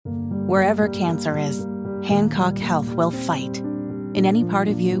Wherever cancer is, Hancock Health will fight. In any part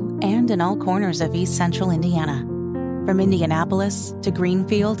of you and in all corners of East Central Indiana. From Indianapolis to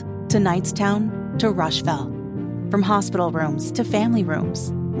Greenfield to Knightstown to Rushville. From hospital rooms to family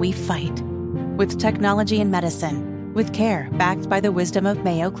rooms, we fight. With technology and medicine, with care backed by the wisdom of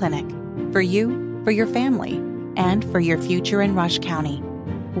Mayo Clinic. For you, for your family, and for your future in Rush County.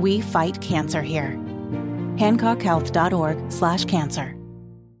 We fight cancer here. HancockHealth.org/cancer.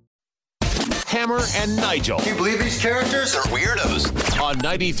 Hammer and Nigel. Can you believe these characters are weirdos? On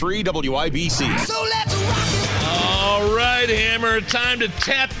 93 WIBC. So let's rock it! All right, Hammer, time to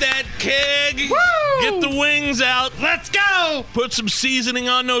tap that keg. Woo! Get the wings out. Let's go. Put some seasoning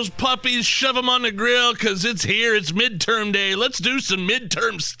on those puppies. Shove them on the grill because it's here. It's midterm day. Let's do some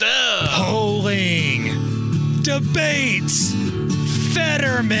midterm stuff. Polling. Debates.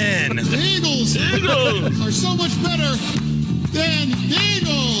 Fetterman. The Eagles are so much better than the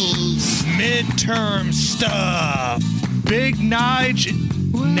Eagles. Midterm stuff. Big Nige,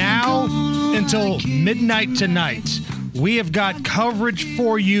 now until midnight tonight, we have got coverage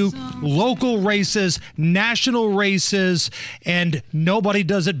for you. Local races, national races, and nobody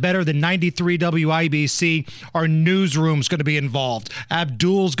does it better than 93 WIBC. Our newsroom's going to be involved.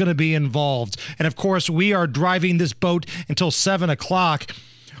 Abdul's going to be involved. And, of course, we are driving this boat until 7 o'clock.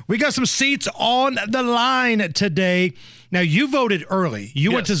 We got some seats on the line today. Now, you voted early.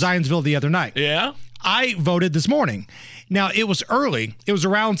 You went to Zionsville the other night. Yeah? I voted this morning. Now, it was early. It was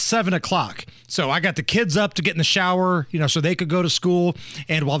around 7 o'clock. So I got the kids up to get in the shower, so they could go to school.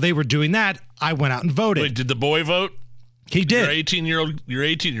 And while they were doing that, I went out and voted. Wait, did the boy vote? He did. Your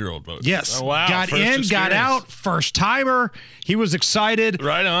 18-year-old vote. Yes. Oh, wow. Got First in, experience. got out, first timer. He was excited.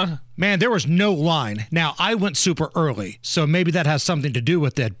 Right on. Man, there was no line. Now, I went super early, so maybe that has something to do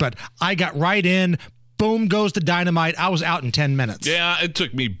with it. But I got right in. Boom goes the dynamite. I was out in 10 minutes. Yeah, it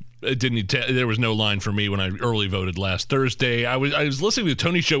took me. There was no line for me when I early voted last Thursday. I was listening to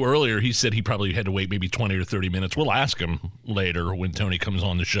Tony's show earlier. He said he probably had to wait maybe 20 or 30 minutes. We'll ask him later when Tony comes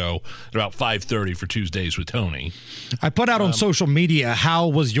on the show at about 5:30 for Tuesdays with Tony. I put out on social media, how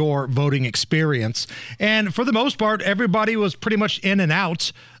was your voting experience? And for the most part, everybody was pretty much in and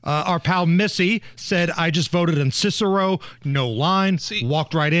out. Our pal Missy said, I just voted in Cicero, no line,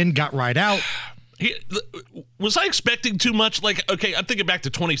 walked right in, got right out. Was I expecting too much? Like, okay, I'm thinking back to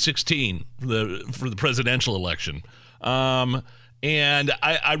 2016 for the presidential election. And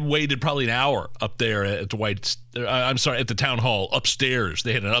I waited probably an hour up there at the town hall upstairs.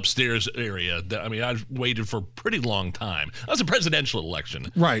 They had an upstairs area. I waited for a pretty long time. That was a presidential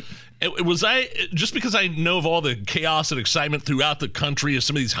election. Right. Was I, just because I know of all the chaos and excitement throughout the country of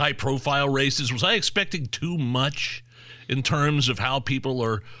some of these high profile races, was I expecting too much in terms of how people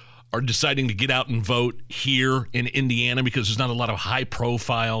are deciding to get out and vote here in Indiana because there's not a lot of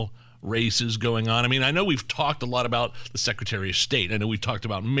high-profile races going on? I know we've talked a lot about the Secretary of State. I know we've talked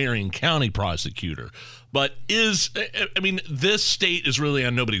about Marion County prosecutor. But this state is really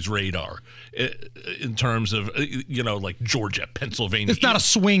on nobody's radar in terms of, like Georgia, Pennsylvania. It's not a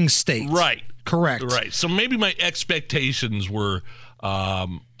swing state. Right. Correct. Right. So maybe my expectations were a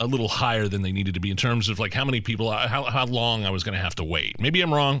little higher than they needed to be in terms of like how many people, how long I was going to have to wait. Maybe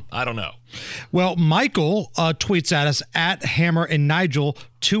I'm wrong. I don't know. Well, Michael tweets at us at Hammer and Nigel,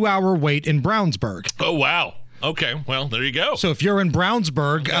 2-hour wait in Brownsburg. Oh, wow. Okay, well, there you go. So if you're in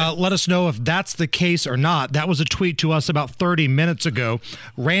Brownsburg, let us know if that's the case or not. That was a tweet to us about 30 minutes ago.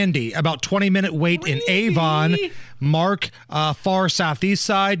 Randy, about 20-minute wait in Avon. Mark, far southeast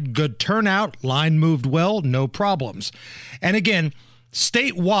side, good turnout. Line moved well, no problems. And again,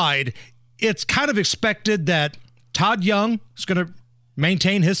 statewide, it's kind of expected that Todd Young is going to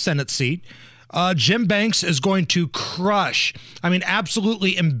maintain his Senate seat. Jim Banks is going to crush,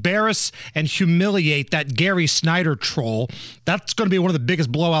 absolutely embarrass and humiliate that Gary Snyder troll. That's going to be one of the biggest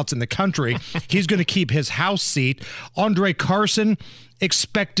blowouts in the country. He's going to keep his House seat. Andre Carson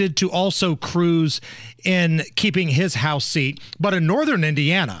expected to also cruise in keeping his House seat. But in northern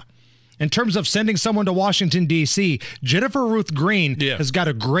Indiana, in terms of sending someone to Washington, D.C., Jennifer Ruth Green has got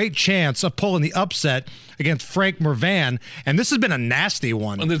a great chance of pulling the upset against Frank Mervan, and this has been a nasty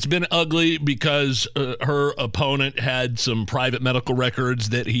one. And it's been ugly because her opponent had some private medical records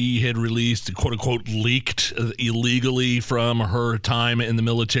that he had released, quote-unquote, leaked illegally from her time in the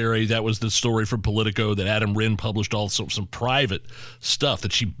military. That was the story from Politico that Adam Wren published, also some private stuff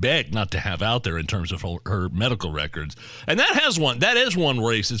that she begged not to have out there in terms of her medical records. And that is one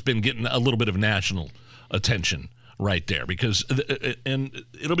race that's been getting a little bit of national attention. right there, because and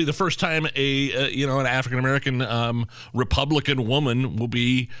it'll be the first time an African American Republican woman will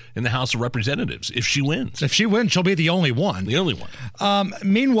be in the House of Representatives if she wins. If she wins, she'll be the only one. The only one.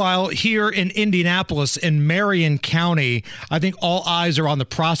 Meanwhile, here in Indianapolis, in Marion County, I think all eyes are on the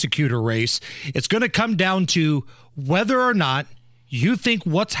prosecutor race. It's going to come down to whether or not you think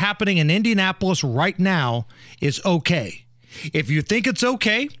what's happening in Indianapolis right now is okay. If you think it's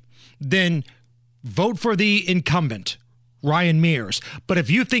okay, then vote for the incumbent, Ryan Mears. But if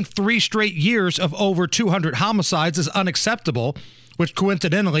you think 3 straight years of over 200 homicides is unacceptable, which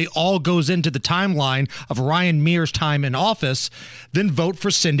coincidentally all goes into the timeline of Ryan Mears' time in office, then vote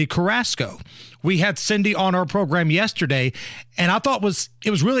for Cindy Carrasco. We had Cindy on our program yesterday, and I thought it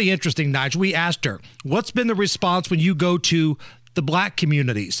was really interesting, Nigel. We asked her, what's been the response when you go to the black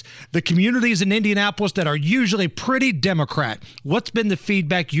communities, the communities in Indianapolis that are usually pretty Democrat? What's been the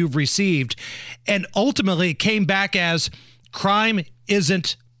feedback you've received? And ultimately it came back as crime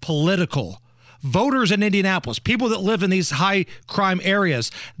isn't political. Voters in Indianapolis, people that live in these high crime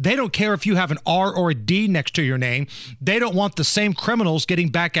areas, they don't care if you have an R or a D next to your name. They don't want the same criminals getting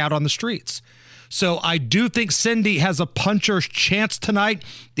back out on the streets. So I do think Cindy has a puncher's chance tonight.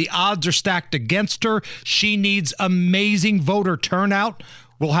 The odds are stacked against her. She needs amazing voter turnout.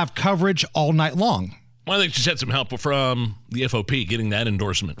 We'll have coverage all night long. Well, I think she's had some help from the FOP getting that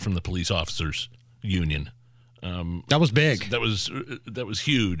endorsement from the police officers union. That was big. That was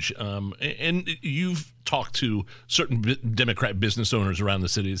huge. And you've talked to certain Democrat business owners around the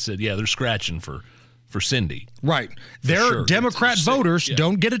city that said, yeah, they're scratching for Cindy. Right. They're Democrat voters,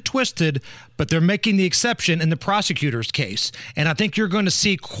 don't get it twisted, but they're making the exception in the prosecutor's case. And I think you're going to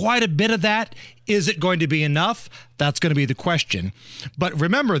see quite a bit of that. Is it going to be enough? That's going to be the question. But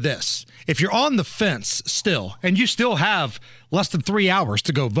remember this, if you're on the fence still, and you still have less than 3 hours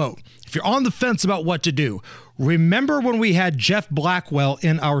to go vote, if you're on the fence about what to do, remember when we had Jeff Blackwell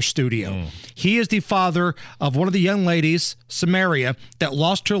in our studio. He is the father of one of the young ladies, Samaria, that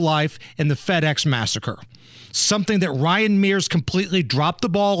lost her life in the FedEx massacre. Something that Ryan Mears completely dropped the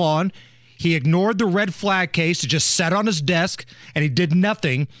ball on. He ignored the red flag case. It just sat on his desk, and he did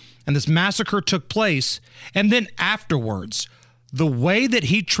nothing. And this massacre took place. And then afterwards, the way that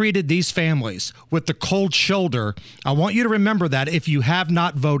he treated these families with the cold shoulder, I want you to remember that if you have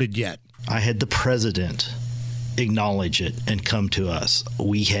not voted yet. I had the president acknowledge it and come to us.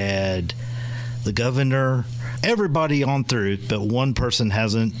 We had the governor, everybody on through, but one person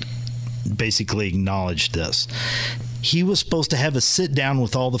hasn't basically acknowledged this. He was supposed to have a sit down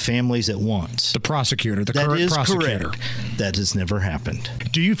with all the families at once. The prosecutor, the current prosecutor. Correct. That has never happened.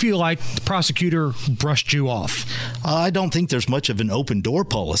 Do you feel like the prosecutor brushed you off? I don't think there's much of an open door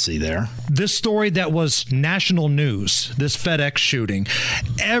policy there. This story that was national news, this FedEx shooting,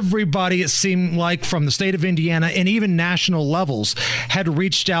 everybody, it seemed like from the state of Indiana and even national levels, had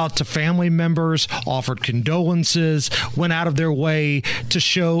reached out to family members, offered condolences, went out of their way to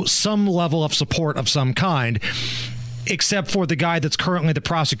show some level of support of some kind. Except for the guy that's currently the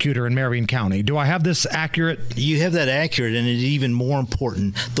prosecutor in Marion County. Do I have this accurate? You have that accurate, and it's even more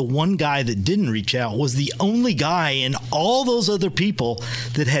important. The one guy that didn't reach out was the only guy in all those other people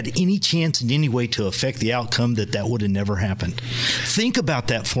that had any chance in any way to affect the outcome that would have never happened. Think about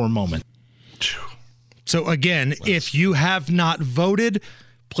that for a moment. So again, if you have not voted,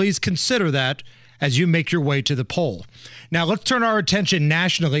 please consider that as you make your way to the poll. Now let's turn our attention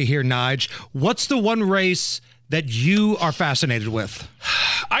nationally here, Nige. What's the one race that you are fascinated with?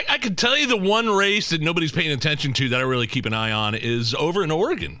 I can tell you the one race that nobody's paying attention to that I really keep an eye on is over in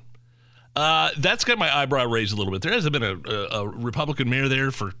Oregon. That's got my eyebrow raised a little bit. There hasn't been a Republican mayor there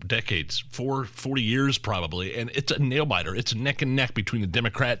for decades, 40 years probably, and it's a nail-biter. It's neck and neck between the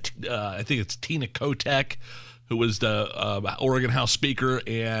Democrat, I think it's Tina Kotek, who was the Oregon House Speaker,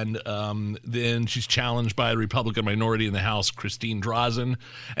 and then she's challenged by a Republican minority in the House, Christine Drazen.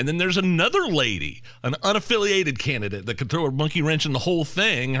 And then there's another lady, an unaffiliated candidate that could throw a monkey wrench in the whole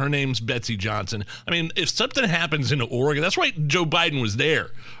thing. Her name's Betsy Johnson. I mean, if something happens in Oregon, that's why Joe Biden was there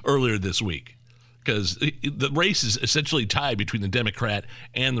earlier this week, because the race is essentially tied between the Democrat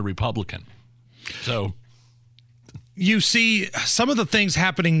and the Republican. So you see some of the things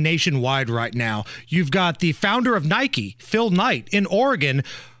happening nationwide right now. You've got the founder of Nike, Phil Knight, in Oregon,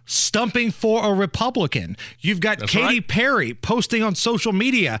 stumping for a Republican. You've got Katy Perry posting on social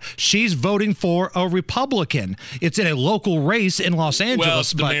media she's voting for a Republican. It's in a local race in Los Angeles. Well,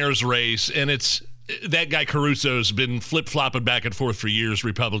 it's the mayor's race, and it's that guy Caruso's been flip-flopping back and forth for years,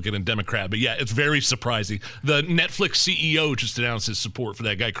 Republican and Democrat. But yeah, it's very surprising. The Netflix CEO just announced his support for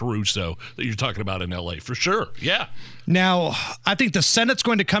that guy Caruso that you're talking about in L.A. for sure. Yeah. Now, I think the Senate's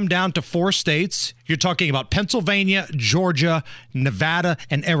going to come down to 4 states. You're talking about Pennsylvania, Georgia, Nevada,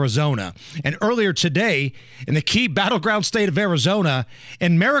 and Arizona. And earlier today, in the key battleground state of Arizona,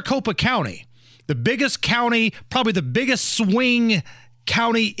 in Maricopa County, the biggest county, probably the biggest swing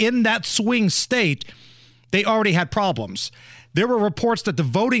county in that swing state, they already had problems. There were reports that the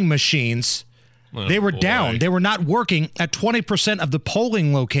voting machines, they were down. They were not working at 20% of the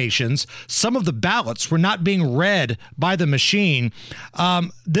polling locations. Some of the ballots were not being read by the machine.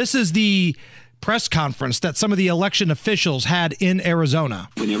 This is the press conference that some of the election officials had in Arizona.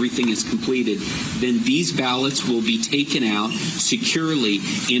 When everything is completed, then these ballots will be taken out securely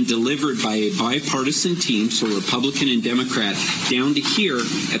and delivered by a bipartisan team, so Republican and Democrat, down to here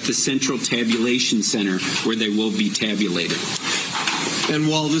at the Central Tabulation Center where they will be tabulated. And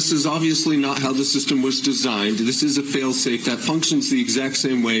while this is obviously not how the system was designed, this is a fail-safe that functions the exact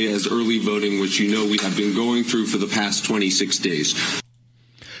same way as early voting, which you know we have been going through for the past 26 days.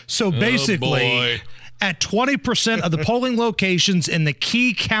 So basically, at 20% of the polling locations in the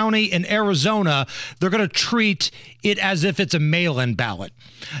key county in Arizona, they're going to treat it as if it's a mail-in ballot.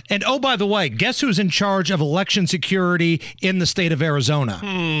 And oh, by the way, guess who's in charge of election security in the state of Arizona?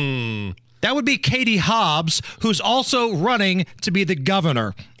 That would be Katie Hobbs, who's also running to be the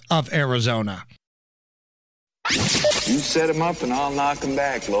governor of Arizona. You set him up and I'll knock him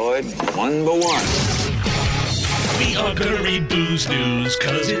back, Lloyd. 1 by 1. We are gonna read Booze News,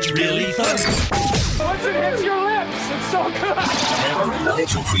 cause it's really fun. Once it hits your lips, it's so good. Hammer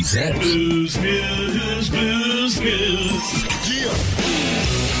Nigel presents Booze News, Booze News.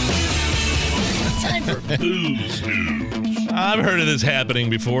 Time for Booze News. I've heard of this happening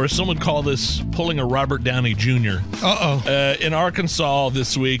before. Someone called this pulling a Robert Downey Jr. In Arkansas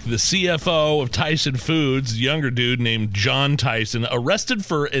this week, the CFO of Tyson Foods, a younger dude named John Tyson, arrested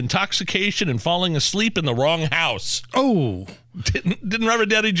for intoxication and falling asleep in the wrong house. Oh. Didn't Robert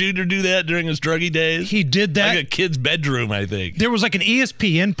Downey Jr. do that during his druggy days? He did that. Like a kid's bedroom, I think. There was like an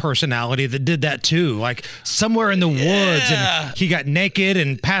ESPN personality that did that too, like somewhere in the woods, and he got naked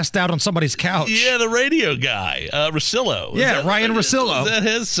and passed out on somebody's couch. Yeah, the radio guy, Russillo. Yeah, Ryan Russillo. Is that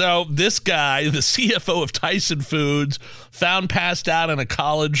his? So this guy, the CFO of Tyson Foods, found passed out in a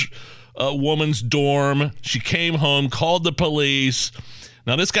college woman's dorm. She came home, called the police.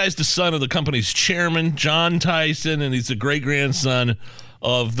 Now, this guy's the son of the company's chairman, John Tyson, and he's the great-grandson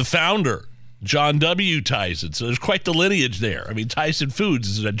of the founder, John W. Tyson. So there's quite the lineage there. I mean, Tyson Foods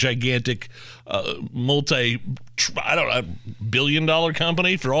is a gigantic, billion-dollar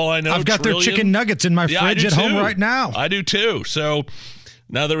company, for all I know. I've got their chicken nuggets in my fridge at home right now. I do, too. So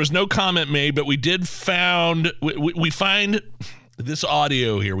now there was no comment made, but we did find this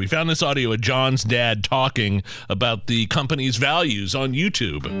audio here. We found this audio of John's dad talking about the company's values on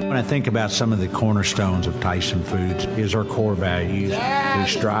YouTube. When I think about some of the cornerstones of Tyson Foods is our core values. We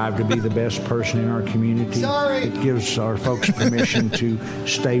strive to be the best person in our community. It gives our folks permission to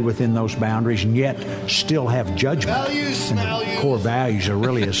stay within those boundaries and yet still have judgment. And the core values are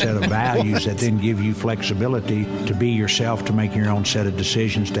really a set of values that then give you flexibility to be yourself, to make your own set of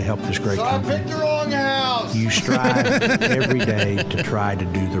decisions to help this great company. I picked the wrong house. You strive every day to try to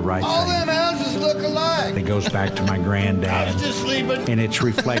do the right All thing. them houses look alike. It goes back to my granddad, I was just sleeping. and it's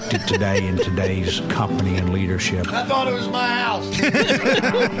reflected today in today's company and leadership. I thought it was my house.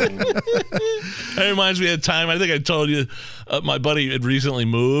 That reminds me of a time, I think I told you, my buddy had recently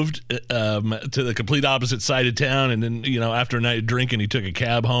moved to the complete opposite side of town, and then, after a night of drinking, he took a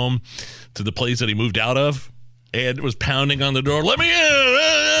cab home to the place that he moved out of, and was pounding on the door, "Let me in!"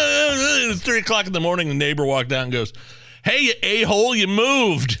 It's 3 o'clock in the morning, the neighbor walked out and goes, "Hey, you a-hole, you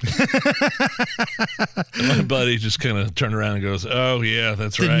moved." And my buddy just kind of turned around and goes, "Oh, yeah,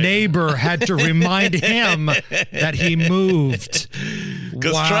 that's right." The neighbor had to remind him that he moved.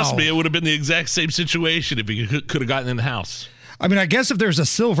 Because trust me, it would have been the exact same situation if he could have gotten in the house. I mean, I guess if there's a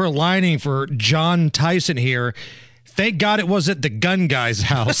silver lining for John Tyson here, thank God it wasn't the gun guy's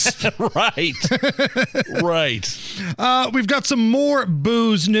house. Right. Right. We've got some more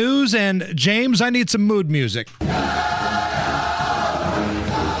booze news, and James, I need some mood music.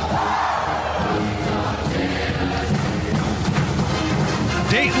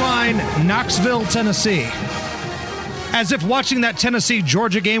 Dateline, Knoxville, Tennessee. As if watching that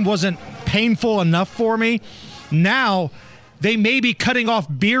Tennessee-Georgia game wasn't painful enough for me, now they may be cutting off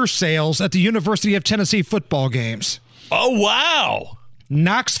beer sales at the University of Tennessee football games. Oh, wow.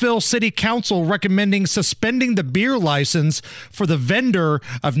 Knoxville City Council recommending suspending the beer license for the vendor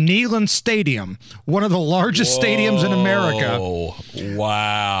of Neyland Stadium, one of the largest stadiums in America.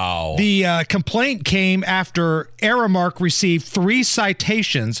 Wow. The complaint came after Aramark received 3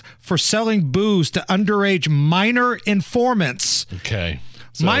 citations for selling booze to underage minor informants. Okay.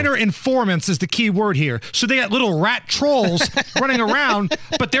 So. Minor informants is the key word here. So they got little rat trolls running around,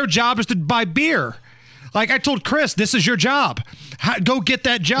 but their job is to buy beer. Like I told Chris, this is your job. Go get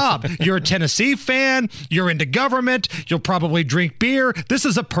that job. You're a Tennessee fan. You're into government. You'll probably drink beer. This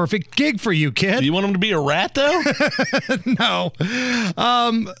is a perfect gig for you, kid. Do you want him to be a rat, though? No.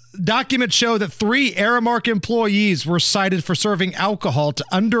 Documents show that 3 Aramark employees were cited for serving alcohol to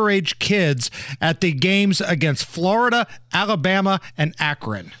underage kids at the games against Florida, Alabama, and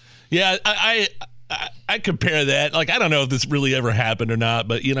Akron. Yeah, I compare that. Like, I don't know if this really ever happened or not,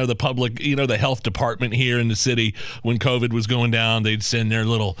 but, the public, the health department here in the city, when COVID was going down, they'd send their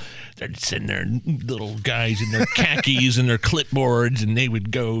little guys in their khakis and their clipboards, and they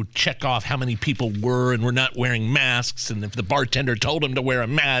would go check off how many people were and were not wearing masks. And if the bartender told them to wear a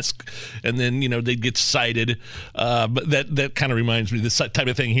mask, and then, they'd get cited. But that kind of reminds me of this type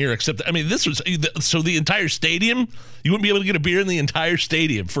of thing here, except, this was, so the entire stadium, you wouldn't be able to get a beer in the entire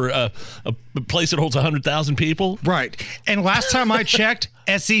stadium for a place that holds 100,000 people. Right. And last time I checked,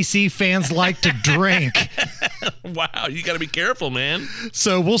 SEC fans like to drink. Wow, you got to be careful, man.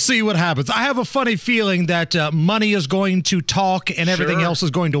 So we'll see what happens. I have a funny feeling that money is going to talk and everything else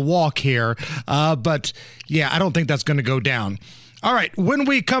is going to walk here. But yeah, I don't think that's going to go down. All right, when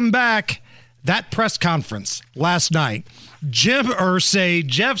we come back, that press conference last night, Jim Irsay,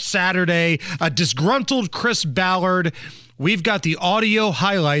 Jeff Saturday, a disgruntled Chris Ballard. We've got the audio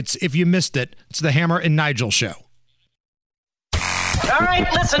highlights if you missed it. It's the Hammer and Nigel Show. All right,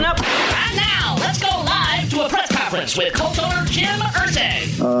 listen up. And now, let's go live to a press conference with Colts owner Jim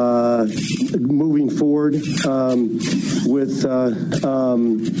Irsay. Moving forward with,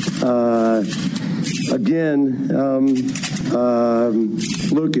 again,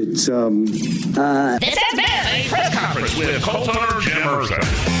 look, it's... This has been a press conference with Colts owner Jim Irsay.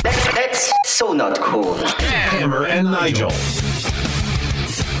 That's so not cool. Hammer and Nigel.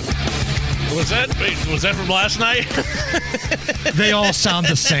 Was that from last night? They all sound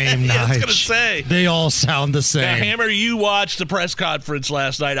the same, Nigel. I was going to say. They all sound the same. Now, Hammer, you watched the press conference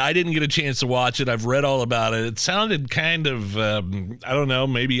last night. I didn't get a chance to watch it. I've read all about it. It sounded kind of, I don't know,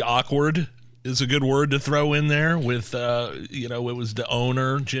 maybe awkward is a good word to throw in there with, it was the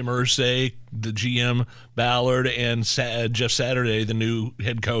owner, Jim Irsay, the GM, Ballard, and Jeff Saturday, the new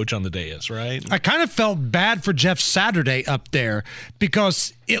head coach on the dais, right? I kind of felt bad for Jeff Saturday up there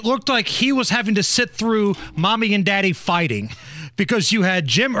because it looked like he was having to sit through mommy and daddy fighting, because you had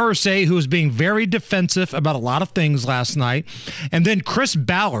Jim Irsay, who was being very defensive about a lot of things last night, and then Chris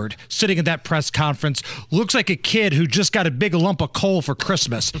Ballard sitting at that press conference looks like a kid who just got a big lump of coal for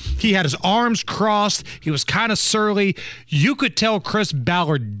Christmas. He had his arms crossed. He was kind of surly. You could tell Chris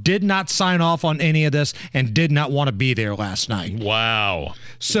Ballard did not sign off on any of this and did not want to be there last night. Wow.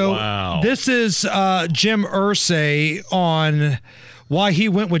 So this is Jim Irsay on why he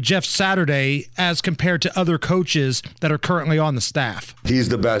went with Jeff Saturday as compared to other coaches that are currently on the staff. He's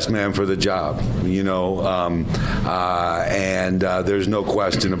the best man for the job, and there's no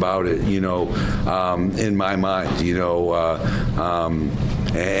question about it, in my mind,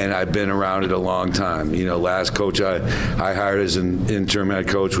 and I've been around it a long time. Last coach I hired as an interim head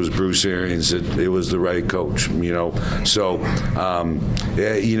coach was Bruce Arians. It was the right coach, So,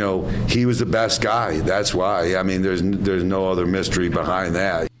 he was the best guy. That's why. There's no other mystery behind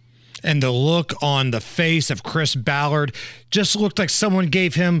that. And the look on the face of Chris Ballard just looked like someone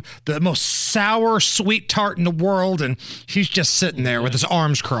gave him the most sour, sweet tart in the world, and he's just sitting there with his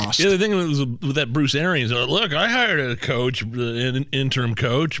arms crossed. Yeah, the thing was with that Bruce Arians, look, I hired a coach, an interim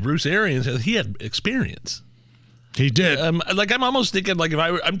coach, Bruce Arians. He had experience. He did. I'm almost thinking, like, if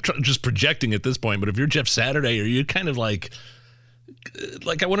I'm just projecting at this point, but if you're Jeff Saturday, are you kind of like,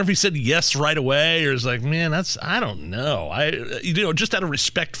 I wonder if he said yes right away, or is like, man, I don't know. Just out of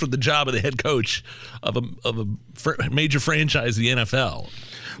respect for the job of the head coach of a major franchise, the NFL.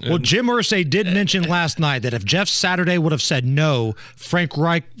 Well, Jim Irsay did mention last night that if Jeff Saturday would have said no, Frank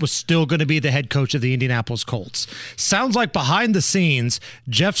Reich was still going to be the head coach of the Indianapolis Colts. Sounds like behind the scenes,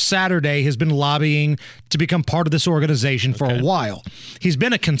 Jeff Saturday has been lobbying to become part of this organization for a while. He's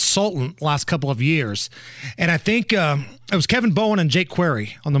been a consultant last couple of years, and I think it was Kevin Bowen and Jake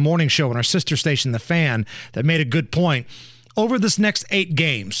Query on the morning show on our sister station, The Fan, that made a good point. Over this next 8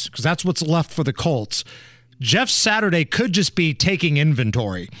 games, because that's what's left for the Colts, Jeff Saturday could just be taking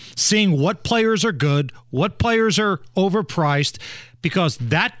inventory, seeing what players are good, what players are overpriced, because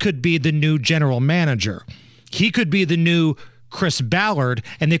that could be the new general manager. He could be the new Chris Ballard,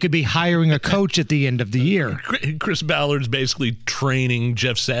 and they could be hiring a coach at the end of the year. Chris Ballard's basically training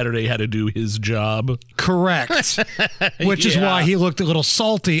Jeff Saturday how to do his job. Correct. Which is why he looked a little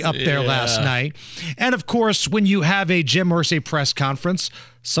salty up there last night. And, of course, when you have a Jim Irsay press conference,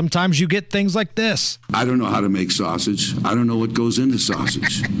 sometimes you get things like this. I don't know how to make sausage. I don't know what goes into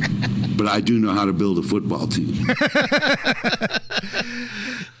sausage. But I do know how to build a football team.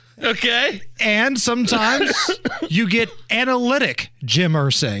 Okay. And sometimes you get analytic Jim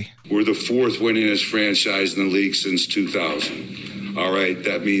Irsay. We're the fourth winningest franchise in the league since 2000. All right,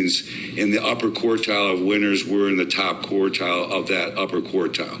 that means in the upper quartile of winners, we're in the top quartile of that upper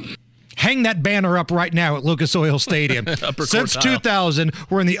quartile. Hang that banner up right now at Lucas Oil Stadium. Since 2000,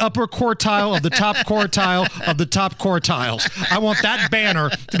 we're in the upper quartile of the top quartile of the top quartiles. I want that banner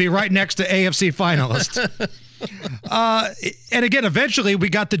to be right next to AFC finalists. And again, eventually we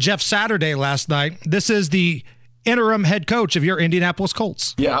got to Jeff Saturday last night. This is the interim head coach of your Indianapolis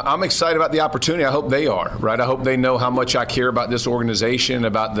Colts. Yeah, I'm excited about the opportunity. I hope they are, right? I hope they know how much I care about this organization,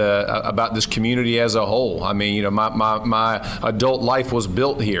 about this community as a whole. I mean, my adult life was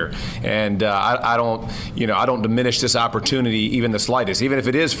built here, and I don't diminish this opportunity even the slightest, even if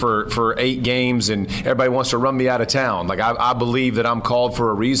it is for 8 games and everybody wants to run me out of town. Like I believe that I'm called for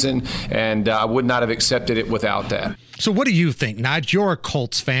a reason, and I would not have accepted it without that. So what do you think, Nige? You're a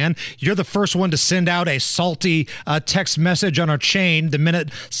Colts fan. You're the first one to send out a salty text message on our chain the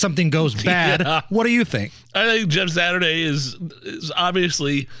minute something goes bad. Yeah. What do you think? I think Jeff Saturday is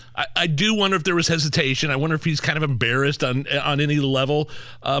obviously. I do wonder if there was hesitation. I wonder if he's kind of embarrassed on any level,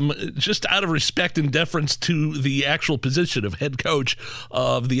 just out of respect and deference to the actual position of head coach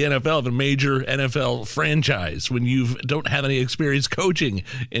of the NFL, of a major NFL franchise, when you don't have any experience coaching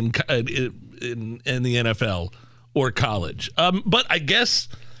in the NFL or college. But I guess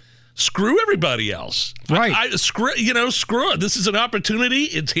screw everybody else. Right. Screw it. This is an opportunity.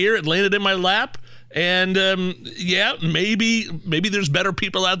 It's here. It landed in my lap. And maybe there's better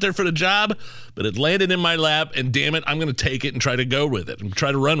people out there for the job, but it landed in my lap, and damn it, I'm going to take it and try to go with it and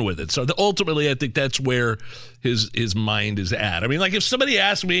try to run with it. So ultimately, I think that's where his mind is at. I mean, like if somebody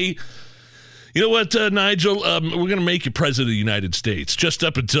asked me, you know what, Nigel, we're going to make you president of the United States just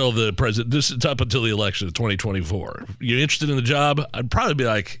up until the election of 2024. You interested in the job? I'd probably be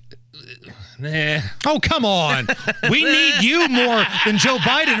like, nah. Oh, come on. We need you more than Joe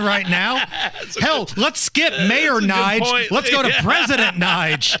Biden right now. Hell, let's skip Mayor Nige. Let's go to President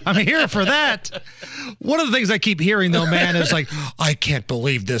Nige. I'm here for that. One of the things I keep hearing, though, man, is like, I can't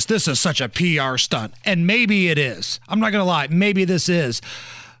believe this. This is such a PR stunt. And maybe it is. I'm not going to lie. Maybe this is.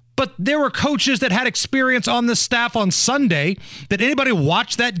 But there were coaches that had experience on the staff on Sunday. Did anybody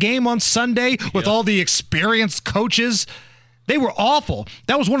watch that game on Sunday with all the experienced coaches? They were awful.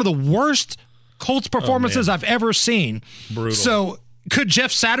 That was one of the worst Colts performances I've ever seen. Brutal. So could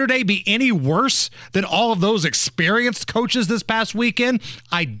Jeff Saturday be any worse than all of those experienced coaches this past weekend?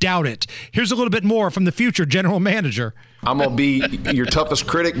 I doubt it. Here's a little bit more from the future general manager. I'm going to be your toughest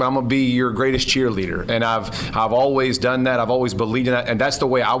critic, but I'm going to be your greatest cheerleader. And I've always done that. I've always believed in that. And that's the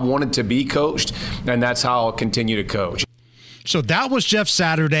way I wanted to be coached. And that's how I'll continue to coach. So that was Jeff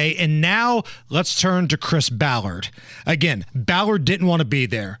Saturday. And now let's turn to Chris Ballard. Again, Ballard didn't want to be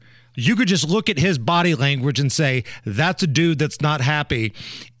there. You could just look at his body language and say, that's a dude that's not happy.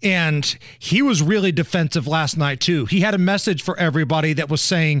 And he was really defensive last night, too. He had a message for everybody that was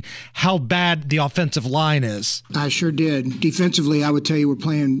saying how bad the offensive line is. I sure did. Defensively, I would tell you we're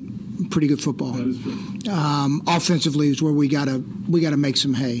playing pretty good football. Offensively is where we gotta make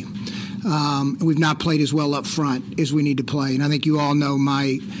some hay. We've not played as well up front as we need to play. And I think you all know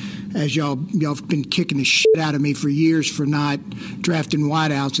as y'all been kicking the shit out of me for years for not drafting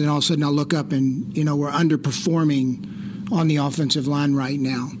wideouts, and all of a sudden I look up and, we're underperforming on the offensive line right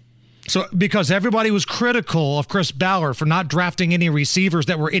now. So because everybody was critical of Chris Ballard for not drafting any receivers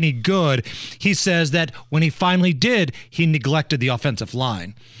that were any good, he says that when he finally did, he neglected the offensive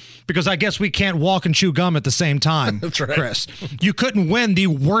line. Because I guess we can't walk and chew gum at the same time, That's right. Chris. You couldn't win the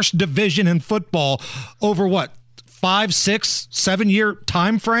worst division in football over 5, 6, 7 year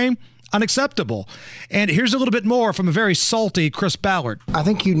time frame? Unacceptable. And here's a little bit more from a very salty Chris Ballard. I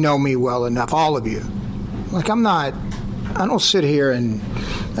think you know me well enough, all of you. I don't sit here and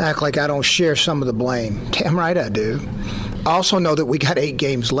act like I don't share some of the blame. Damn right I do. I also know that we got 8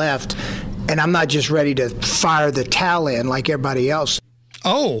 games left, and I'm not just ready to fire the towel in like everybody else.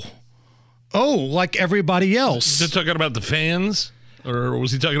 Oh, like everybody else. They're talking about the fans? Or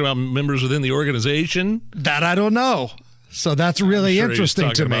was he talking about members within the organization? That I don't know. So that's really interesting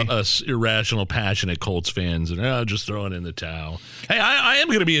he's to talking me. about us irrational, passionate Colts fans and just throwing in the towel. Hey, I am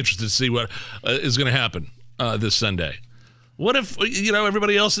going to be interested to see what is going to happen this Sunday. What if,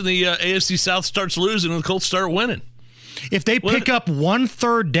 everybody else in the AFC South starts losing and the Colts start winning? If they pick up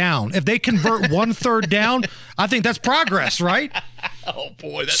 1/3 down, if they convert 1/3 down, I think that's progress, right? Oh,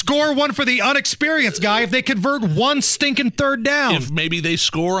 boy. Score one for the unexperienced guy if they convert one stinking third down. If maybe they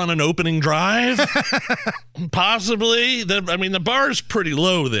score on an opening drive, possibly. The bar's pretty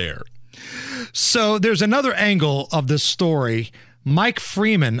low there. So there's another angle of this story. Mike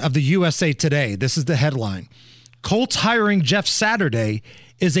Freeman of the USA Today, this is the headline. Colts hiring Jeff Saturday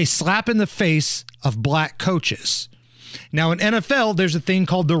is a slap in the face of black coaches. Now, in NFL, there's a thing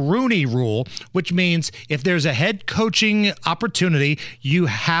called the Rooney Rule, which means if there's a head coaching opportunity, you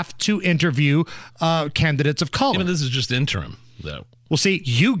have to interview candidates of color. Even this is just interim, though. Well, see,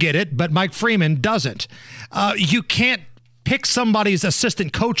 you get it, but Mike Freeman doesn't. You can't pick somebody's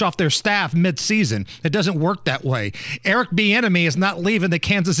assistant coach off their staff mid-season. It doesn't work that way. Eric Bieniemy is not leaving the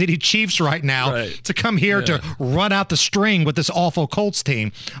Kansas City Chiefs right now to come here to run out the string with this awful Colts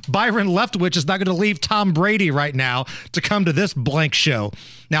team. Byron Leftwich is not going to leave Tom Brady right now to come to this blank show.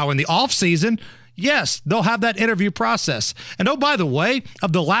 Now, in the offseason, yes, they'll have that interview process. And oh, by the way,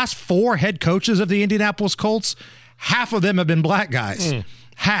 of the last 4 head coaches of the Indianapolis Colts, half of them have been black guys.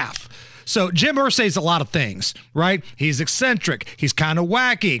 Half. So Jim Irsay's a lot of things, right? He's eccentric. He's kind of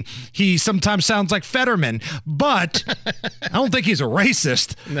wacky. He sometimes sounds like Fetterman, but I don't think he's a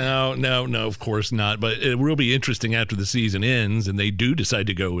racist. No, of course not. But it will be interesting after the season ends and they do decide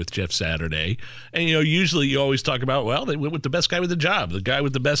to go with Jeff Saturday. And, usually you always talk about, well, they went with the best guy with the job, the guy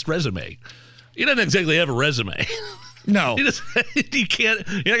with the best resume. He doesn't exactly have a resume. No. You're not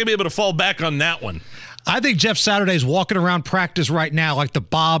going to be able to fall back on that one. I think Jeff Saturday's walking around practice right now like the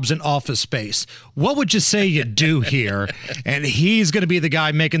Bobs in Office Space. What would you say you do here? And he's going to be the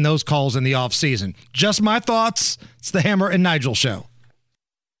guy making those calls in the offseason. Just my thoughts. It's the Hammer and Nigel Show.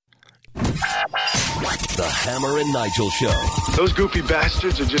 The Hammer and Nigel Show. Those goofy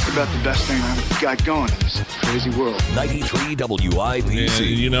bastards are just about the best thing I've got going in this crazy world. 93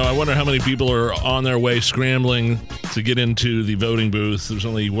 WIBC. And, I wonder how many people are on their way scrambling to get into the voting booth. There's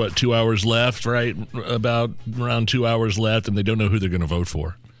only, 2 hours left, right? About around 2 hours left, and they don't know who they're going to vote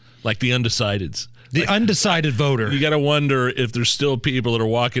for. Like the undecideds. The undecided voter. You got to wonder if there's still people that are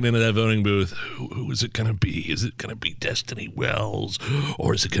walking into that voting booth. Who is it going to be? Is it going to be Destiny Wells?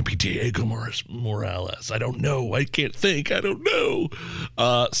 Or is it going to be Diego Morales? I don't know. I can't think. I don't know.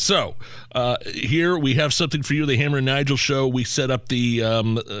 So here we have something for you, the Hammer and Nigel Show. We set up the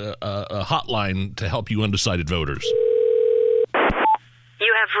hotline to help you undecided voters.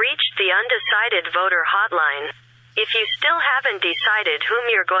 You have reached the undecided voter hotline. If you still haven't decided whom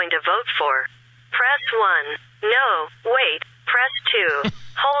you're going to vote for, press 1. No, wait, press 2.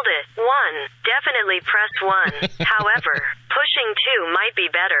 Hold it. 1. Definitely press 1. However, pushing 2 might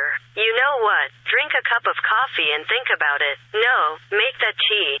be better. You know what? Drink a cup of coffee and think about it. No, make that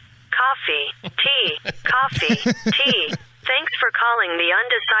tea. Coffee. Tea. Coffee. Tea. Thanks for calling the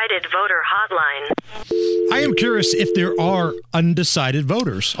undecided voter hotline. I am curious if there are undecided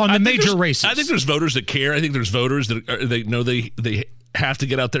voters on the major races. I think there's voters that care. I think there's voters that they know they have to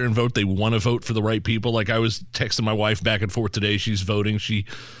get out there and vote. They want to vote for the right people. Like I was texting my wife back and forth today. She's voting. She's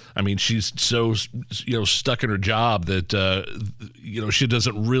so stuck in her job that she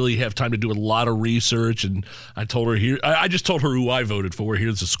doesn't really have time to do a lot of research. And I told her here, I just told her who I voted for.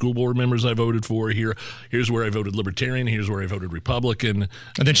 Here's the school board members I voted for. Here's where I voted Libertarian. Here's where I voted Republican.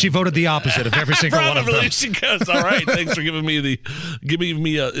 And then she voted the opposite of every single one of them. She goes, all right, thanks for giving me a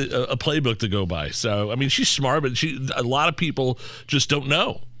playbook to go by. So she's smart, but a lot of people just don't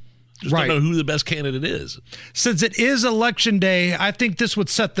know. Don't know who the best candidate is. Since it is Election Day, I think this would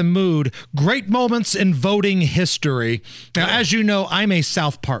set the mood. Great moments in voting history. Now, as you know, I'm a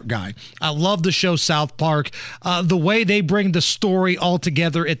South Park guy. I love the show South Park. The way they bring the story all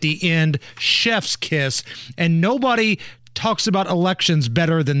together at the end, chef's kiss, and nobody talks about elections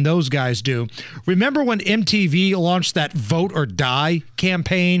better than those guys do. Remember when MTV launched that Vote or Die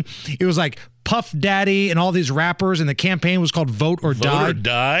campaign? It was like Puff Daddy and all these rappers, and the campaign was called Vote or Die. Vote or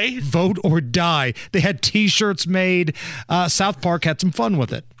Die? Vote or Die. They had T-shirts made. South Park had some fun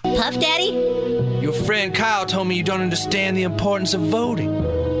with it. Puff Daddy? Your friend Kyle told me you don't understand the importance of voting.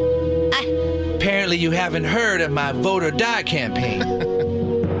 Apparently you haven't heard of my Vote or Die campaign.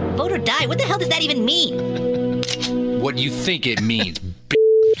 Vote or Die? What the hell does that even mean? What you think it means,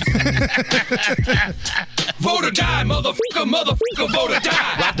 Vote or die, motherfucker, vote or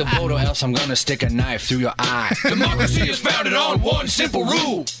die. Write the vote or else I'm gonna stick a knife through your eye. Democracy is founded on one simple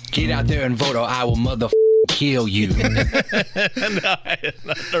rule. Get out there and vote or I will kill you. And I had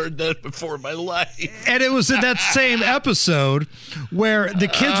not heard that before in my life. And it was in that same episode where the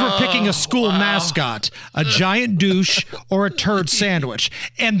kids were picking a school mascot, a giant douche or a turd sandwich.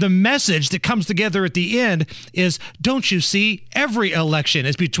 And the message that comes together at the end is, don't you see, every election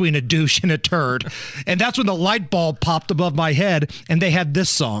is between a douche and a turd. And that's when the light bulb popped above my head and they had this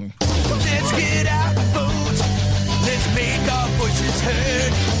song. Let's get out the vote. Let's make our voices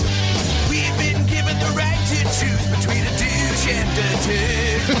heard. We've been given the right to choose between a douche and a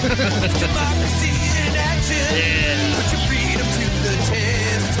turd. Democracy in action. Put your freedom to the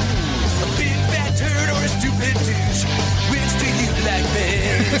test. A big fat turd or a stupid douche. Which do you like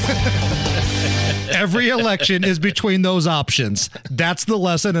best? Every election is between those options. That's the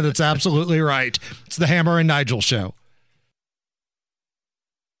lesson, and it's absolutely right. It's the Hammer and Nigel Show.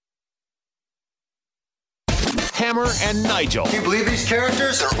 Hammer and Nigel. Can you believe these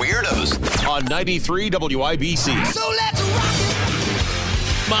characters are weirdos? On 93 WIBC. So let's rock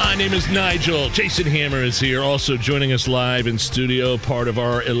it! My name is Nigel. Jason Hammer is here, also joining us live in studio, part of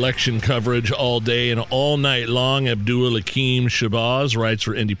our election coverage all day and all night long. Abdul Hakim Shabazz writes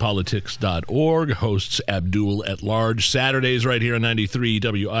for IndyPolitics.org, hosts Abdul at Large Saturdays right here on 93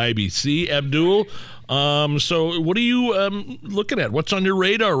 WIBC. Abdul, so what are you looking at? What's on your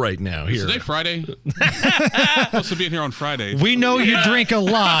radar right now here? Is today Friday? Supposed to be in here on Friday. We know you drink a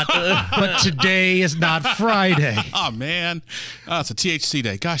lot, but today is not Friday. Oh, man. It's a THC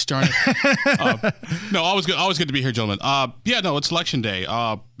day. Gosh darn it. No, always good to be here, gentlemen. It's election day.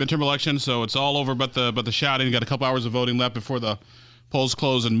 Midterm election, so it's all over but the shouting. You got a couple hours of voting left before the polls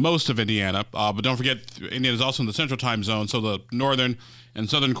close in most of Indiana. But don't forget, Indiana is also in the central time zone, so the northern and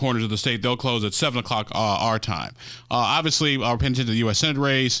southern corners of the state, they'll close at 7 o'clock our time. Obviously, we're paying attention to the U.S. Senate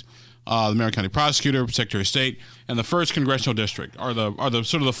race, the Marion County Prosecutor, Secretary of State, and the 1st Congressional District are the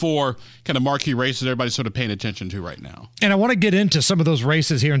sort of the 4 kind of marquee races everybody's sort of paying attention to right now. And I want to get into some of those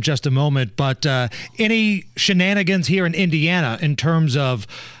races here in just a moment, but any shenanigans here in Indiana in terms of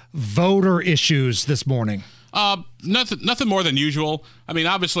voter issues this morning? Nothing more than usual. I mean,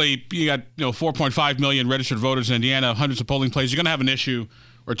 obviously, you got 4.5 million registered voters in Indiana, hundreds of polling places. You're going to have an issue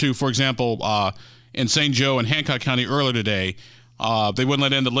or two. For example, in St. Joe and Hancock County earlier today, they wouldn't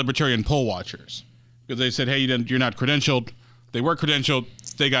let in the Libertarian poll watchers because they said, "Hey, you're not credentialed." They were credentialed.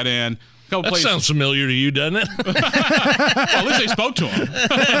 They got in. That sounds familiar to you, doesn't it? Well, at least they spoke to him.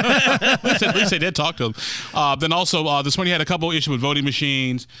 at least they did talk to him. Then also, this one you had a couple issues with voting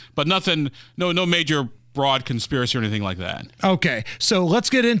machines, but nothing, no major broad conspiracy or anything like that. Okay, so let's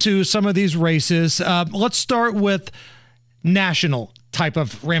get into some of these races. Let's start with national type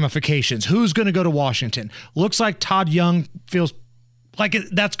of ramifications. Who's going to go to Washington? Looks like Todd Young feels like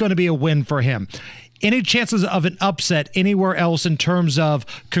that's going to be a win for him. Any chances of an upset anywhere else in terms of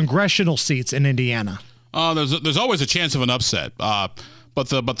congressional seats in Indiana? There's always a chance of an upset, but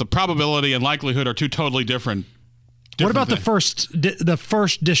the probability and likelihood are two totally different. What about the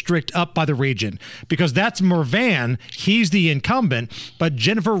first district up by the region? Because that's Mervan. He's the incumbent, but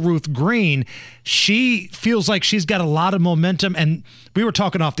Jennifer Ruth Green, she feels like she's got a lot of momentum. And we were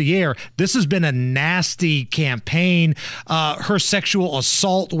talking off the air. This has been a nasty campaign. Her sexual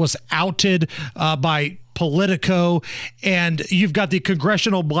assault was outed by Politico, and you've got the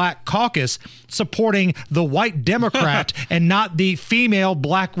Congressional Black Caucus supporting the white Democrat and not the female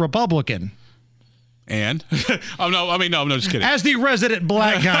black Republican. And no, I'm just kidding. As the resident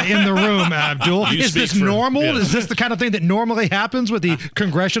black guy in the room, Abdul, is this normal? Yeah. Is this the kind of thing that normally happens with the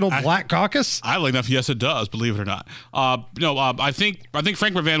Congressional Black Caucus? Oddly enough, yes, it does. Believe it or not. I think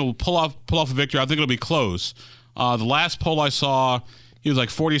Frank Mervan will pull off a victory. I think it'll be close. The last poll I saw, he was like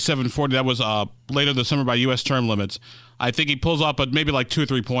 47-40. That was later this summer by U.S. term limits. I think he pulls off, but maybe like 2 or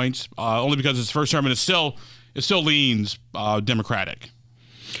 3 points, only because it's first term and it still leans Democratic.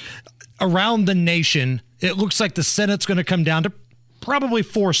 Around the nation, it looks like the Senate's going to come down to probably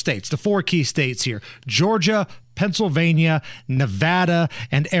 4 states, the 4 key states here: Georgia, Pennsylvania, Nevada,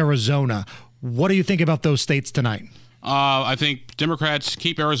 and Arizona. What do you think about those states tonight? I think Democrats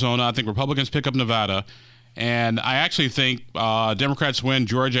keep Arizona. I think Republicans pick up Nevada. And I actually think Democrats win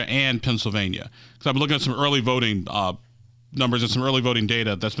Georgia and Pennsylvania. Because I've been looking at some early voting numbers and some early voting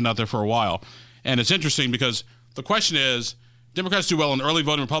data that's been out there for a while. And it's interesting because the question is, Democrats do well on early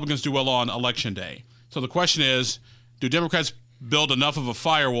voting, Republicans do well on Election Day. So the question is, do Democrats build enough of a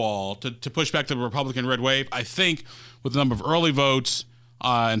firewall to push back the Republican red wave? I think with the number of early votes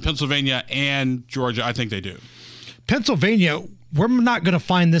in Pennsylvania and Georgia, I think they do. Pennsylvania, we're not going to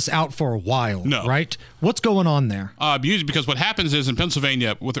find this out for a while, right? What's going on there? Usually because what happens is in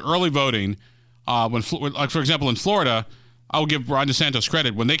Pennsylvania with the early voting, like for example in Florida, I will give Ron DeSantis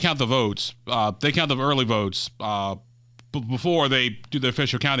credit. When they count the votes, they count the early votes before they do the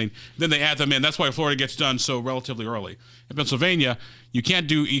official counting. Then they add them in. That's why Florida gets done so relatively early. In Pennsylvania, you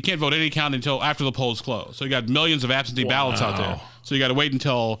can't vote any count until after the polls close. So you got millions of absentee ballots out there. So you got to wait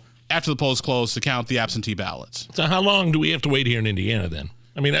until after the polls close to count the absentee ballots. So how long do we have to wait here in Indiana then?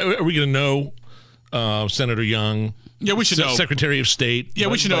 I mean, are we going to know Senator Young? Yeah, we should know. Secretary of State. Yeah,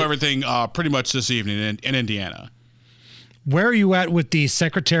 we should know everything pretty much this evening in Indiana. Where are you at with the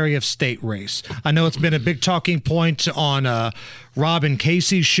Secretary of State race? I know it's been a big talking point on Rob and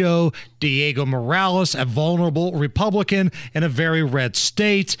Casey's show. Diego Morales, a vulnerable Republican in a very red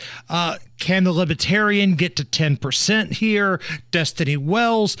state. Can the Libertarian get to 10% here? Destiny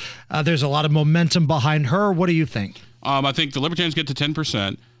Wells, there's a lot of momentum behind her. What do you think? I think the Libertarians get to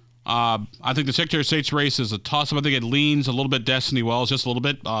 10%. I think the Secretary of State's race is a toss-up. I think it leans a little bit Destiny Wells, just a little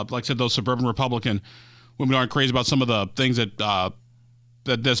bit. Like I said, those suburban Republican women aren't crazy about some of the things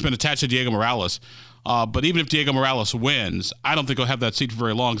that's been attached to Diego Morales. But even if Diego Morales wins, I don't think he'll have that seat for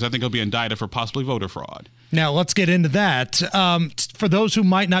very long because I think he'll be indicted for possibly voter fraud. Now, let's get into that. For those who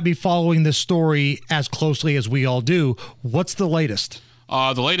might not be following this story as closely as we all do, what's the latest?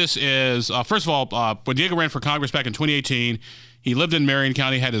 The latest is, first of all, when Diego ran for Congress back in 2018, he lived in Marion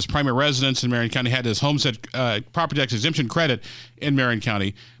County, had his primary residence in Marion County, had his homestead property tax exemption credit in Marion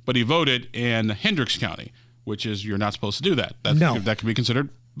County, but he voted in Hendricks County, which is you're not supposed to do that. That can be considered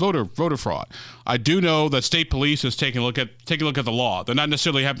voter fraud. I do know that state police is taking a look at the law. They're not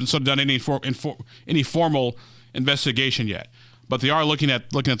necessarily done any formal investigation yet, but they are looking at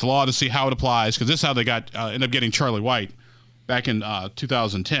the law to see how it applies because this is how they ended up getting Charlie White back in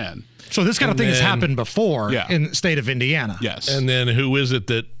 2010. So this kind of thing has happened before in the state of Indiana. Yes. And then who is it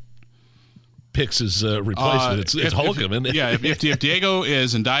that picks his replacement? It's Holcomb, isn't it? Yeah, if Diego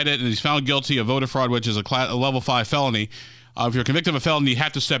is indicted and he's found guilty of voter fraud, which is a level 5 felony, if you're convicted of a felony, you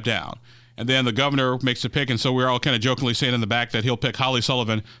have to step down. And then the governor makes the pick, and so we're all kind of jokingly saying in the back that he'll pick Holly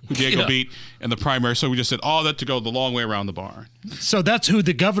Sullivan, who Diego beat in the primary. So we just said all that to go the long way around the barn. So that's who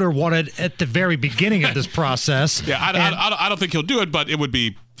the governor wanted at the very beginning of this process. Yeah, I don't think he'll do it, but it would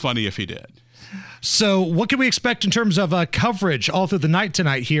be funny if he did. So what can we expect in terms of coverage all through the night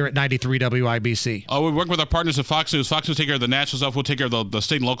tonight here at 93 WIBC? We work with our partners at Fox News. Fox News take care of the national stuff. We'll take care of the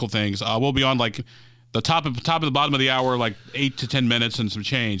state and local things. We'll be on like the top of the bottom of the hour, like 8 to 10 minutes and some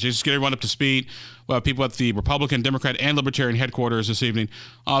change. Just get everyone up to speed. We'll have people at the Republican, Democrat, and Libertarian headquarters this evening.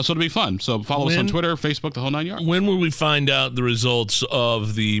 So it'll be fun. So follow us on Twitter, Facebook, the whole 9 yards. When will we find out the results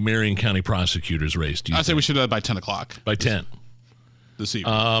of the Marion County prosecutor's race? I say we should have by 10 o'clock. By 10? This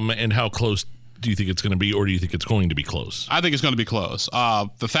evening. And how close do you think it's going to be, or do you think it's going to be close? I think it's going to be close.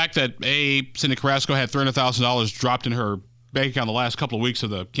 The fact that Cindy Carrasco had $300,000 dropped in her bank account the last couple of weeks of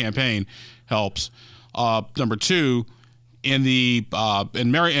the campaign helps. Number two, in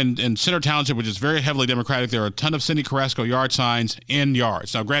Center Township, which is very heavily Democratic, there are a ton of Cindy Carrasco yard signs in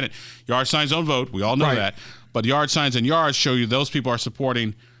yards. Now, granted, yard signs don't vote. We all know that. But yard signs in yards show you those people are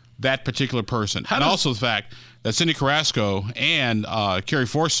supporting that particular person. Also the fact that Cindy Carrasco and Kerry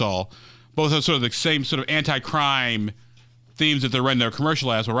Forstall both have sort of the same sort of anti-crime themes that they're running their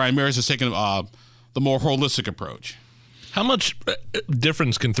commercial ads, but Ryan Mears is taking the more holistic approach. How much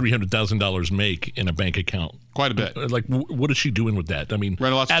difference can $300,000 make in a bank account? Quite a bit. Like, what is she doing with that? I mean,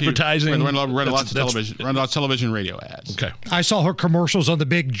 advertising. Run lots of television, run lots of television, radio ads. Okay. I saw her commercials on the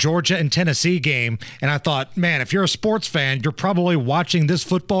big Georgia and Tennessee game, and I thought, man, if you're a sports fan, you're probably watching this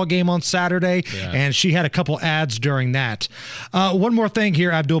football game on Saturday, and she had a couple ads during that. One more thing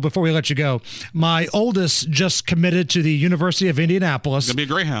here, Abdul, before we let you go. My oldest just committed to the University of Indianapolis. Going to be a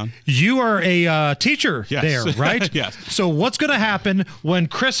Greyhound. You are a teacher there, right? Yes. So what's going to happen when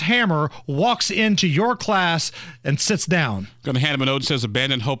Chris Hammer walks into your class and sits down? Going to hand him a note that says,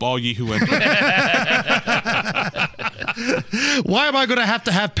 "Abandon hope, all ye who enter." Why am I going to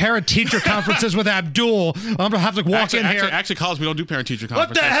have parent-teacher conferences with Abdul? I'm going to have to walk in here. Actually, college, we don't do parent-teacher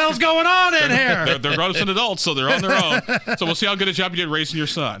conferences. What the hell's going on in here? They're grown-ups and adults, so they're on their own. So we'll see how good a job you did raising your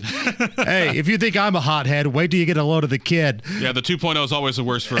son. Hey, if you think I'm a hothead, wait till you get a load of the kid. Yeah, the 2.0 is always the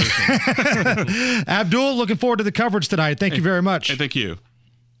worst version. Abdul, looking forward to the coverage tonight. Thank you very much. Hey, thank you.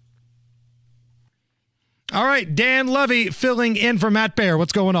 All right, Dan Levy filling in for Matt Baer.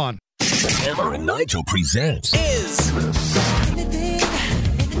 What's going on? Hammer and Nigel presents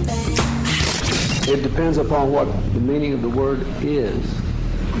It depends upon what the meaning of the word is.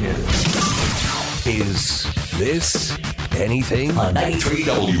 Is this anything? On 93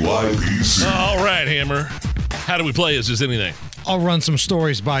 WIBC. All right, Hammer. How do we play Is This Anything? I'll run some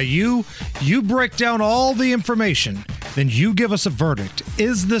stories by you. You break down all the information. Then you give us a verdict.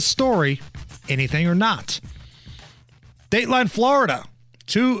 Is this story anything or not? Dateline, Florida.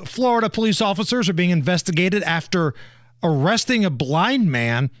 2 Florida police officers are being investigated after arresting a blind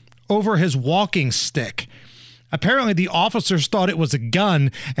man over his walking stick. Apparently, the officers thought it was a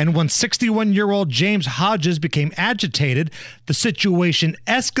gun, and when 61-year-old James Hodges became agitated, the situation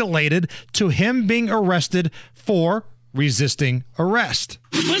escalated to him being arrested for resisting arrest.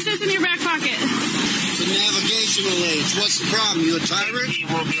 What's this in your back pocket? It's a navigational aids. What's the problem? You a tyrant?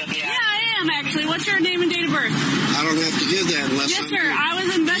 Yeah, I am, actually. What's your name and date of birth? I don't have to give that unless Yes, sir. I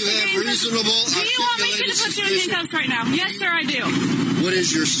was investigating. You have reasonable, Do you want me to put you in handcuffs right now? Yes, sir, I do. What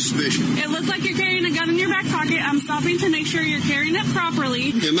is your suspicion? It looks like you're carrying a gun in your back pocket. I'm stopping to make sure you're carrying it properly.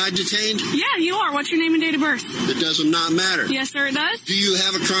 Am I detained? Yeah, you are. What's your name and date of birth? It does not matter. Yes, sir, it does. Do you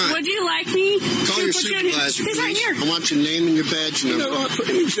have a crime? Would you like me Call to your put you in supervisor, He's right here. I want your name and your badge number. No, I'm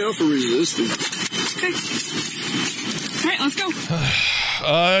putting you in jail for resisting. Okay. All right, let's go.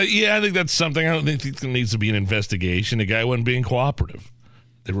 Yeah, I think that's something. I don't think there needs to be an investigation. The guy wasn't being cooperative.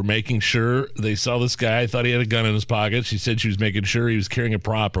 They were making sure they saw this guy, thought he had a gun in his pocket. She said she was making sure he was carrying it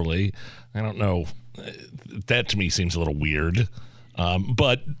properly. I don't know. That to me seems a little weird.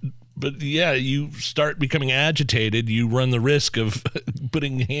 But yeah, you start becoming agitated, you run the risk of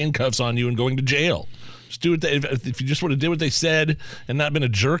putting handcuffs on you and going to jail. Just do it. If you just would have did what they said and not been a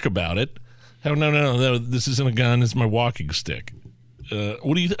jerk about it. Oh, no, this isn't a gun. This is my walking stick.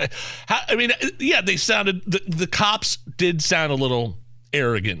 What do you? I mean, yeah, they sounded. The cops did sound a little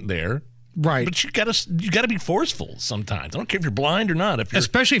arrogant there, right? But you gotta be forceful sometimes. I don't care if you're blind or not.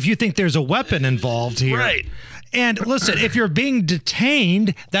 Especially if you think there's a weapon involved here, right? And listen, if you're being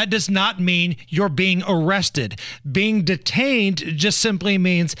detained, that does not mean you're being arrested. Being detained just simply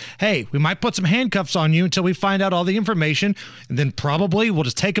means, hey, we might put some handcuffs on you until we find out all the information, and then probably we'll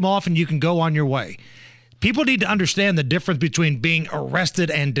just take them off and you can go on your way. People need to understand the difference between being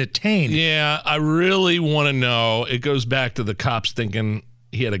arrested and detained. Yeah, I really want to know. It goes back to the cops thinking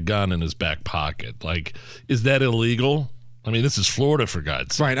he had a gun in his back pocket. Like, is that illegal? I mean, this is Florida, for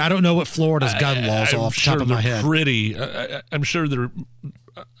God's sake. Right. I don't know what Florida's gun laws off the top of my head. Pretty. I'm sure there's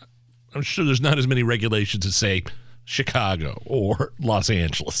not as many regulations as, say, Chicago or Los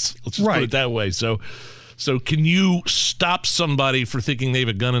Angeles. Let's just put it that way. So can you stop somebody for thinking they have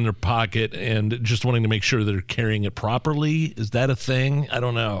a gun in their pocket and just wanting to make sure they're carrying it properly? Is that a thing? I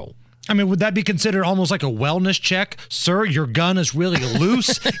don't know. I mean, would that be considered almost like a wellness check? Sir, your gun is really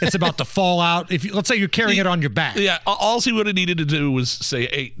loose. It's about to fall out. Let's say you're carrying it on your back. Yeah, all he would have needed to do was say,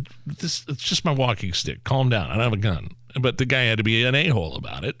 hey, it's just my walking stick. Calm down. I don't have a gun. But the guy had to be an a-hole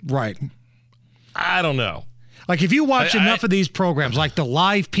about it. Right. I don't know. Like, if you watch enough of these programs, like the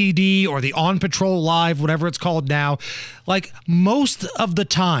Live PD or the On Patrol Live, whatever it's called now, like, most of the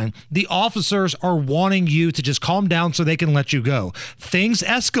time, the officers are wanting you to just calm down so they can let you go. Things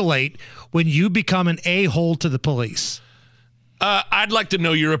escalate when you become an a-hole to the police. I'd like to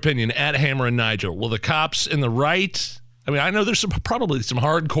know your opinion at Hammer and Nigel. Will the cops in the right... I mean, I know there's probably some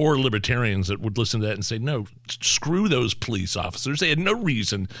hardcore libertarians that would listen to that and say, no, screw those police officers. They had no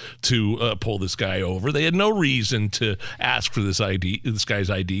reason to pull this guy over. They had no reason to ask for this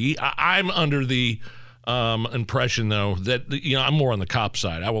guy's ID. I'm under the impression, though, that, I'm more on the cop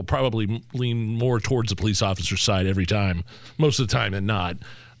side. I will probably lean more towards the police officer side every time, most of the time than not.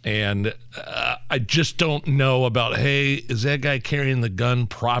 And I just don't know about, hey, is that guy carrying the gun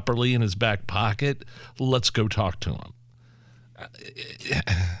properly in his back pocket? Let's go talk to him.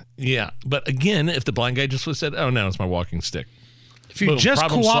 Yeah, but again, if the blind guy just would have said, oh, no, it's my walking stick. If you just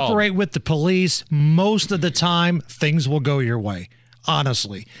cooperate with the police, most of the time, things will go your way,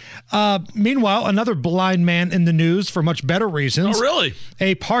 honestly. Meanwhile, another blind man in the news for much better reasons. Oh, really?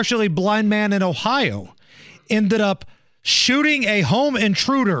 A partially blind man in Ohio ended up shooting a home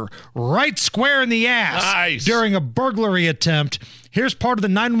intruder right square in the ass during a burglary attempt. Here's part of the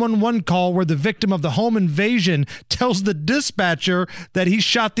 911 call where the victim of the home invasion tells the dispatcher that he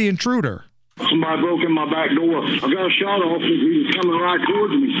shot the intruder. Somebody broke in my back door. I got a shot off. He was coming right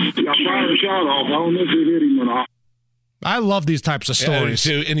towards me. I fired a shot off. I don't know if it hit him or not. I love these types of stories.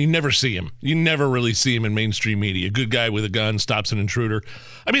 Yeah, and you never see him. You never really see him in mainstream media. A good guy with a gun stops an intruder.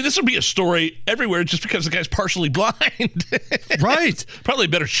 I mean, this would be a story everywhere just because the guy's partially blind. Right. Probably a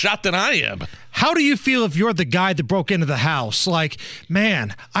better shot than I am. How do you feel if you're the guy that broke into the house? Like,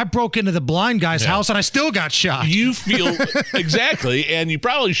 man, I broke into the blind guy's house and I still got shot. You feel, exactly, and you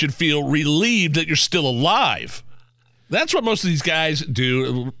probably should feel relieved that you're still alive. That's what most of these guys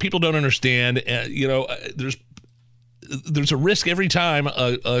do. People don't understand. there's a risk every time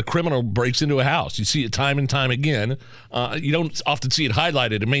a criminal breaks into a house. You see it time and time again. You don't often see it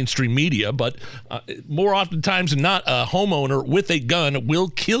highlighted in mainstream media, but more often times than not, a homeowner with a gun will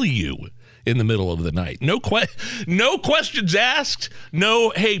kill you in the middle of the night. No questions asked.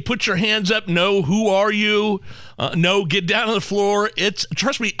 No, hey, put your hands up. No, who are you? No, get down on the floor.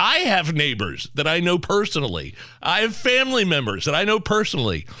 Trust me, I have neighbors that I know personally. I have family members that I know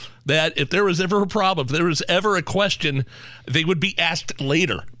personally that if there was ever a problem, if there was ever a question, they would be asked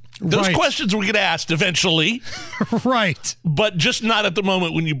later. Those questions will get asked eventually. Right. But just not at the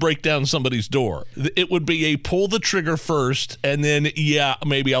moment when you break down somebody's door. It would be a pull the trigger first, and then, yeah,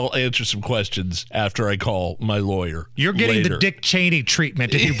 maybe I'll answer some questions after I call my lawyer. You're getting later. the Dick Cheney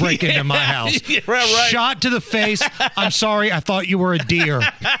treatment if you break into my house. Yeah, right. Shot to the face. I'm sorry, I thought you were a deer.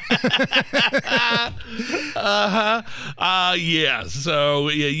 Yeah. So,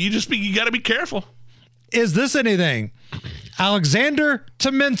 yeah, you got to be careful. Is this anything? Alexander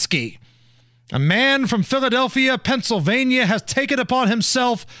Tominski, a man from Philadelphia, Pennsylvania, has taken upon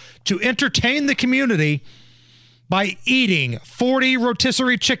himself to entertain the community by eating 40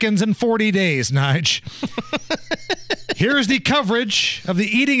 rotisserie chickens in 40 days, Nige. Here's the coverage of the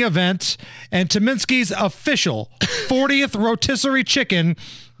eating event and Tominski's official 40th rotisserie chicken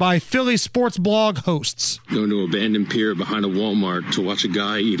by Philly sports blog hosts. Going to abandoned pier behind a Walmart to watch a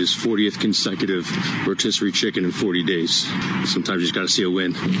guy eat his 40th consecutive rotisserie chicken in 40 days. Sometimes you just got to see a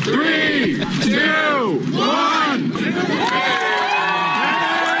win. 3, 2, 1.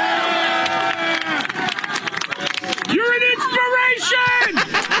 You're an inspiration!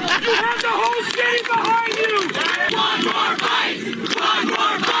 You have the whole city behind you! One more fight! One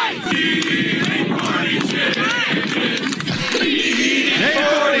more fight! Eating 40 chickens! Eating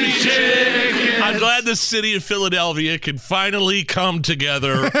 40 chickens! I'm glad the city of Philadelphia can finally come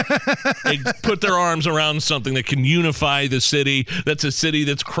together and put their arms around something that can unify the city. That's a city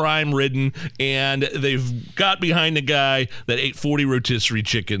that's crime-ridden, and they've got behind a guy that ate 40 rotisserie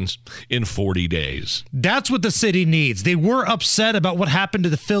chickens in 40 days. That's what the city needs. They were upset about what happened to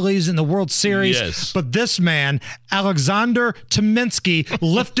the Phillies in the World Series, yes. But this man, Alexander Tominski,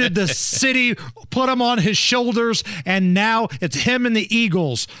 lifted the city, put him on his shoulders, and now it's him and the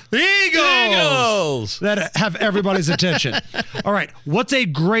Eagles. The Eagles! That have everybody's attention. All right, what's a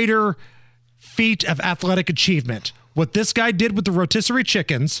greater feat of athletic achievement? What this guy did with the rotisserie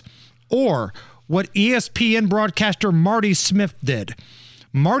chickens, or what ESPN broadcaster Marty Smith did?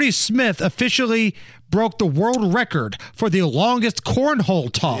 Marty Smith officially broke the world record for the longest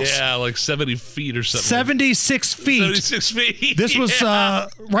cornhole toss. Yeah, like 70 feet or something. 76 feet. 76 feet. This was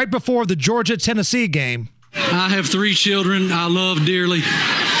right before the Georgia-Tennessee game. I have 3 children I love dearly.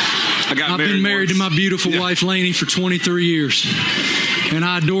 I've been married to my beautiful wife, Lainey, for 23 years. And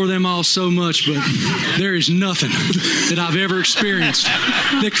I adore them all so much, but there is nothing that I've ever experienced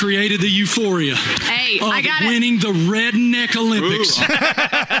that created the euphoria of winning the Redneck Olympics.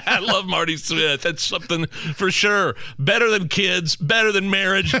 I love Marty Smith. That's something for sure. Better than kids, better than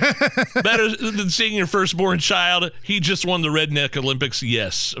marriage, better than seeing your firstborn child. He just won the Redneck Olympics.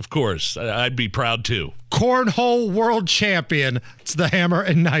 Yes, of course. I'd be proud too. Cornhole world champion. It's the Hammer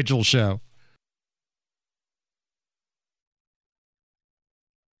and Nigel Show.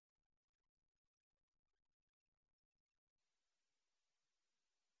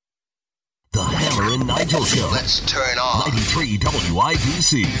 The Hammer and Nigel Show. Let's turn on 93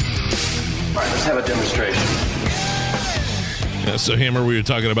 WIBC. All right, let's have a demonstration. Yeah, so, Hammer, we were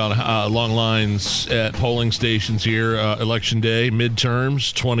talking about long lines at polling stations here. Election day,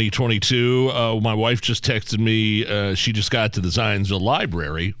 midterms, 2022. My wife just texted me. She just got to the Zionsville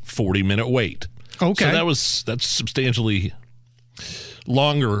Library, 40-minute wait. Okay. So that's substantially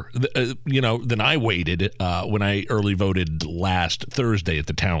longer, than I waited when I early voted last Thursday at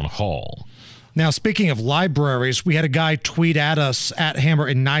the town hall. Now, speaking of libraries, we had a guy tweet at us, at Hammer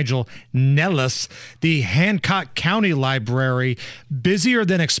and Nigel, Nellis, the Hancock County Library, busier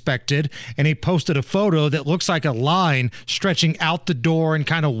than expected, and he posted a photo that looks like a line stretching out the door and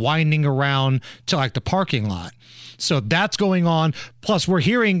kind of winding around to like the parking lot. So that's going on. Plus, we're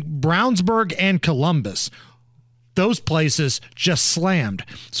hearing Brownsburg and Columbus. Those places just slammed.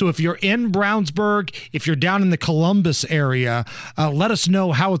 So if you're in Brownsburg, if you're down in the Columbus area, let us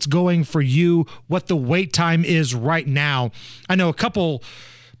know how it's going for you, what the wait time is right now. I know about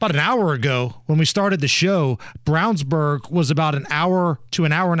an hour ago when we started the show, Brownsburg was about an hour to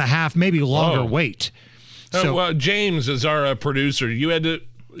an hour and a half, maybe longer wait. So James is our producer.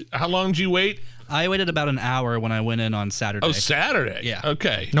 How long did you wait? I waited about an hour when I went in on Saturday. Oh, Saturday? Yeah.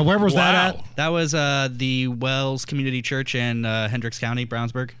 Okay. Now, where was that at? That was the Wells Community Church in Hendricks County,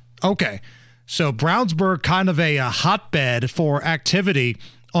 Brownsburg. Okay. So Brownsburg, kind of a hotbed for activity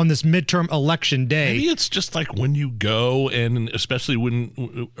on this midterm election day. Maybe it's just like when you go, and especially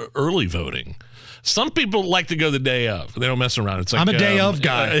when early voting. Some people like to go the day of. They don't mess around. It's like I'm a day of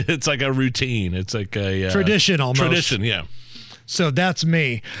guy. It's like a routine. It's like a tradition almost. Tradition, yeah. So that's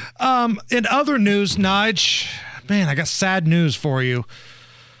me. In other news, Nige, man, I got sad news for you.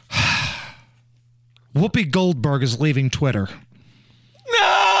 Whoopi Goldberg is leaving Twitter.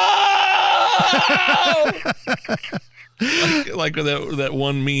 No! like that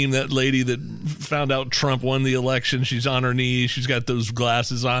one meme, that lady that found out Trump won the election. She's on her knees. She's got those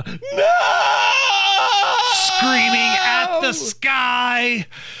glasses on. No! Screaming at the sky.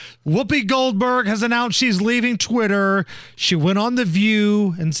 Whoopi Goldberg has announced she's leaving Twitter. She went on The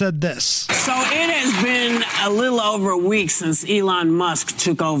View and said this. So it has been a little over a week since Elon Musk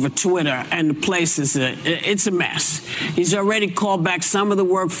took over Twitter, and the place is it's a mess. He's already called back some of the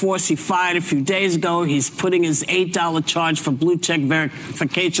workforce he fired a few days ago. He's putting his $8 charge for blue check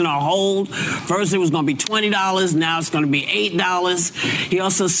verification on hold. First it was going to be $20. Now it's going to be $8. He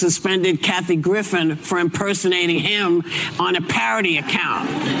also suspended Kathy Griffin for impersonating him on a parody account.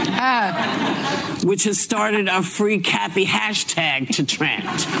 Which has started a free Kathy hashtag to trend.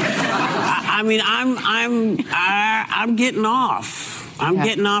 I mean, I'm getting off. I'm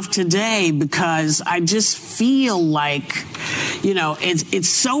getting off today because I just feel like, it's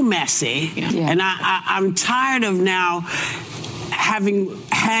so messy, and I'm tired of now having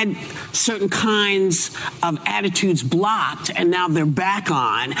had certain kinds of attitudes blocked, and now they're back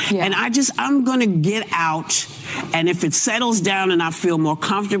on. And I'm going to get out, and if it settles down and I feel more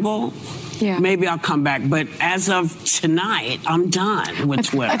comfortable, maybe I'll come back. But as of tonight, I'm done with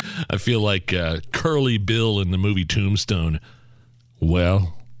Twitter. I feel like Curly Bill in the movie Tombstone.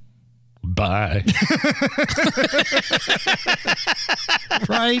 Well, bye.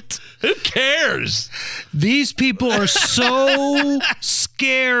 Right? Who cares? These people are so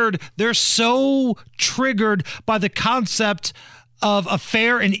scared. They're so triggered by the concept of a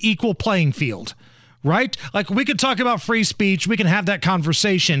fair and equal playing field. Right? Like, we could talk about free speech. We can have that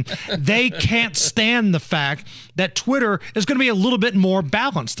conversation. They can't stand the fact that Twitter is going to be a little bit more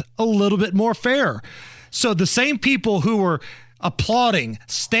balanced, a little bit more fair. So the same people who were applauding,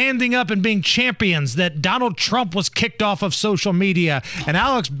 standing up and being champions that Donald Trump was kicked off of social media and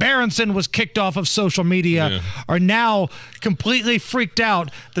Alex Berenson was kicked off of social media are now completely freaked out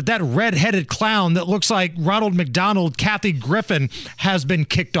that red-headed clown that looks like Ronald McDonald, Kathy Griffin, has been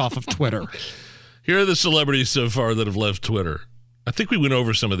kicked off of Twitter. Here are the celebrities so far that have left Twitter. I think we went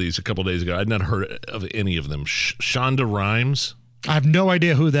over some of these a couple days ago. I'd not heard of any of them. Shonda Rhimes. I have no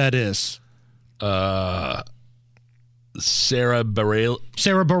idea who that is. Sarah Bareilles.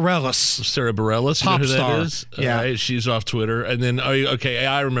 Sarah Bareilles. You know who that is? Yeah. Right, she's off Twitter. And then,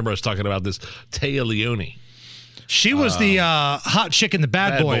 I remember us talking about this. Taya Leone. She was the hot chick in the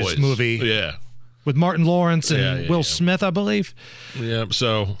Bad Boys movie. Yeah. With Martin Lawrence and Will Smith, I believe. Yeah,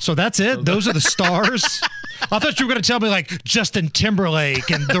 so that's it? Those are the stars? I thought you were going to tell me like Justin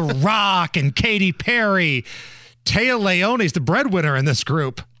Timberlake and The Rock and Katy Perry. Taya Leone's the breadwinner in this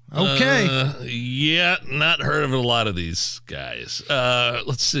group. Okay. Not heard of a lot of these guys.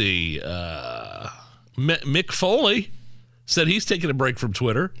 Let's see. Mick Foley said he's taking a break from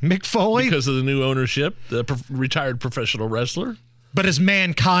Twitter. Mick Foley? Because of the new ownership, the retired professional wrestler. But is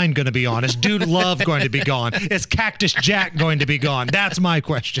Mankind going to be on? Is Dude Love going to be gone? Is Cactus Jack going to be gone? That's my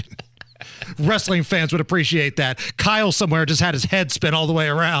question. Wrestling fans would appreciate that. Kyle somewhere just had his head spin all the way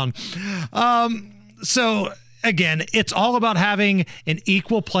around. So, again, it's all about having an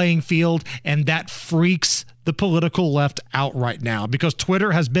equal playing field, and that freaks the political left out right now because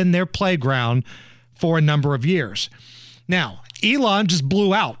Twitter has been their playground for a number of years. Now, Elon just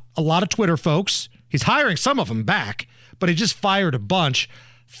blew out a lot of Twitter folks. He's hiring some of them back, but he just fired a bunch.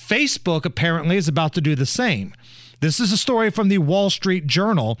 Facebook apparently is about to do the same. This is a story from the Wall Street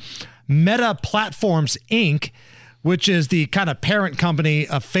Journal. Meta Platforms, Inc., which is the kind of parent company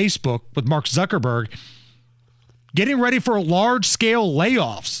of Facebook with Mark Zuckerberg, getting ready for large-scale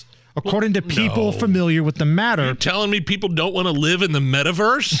layoffs, according to people familiar with the matter. You're telling me people don't want to live in the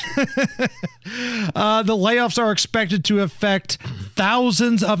metaverse? The layoffs are expected to affect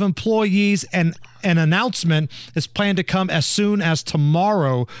thousands of employees, and an announcement is planned to come as soon as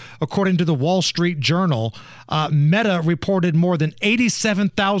tomorrow, according to the Wall Street Journal. Meta reported more than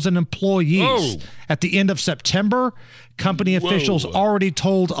 87,000 employees at the end of September. Company officials already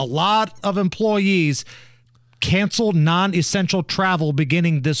told a lot of employees cancel non-essential travel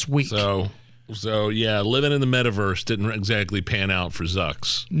beginning this week. So So, yeah, living in the metaverse didn't exactly pan out for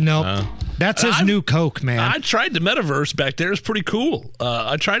Zucks. Nope. That's his new Coke, man. I tried the metaverse back there. It's pretty cool.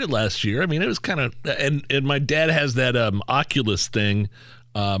 I tried it last year. I mean, it was kind of, and my dad has that Oculus thing,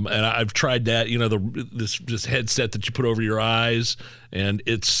 and I've tried that. You know, this headset that you put over your eyes, and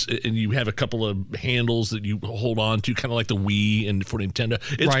you have a couple of handles that you hold on to, kind of like the Wii and for Nintendo.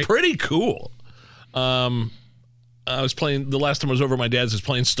 It's pretty cool. I was playing, the last time I was over at my dad's, I was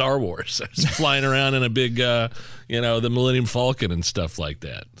playing Star Wars. I was flying around in a big, the Millennium Falcon and stuff like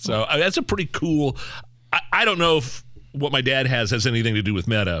that. So that's a pretty cool, I don't know if what my dad has anything to do with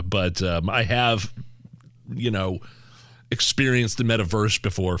Meta, but I have, experienced the metaverse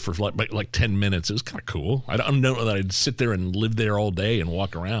before for like 10 minutes. It was kind of cool. I don't know that I'd sit there and live there all day and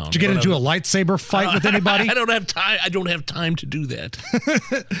walk around. Did you get into a lightsaber fight with anybody? I don't have time. I don't have time to do that.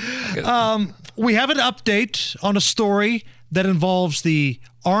 We have an update on a story that involves the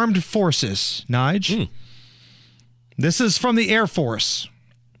armed forces, Nige. This is from the Air Force.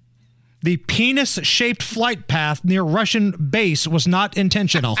 The penis-shaped flight path near Russian base was not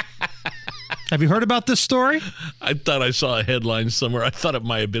intentional. Have you heard about this story? I thought I saw a headline somewhere. I thought it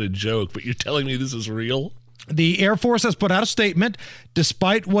might have been a joke, but you're telling me this is real? The Air Force has put out a statement.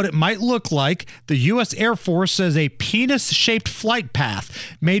 Despite what it might look like, the U.S. Air Force says a penis-shaped flight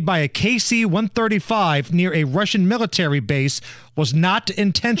path made by a KC-135 near a Russian military base was not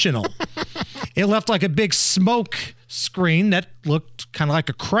intentional. It left like a big smoke screen that looked kind of like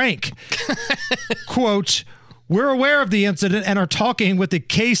a crank. Quote, "We're aware of the incident and are talking with the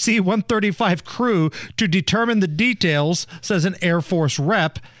KC-135 crew to determine the details," says an Air Force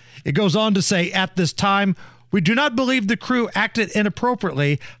rep. It goes on to say, "At this time, we do not believe the crew acted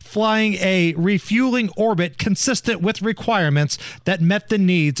inappropriately, flying a refueling orbit consistent with requirements that met the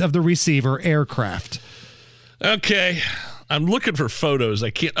needs of the receiver aircraft." Okay, I'm looking for photos. I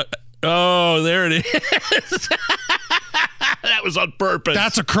can't. Oh, there it is. That was on purpose.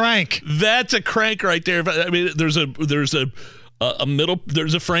 That's a crank. That's a crank right there. I mean, there's a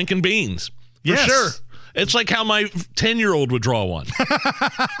Frank and Beans. For sure. It's like how my 10-year-old would draw one.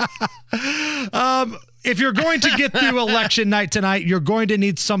 If you're going to get through election night tonight, you're going to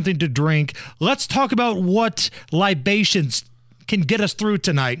need something to drink. Let's talk about what libations can get us through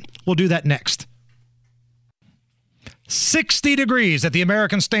tonight. We'll do that next. 60 degrees at the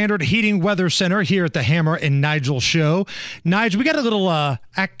American Standard Heating Weather Center here at the Hammer and Nigel Show. Nigel, we got a little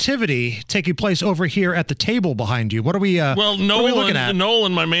activity taking place over here at the table behind you. What are we? Well,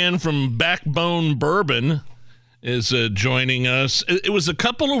 Nolan, my man from Backbone Bourbon, is joining us. It was a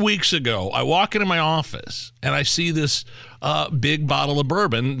couple of weeks ago. I walk into my office and I see this big bottle of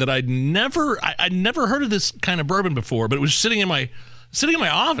bourbon that I'd never heard of this kind of bourbon before, but it was sitting in my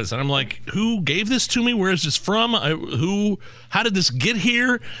office, and I'm like, who gave this to me? Where is this from? How did this get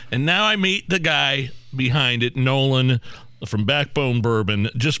here? And now I meet the guy behind it, Nolan from Backbone Bourbon.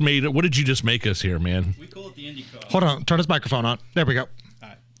 Just made it. What did you just make us here, man? We call it the Indy car. Hold on, turn his microphone on. There we go. All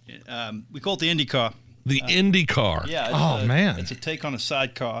right. We call it the Indy car. The Indy car. Yeah. Man. It's a take on a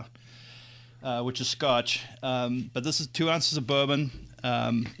sidecar, which is Scotch. But this is 2 ounces of bourbon,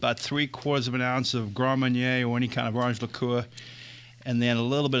 about 3/4 of an ounce of Grand Marnier or any kind of orange liqueur, and then a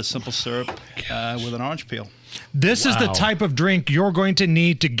little bit of simple syrup with an orange peel. This is the type of drink you're going to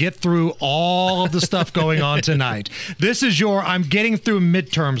need to get through all of the stuff going on tonight. This is your I'm getting through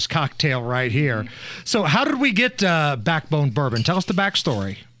midterms cocktail right here. So how did we get Backbone Bourbon? Tell us the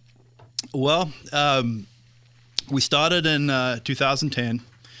backstory. Well, we started in 2010.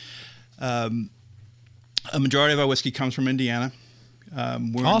 A majority of our whiskey comes from Indiana.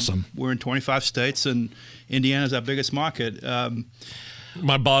 Awesome. We're in 25 states, and Indiana's our biggest market.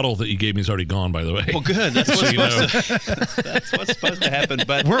 My bottle that you gave me is already gone, by the way. Well, good. That's what's supposed to happen.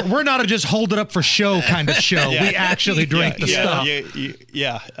 But we're not a just hold it up for show kind of show. Yeah. We actually drink the stuff.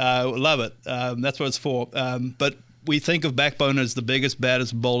 Love it. That's what it's for. But we think of Backbone as the biggest,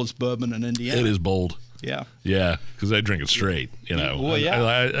 baddest, boldest bourbon in Indiana. It is bold. Yeah. Yeah, because I drink it straight, Well,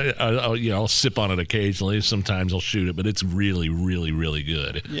 yeah. I'll sip on it occasionally. Sometimes I'll shoot it, but it's really, really, really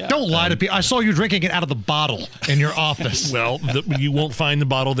good. Yeah. Don't lie to people. I saw you drinking it out of the bottle in your office. Well, you won't find the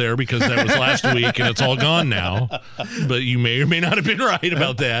bottle there because that was last week and it's all gone now. But you may or may not have been right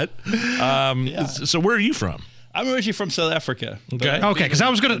about that. So where are you from? I'm originally from South Africa. Okay, because I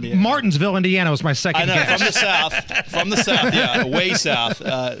was going to Martinsville, Indiana was my second guess. From the south, yeah, way south,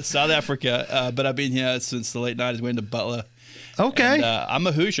 South Africa. But I've been here since the late 90s. Went to Butler. Okay. And, I'm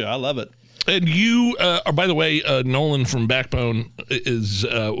a Hoosier. I love it. And you are, by the way, Nolan from Backbone is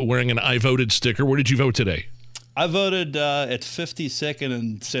wearing an I voted sticker. Where did you vote today? I voted at 52nd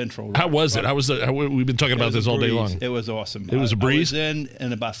and Central. How was it? We've been talking about this all day long. It was awesome. It was a breeze? I was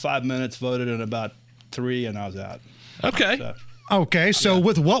in about 5 minutes, voted in about 3, and I was out. Okay. Okay, so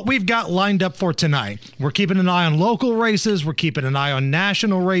with what we've got lined up for tonight, we're keeping an eye on local races. We're keeping an eye on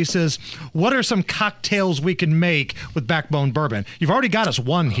national races. What are some cocktails we can make with Backbone Bourbon? You've already got us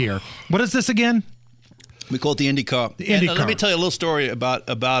one here. What is this again? We call it the IndyCar. Let me tell you a little story about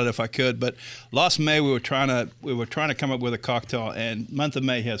it, if I could. But last May we were trying to come up with a cocktail, and month of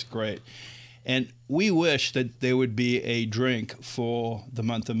May has great. And we wish that there would be a drink for the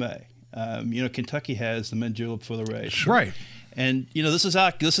month of May. Kentucky has the mint julep for the race, right? And this is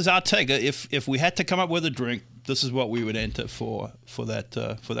our take. If we had to come up with a drink, this is what we would enter for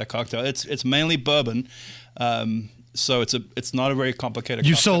that cocktail. It's mainly bourbon. So it's not a very complicated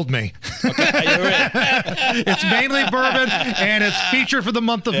You cocktail. sold me. Okay, you're in. It's mainly bourbon, and it's featured for the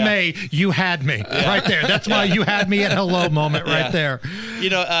month of May. You had me right there. That's my you had me at hello moment right there.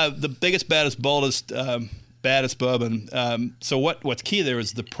 The biggest, baddest, boldest, baddest bourbon. So what's key there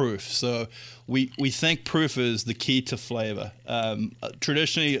is the proof. So we think proof is the key to flavor.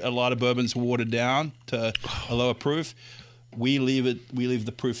 Traditionally, a lot of bourbons watered down to a lower proof. We leave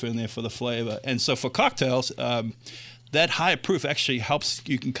the proof in there for the flavor. And so for cocktails, that higher proof actually helps.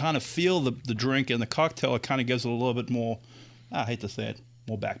 You can kind of feel the drink in the cocktail. It kind of gives it a little bit more, I hate to say it,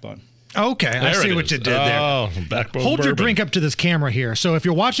 more backbone. Okay, I see what you did there. Oh, Backbone Hold your Bourbon. drink up to this camera here. So if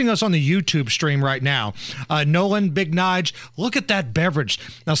you're watching us on the YouTube stream right now, Nolan, Big Nige, look at that beverage.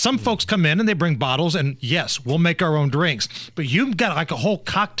 Now, some folks come in and they bring bottles, and yes, we'll make our own drinks. But you've got like a whole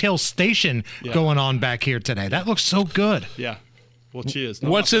cocktail station going on back here today. That looks so good. Yeah. Well, cheers.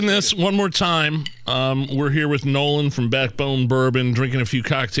 What's in this? One more time. We're here with Nolan from Backbone Bourbon, drinking a few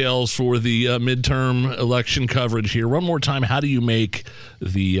cocktails for the midterm election coverage here. One more time, how do you make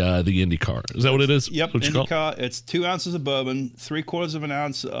the IndyCar? Is that what it is? Yep, what you IndyCar. call it? It's 2 ounces of bourbon, 3/4 of an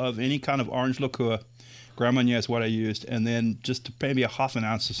ounce of any kind of orange liqueur. Grand Marnier is what I used, and then just maybe a half an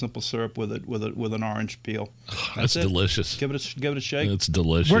ounce of simple syrup with an orange peel. That's delicious. Give it a shake. It's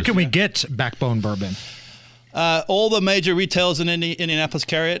delicious. Where can we get Backbone Bourbon? All the major retailers in Indianapolis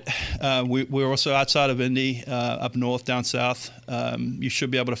carry it. We're also outside of Indy, up north, down south. You should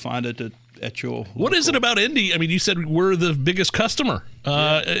be able to find it at your. What is it about Indy? I mean, you said we're the biggest customer.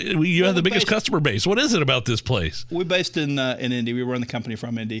 You have the biggest customer base. What is it about this place? We're based in Indy. We run the company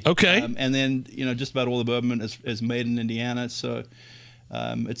from Indy. Okay. And then just about all the bourbon is made in Indiana. So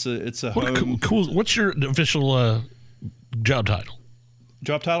it's a home. Cool. What's your official job title?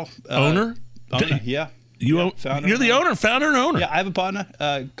 Job title? Owner. Yeah. You're the owner, founder and owner. Yeah, I have a partner,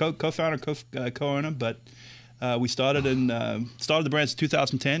 co-founder, co-owner, but we started the brand in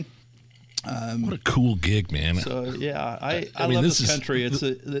 2010. What a cool gig, man! So yeah, I love this country.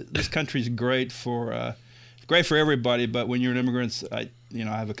 This country's great for everybody, but when you're an immigrant, I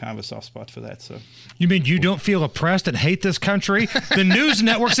have a kind of a soft spot for that. So you mean you don't feel oppressed and hate this country? The news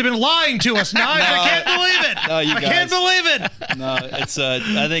networks have been lying to us. No, I can't believe it. No, I can't believe it. No, it's.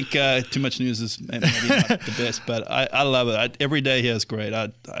 I think too much news is maybe not the best, but I love it. Every day here is great.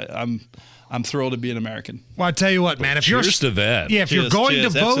 I'm thrilled to be an American. Well, I tell you what, man. If cheers to that. Yeah, if you're going to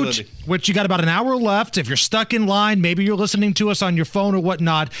vote, absolutely. Which you got about an hour left. If you're stuck in line, maybe you're listening to us on your phone or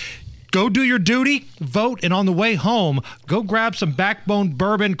whatnot. Go do your duty, vote, and on the way home, go grab some Backbone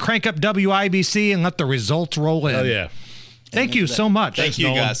Bourbon, crank up WIBC, and let the results roll in. Oh, yeah. Thank you so much. Thank you,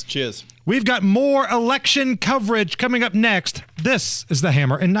 guys. Cheers. We've got more election coverage coming up next. This is the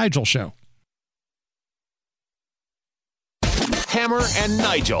Hammer and Nigel Show. Hammer and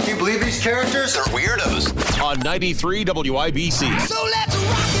Nigel. Can you believe these characters are weirdos? On 93 WIBC. So let's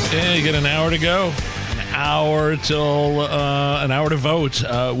rock it! Yeah, you got an hour to go. An hour to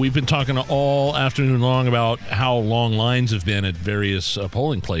vote. We've been talking all afternoon long about how long lines have been at various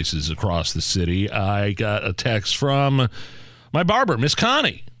polling places across the city. I got a text from my barber, Miss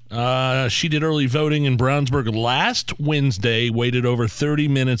Connie. She did early voting in Brownsburg last Wednesday, waited over 30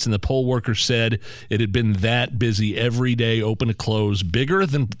 minutes, and the poll worker said it had been that busy every day, open to close, bigger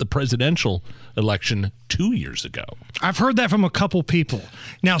than the presidential election 2 years ago. I've heard that from a couple people.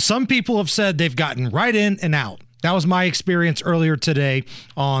 Now, some people have said they've gotten right in and out. That was my experience earlier today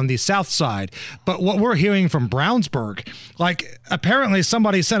on the south side. But what we're hearing from Brownsburg, like apparently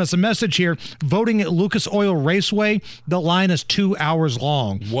somebody sent us a message here, voting at Lucas Oil Raceway, the line is 2 hours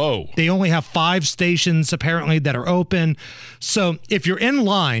long. Whoa. They only have 5 stations apparently that are open. So if you're in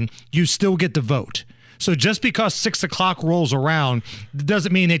line, you still get to vote. So just because 6 o'clock rolls around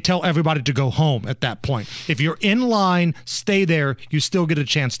doesn't mean they tell everybody to go home at that point. If you're in line, stay there. You still get a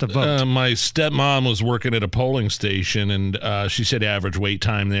chance to vote. My stepmom was working at a polling station, and she said average wait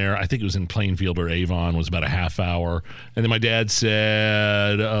time there, I think it was in Plainfield or Avon, was about a half hour. And then my dad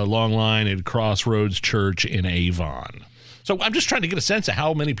said a long line at Crossroads Church in Avon. So I'm just trying to get a sense of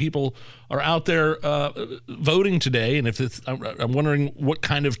how many people are out there voting today, and I'm wondering what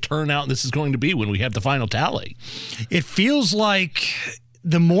kind of turnout this is going to be when we have the final tally. It feels like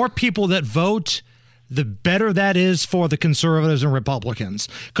the more people that vote, the better that is for the conservatives and Republicans.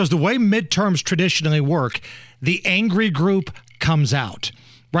 Because the way midterms traditionally work, the angry group comes out.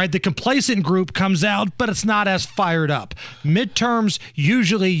 Right? The complacent group comes out, but it's not as fired up. Midterms,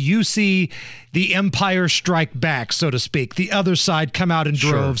 usually you see the Empire strike back, so to speak. The other side come out in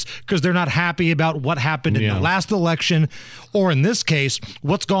droves because they're not happy about what happened in the last election, or in this case,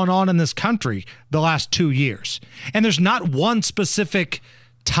 what's gone on in this country the last 2 years. And there's not one specific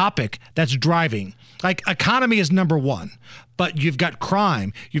topic that's driving. Like, economy is number one. But you've got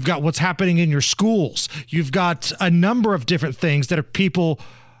crime, you've got what's happening in your schools, you've got a number of different things that people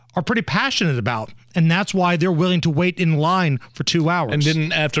are pretty passionate about, and that's why they're willing to wait in line for 2 hours. And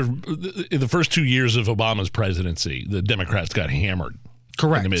then after the first 2 years of Obama's presidency, the Democrats got hammered.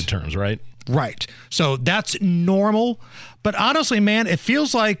 Correct. In the midterms, right? Right. So that's normal. But honestly, man, it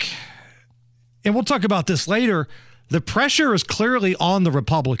feels like, and we'll talk about this later, the pressure is clearly on the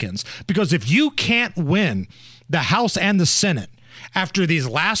Republicans, because if you can't win the House and the Senate after these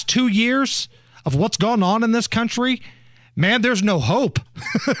last 2 years of what's gone on in this country, man, there's no hope.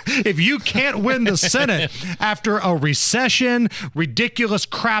 If you can't win the Senate after a recession, ridiculous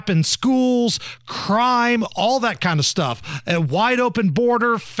crap in schools, crime, all that kind of stuff, a wide open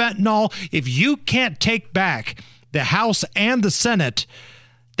border, fentanyl, if you can't take back the House and the Senate,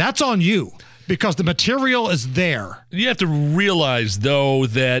 that's on you. Because the material is there. You have to realize, though,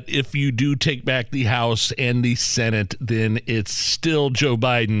 that if you do take back the House and the Senate, then it's still Joe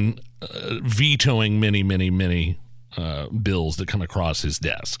Biden vetoing many, many, many bills that come across his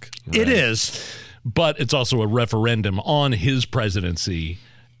desk. Right? It is. But it's also a referendum on his presidency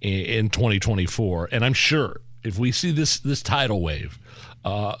in 2024. And I'm sure if we see this tidal wave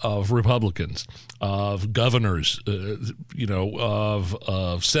of Republicans, of governors, of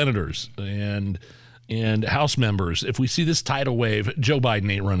senators and House members, if we see this tidal wave, Joe Biden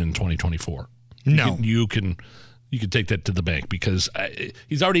ain't running in 2024. No. You can take that to the bank, because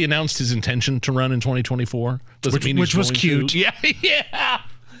he's already announced his intention to run in 2024. Which was cute. Yeah.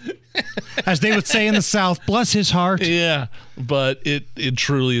 As they would say in the South, bless his heart. Yeah, but it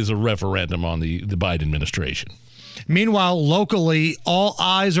truly is a referendum on the Biden administration. Meanwhile, locally, all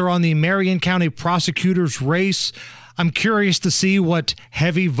eyes are on the Marion County prosecutor's race. I'm curious to see what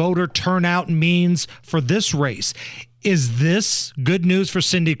heavy voter turnout means for this race. Is this good news for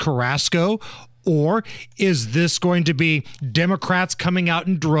Cindy Carrasco? Or is this going to be Democrats coming out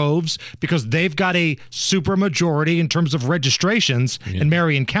in droves because they've got a super majority in terms of registrations in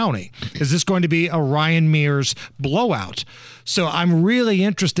Marion County? Is this going to be a Ryan Mears blowout? So I'm really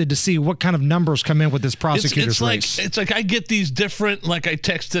interested to see what kind of numbers come in with this prosecutor's race. It's like I get these different, like I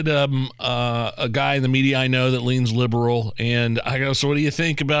texted a guy in the media I know that leans liberal, and I go, so what do you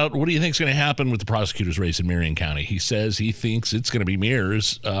think is going to happen with the prosecutor's race in Marion County? He says he thinks it's going to be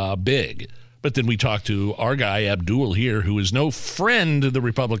Mears big. But then we talked to our guy, Abdul, here, who is no friend of the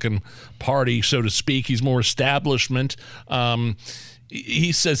Republican Party, so to speak. He's more establishment.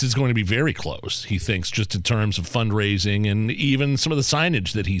 He says it's going to be very close, he thinks, just in terms of fundraising and even some of the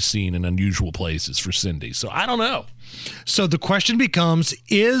signage that he's seen in unusual places for Cindy. So I don't know. So the question becomes,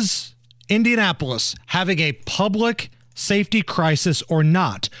 is Indianapolis having a public safety crisis or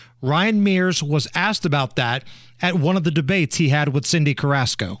not? Ryan Mears was asked about that at one of the debates he had with Cindy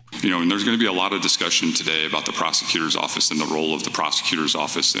Carrasco. And there's going to be a lot of discussion today about the prosecutor's office and the role of the prosecutor's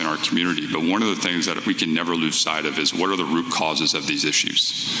office in our community. But one of the things that we can never lose sight of is, what are the root causes of these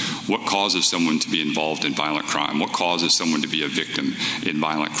issues? What causes someone to be involved in violent crime? What causes someone to be a victim in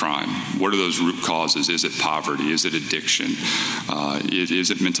violent crime? What are those root causes? Is it poverty? Is it addiction? Is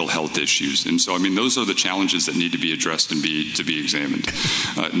it mental health issues? And so, those are the challenges that need to be addressed and to be examined.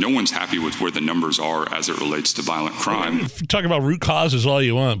 No one's happy with where the numbers are as it relates to violent crime. Talk about root causes all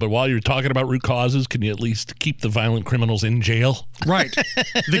you want, but while you're talking about root causes, can you at least keep the violent criminals in jail? Right.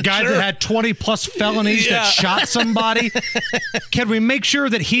 The guy that had 20 plus felonies that shot somebody. Can we make sure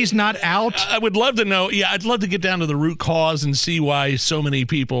that he's not out? I would love to know. Yeah, I'd love to get down to the root cause and see why so many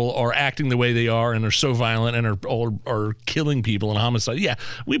people are acting the way they are and are so violent and are killing people in homicide. Yeah,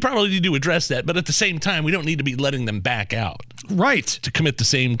 we probably need to address that, but at the same time, we don't need to be letting them back out. Right. To commit the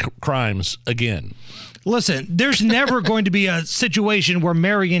same crimes again. Listen, there's never going to be a situation where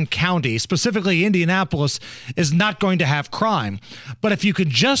Marion County, specifically Indianapolis, is not going to have crime. But if you could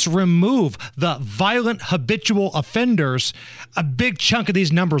just remove the violent habitual offenders, a big chunk of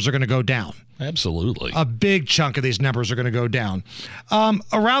these numbers are going to go down. Absolutely. A big chunk of these numbers are going to go down.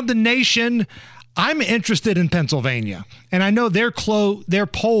 Around the nation, I'm interested in Pennsylvania, and I know their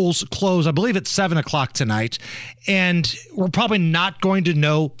polls close, I believe, at 7 o'clock tonight, and we're probably not going to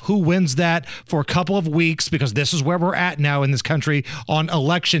know who wins that for a couple of weeks because this is where we're at now in this country on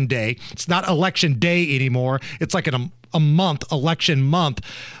Election Day. It's not Election Day anymore. It's like a month, election month.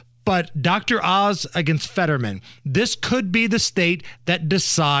 But Dr. Oz against Fetterman, this could be the state that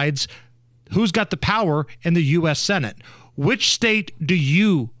decides who's got the power in the U.S. Senate. Which state do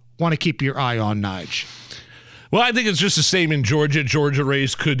you want to keep your eye on, Nige? Well, I think it's just the same in Georgia. Georgia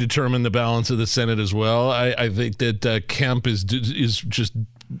race could determine the balance of the Senate as well. I think that Kemp is just,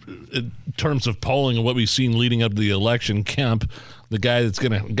 in terms of polling and what we've seen leading up to the election, Kemp, the guy that's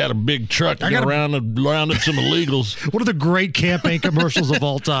got a big truck to go around and round up some illegals. One of the great campaign commercials of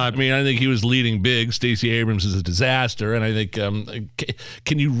all time. I mean, I think he was leading big. Stacey Abrams is a disaster, and I think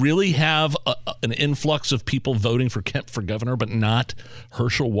can you really have an influx of people voting for Kemp for governor, but not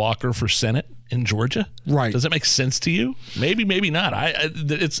Herschel Walker for Senate in Georgia? Right. Does that make sense to you? Maybe, maybe not.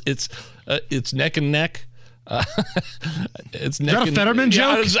 It's neck and neck. Is that a Fetterman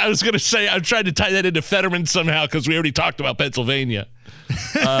joke? I was going to say, I'm trying to tie that into Fetterman somehow because we already talked about Pennsylvania.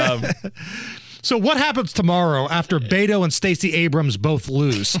 So what happens tomorrow after Beto and Stacey Abrams both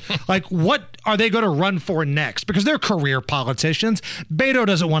lose? Like, what are they going to run for next? Because they're career politicians. Beto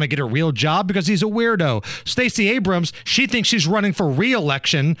doesn't want to get a real job because he's a weirdo. Stacey Abrams, she thinks she's running for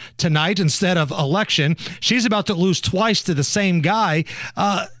re-election tonight instead of election. She's about to lose twice to the same guy.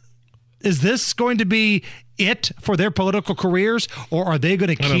 Is this going to be it for their political careers, or are they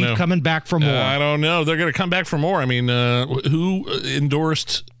going to keep coming back for more? I don't know. They're going to come back for more. I mean, who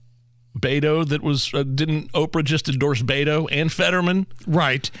endorsed Beto? That was didn't Oprah just endorse Beto and Fetterman?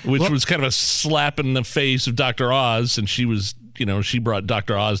 Right. Which was kind of a slap in the face of Dr. Oz, and she was, she brought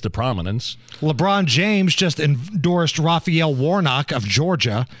Dr. Oz to prominence. LeBron James just endorsed Raphael Warnock of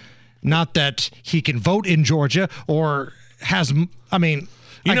Georgia. Not that he can vote in Georgia or has,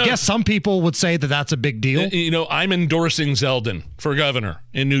 I guess some people would say that that's a big deal. I'm endorsing Zeldin for governor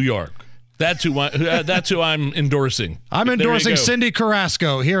in New York. That's who I'm endorsing. I'm endorsing Cindy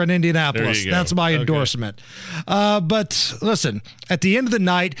Carrasco here in Indianapolis. That's my endorsement. But listen, at the end of the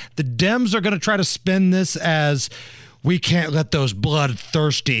night, the Dems are going to try to spin this as we can't let those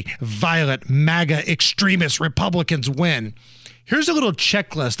bloodthirsty, violent, MAGA extremist Republicans win. Here's a little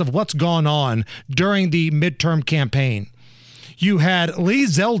checklist of what's gone on during the midterm campaign. You had Lee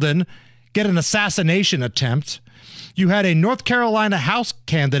Zeldin get an assassination attempt. You had a North Carolina House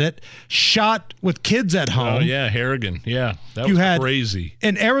candidate shot with kids at home. Oh, yeah, Harrigan. Yeah, that was crazy.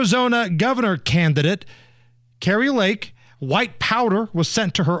 An Arizona governor candidate, Carrie Lake, white powder was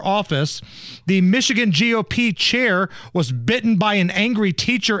sent to her office. The Michigan GOP chair was bitten by an angry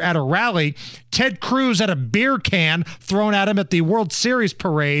teacher at a rally. Ted Cruz had a beer can thrown at him at the World Series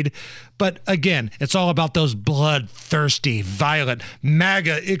parade. But again, it's all about those bloodthirsty, violent,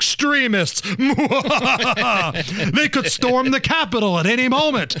 MAGA extremists. They could storm the Capitol at any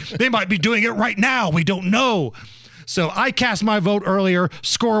moment. They might be doing it right now. We don't know. So I cast my vote earlier.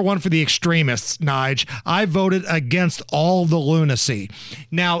 Score one for the extremists, Nige. I voted against all the lunacy.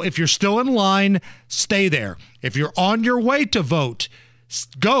 Now, if you're still in line, stay there. If you're on your way to vote,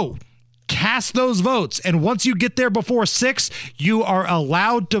 go. Cast those votes. And once you get there before 6, you are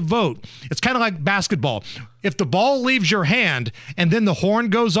allowed to vote. It's kind of like basketball. If the ball leaves your hand and then the horn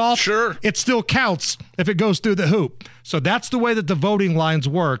goes off, sure, it still counts if it goes through the hoop. So that's the way that the voting lines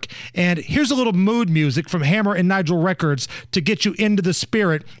work. And here's a little mood music from Hammer and Nigel Records to get you into the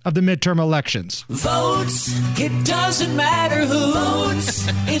spirit of the midterm elections. Votes, it doesn't matter who votes.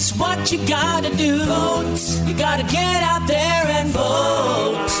 It's what you gotta do. Votes, you gotta get out there and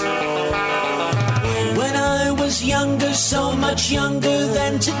vote. When I was younger, so much younger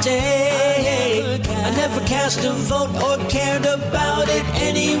than today, I never cast a vote or cared about it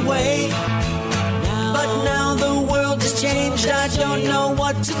anyway. But now the world has changed, I don't know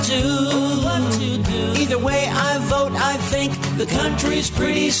what to do. Either way I vote, I think the country's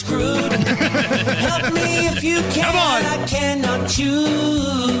pretty screwed. Help me if you can, come on. I cannot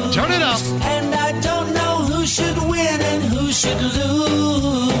choose. Turn it up. And I don't know who should win and who should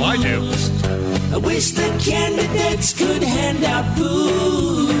lose. Well, I do. I wish the candidates could hand out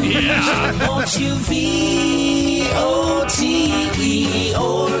booze. Yeah. Won't you VOTE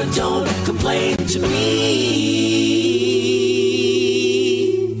or don't complain to me?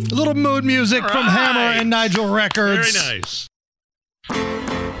 A little mood music music from Hammer and Nigel Records. Very nice.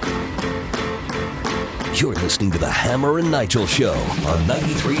 You're listening to the Hammer and Nigel Show on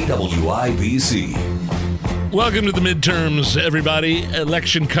 93 WIBC. Welcome to the midterms, everybody.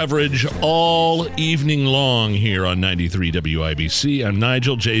 Election coverage all evening long here on 93 WIBC. I'm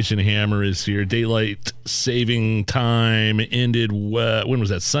Nigel. Jason Hammer is here. Daylight saving time ended, when was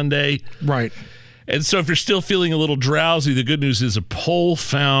that, Sunday? Right. And so if you're still feeling a little drowsy, the good news is a poll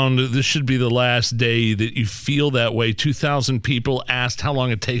found this should be the last day that you feel that way. 2,000 people asked how long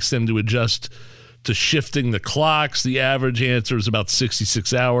it takes them to adjust to shifting the clocks. The average answer is about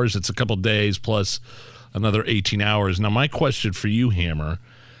 66 hours. It's a couple days plus another 18 hours. Now, my question for you, Hammer,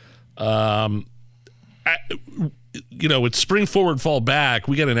 it's spring forward, fall back.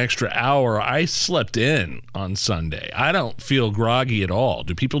 We got an extra hour. I slept in on Sunday. I don't feel groggy at all.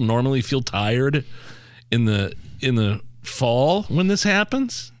 Do people normally feel tired in the fall when this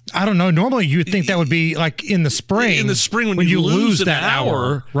happens? I don't know. Normally, you'd think that would be like in the spring. In the spring when you lose that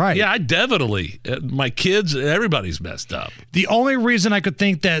hour. Right. Yeah, I definitely. My kids, everybody's messed up. The only reason I could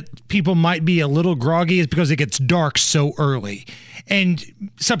think that people might be a little groggy is because it gets dark so early. And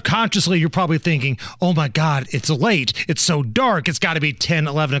subconsciously, you're probably thinking, oh, my God, it's late. It's so dark. It's got to be 10,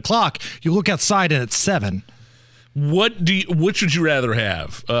 11 o'clock. You look outside and it's 7. Which would you rather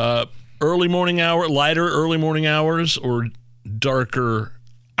have? Early morning hour, lighter early morning hours, or darker?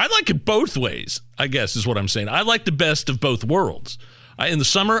 I like it both ways, I guess is what I'm saying. I like the best of both worlds. In the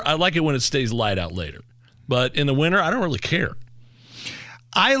summer, I like it when it stays light out later. But in the winter, I don't really care.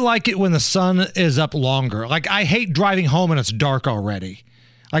 I like it when the sun is up longer. Like, I hate driving home and it's dark already.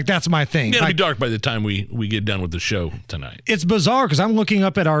 Like, that's my thing. It'll be dark by the time we get done with the show tonight. It's bizarre because I'm looking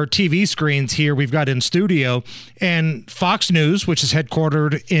up at our TV screens here we've got in studio, and Fox News, which is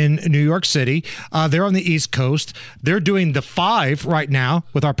headquartered in New York City, they're on the East Coast. They're doing the 5 right now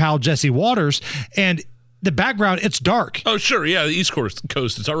with our pal Jesse Waters, and the background, it's dark. Oh, sure. Yeah, the East Coast,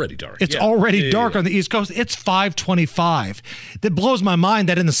 it's already dark. It's already dark on the East Coast. It's 5:25. That blows my mind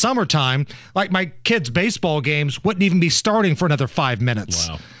that in the summertime, like my kids' baseball games wouldn't even be starting for another 5 minutes.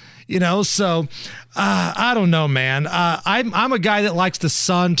 Wow. So I don't know, man. I'm a guy that likes the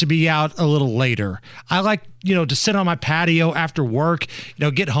sun to be out a little later. I like, to sit on my patio after work,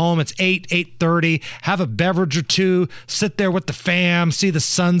 get home. It's 8:30, have a beverage or two, sit there with the fam, see the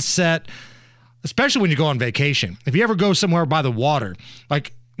sunset. Especially when you go on vacation. If you ever go somewhere by the water,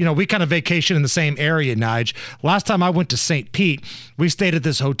 like, we kind of vacation in the same area, Nige. Last time I went to St. Pete, we stayed at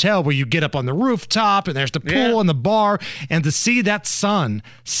this hotel where you get up on the rooftop and there's the pool and the bar, and to see that sun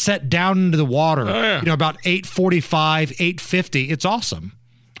set down into the water, about 8:45, 8:50, it's awesome.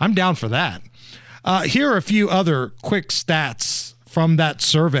 I'm down for that. Here are a few other quick stats from that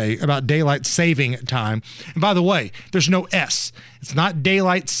survey about daylight saving time. And by the way, there's no S. It's not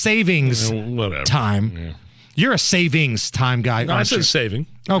daylight savings time. Yeah. You're a savings time guy, no, aren't you? I said saving.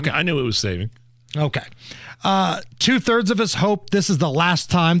 Okay. I knew it was saving. Okay. 2/3 of us hope this is the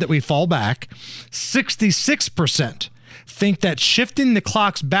last time that we fall back. 66% think that shifting the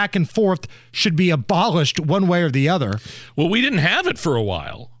clocks back and forth should be abolished one way or the other. Well, we didn't have it for a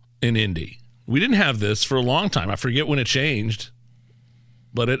while in Indy. We didn't have this for a long time. I forget when it changed.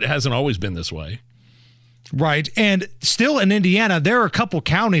 But it hasn't always been this way. Right. And still in Indiana, there are a couple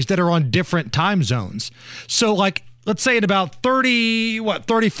counties that are on different time zones. So, like, let's say in about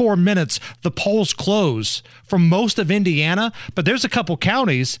 34 minutes, the polls close for most of Indiana. But there's a couple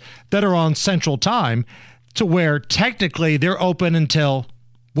counties that are on Central Time to where technically they're open until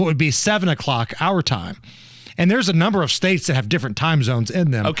what would be 7 o'clock our time. And there's a number of states that have different time zones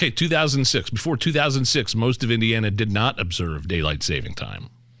in them. Okay, 2006. Before 2006, most of Indiana did not observe daylight saving time.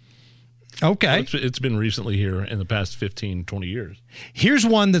 Okay. It's been recently here in the past 15, 20 years. Here's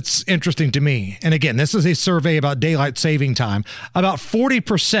one that's interesting to me. And again, this is a survey about daylight saving time. About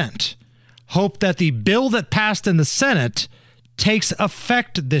 40% hope that the bill that passed in the Senate takes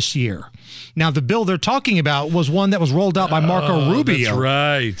effect this year. Now, the bill they're talking about was one that was rolled out by Marco Rubio. That's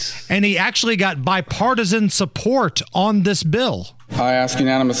right. And he actually got bipartisan support on this bill. I ask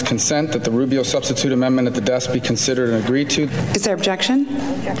unanimous consent that the Rubio substitute amendment at the desk be considered and agreed to. Is there objection?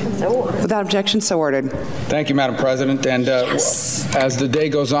 Without objection, so ordered. Thank you, Madam President. And as the day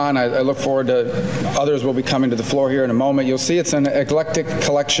goes on, I look forward to others will be coming to the floor here in a moment. You'll see it's an eclectic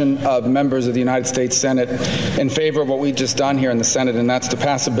collection of members of the United States Senate in favor of what we've just done here in the Senate, and that's to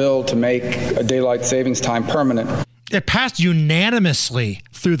pass a bill to make a daylight savings time permanent. It passed unanimously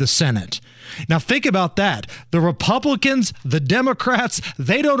through the Senate. Now think about that. The Republicans, the Democrats,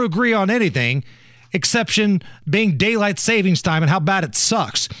 they don't agree on anything, exception being daylight savings time and how bad it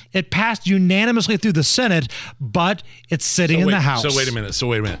sucks. It passed unanimously through the Senate, but it's sitting in the House. So wait a minute.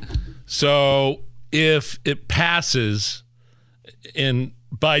 So if it passes and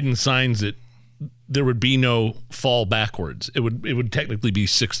Biden signs it, there would be no fall backwards. It would technically be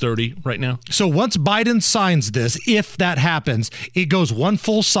 6:30 right now. So once Biden signs this, if that happens, it goes one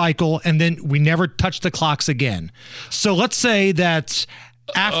full cycle, and then we never touch the clocks again. So let's say that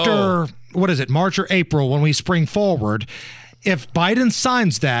after, March or April, when we spring forward, if Biden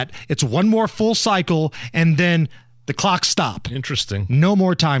signs that, it's one more full cycle, and then the clocks stop. Interesting. No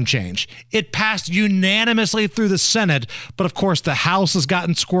more time change. It passed unanimously through the Senate, but of course the House has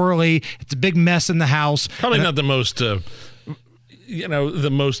gotten squirrely. It's a big mess in the House. Probably not the most, the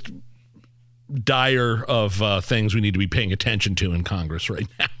most dire of things we need to be paying attention to in Congress right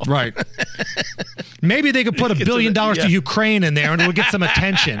now. Right. Maybe they could put $1 billion to Ukraine in there and it would get some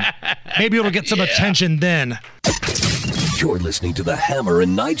attention. Maybe it'll get some attention then. You're listening to the Hammer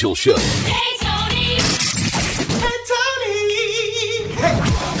and Nigel Show. Hey, Tony! Hey, Tony!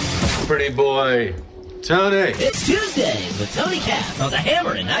 Hey! Pretty boy. Tony. It's Tuesday with Tony Cass on the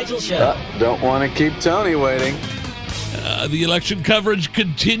Hammer and Nigel Show. Don't want to keep Tony waiting. The election coverage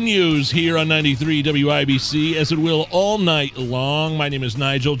continues here on 93 WIBC, as it will all night long. My name is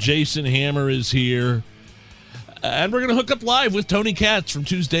Nigel. Jason Hammer is here. And we're going to hook up live with Tony Katz from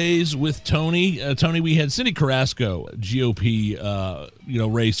Tuesdays with Tony. Tony, we had Cindy Carrasco, GOP,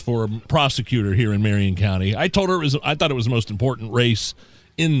 race for prosecutor here in Marion County. I told her I thought it was the most important race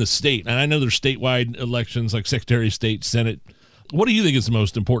in the state. And I know there's statewide elections like Secretary of State, Senate. What do you think is the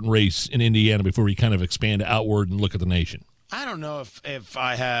most important race in Indiana before we kind of expand outward and look at the nation? I don't know if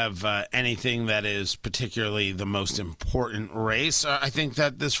I have anything that is particularly the most important race. I think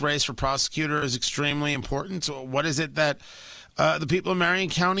that this race for prosecutor is extremely important. So what is it that the people of Marion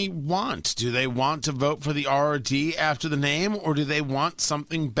County want? Do they want to vote for the RRD after the name, or do they want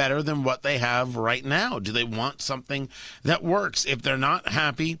something better than what they have right now? Do they want something that works? If they're not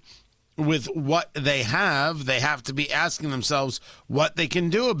happy with what they have to be asking themselves what they can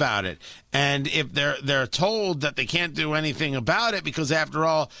do about it. And if they're told that they can't do anything about it because, after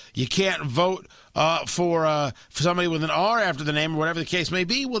all, you can't vote for somebody with an R after the name or whatever the case may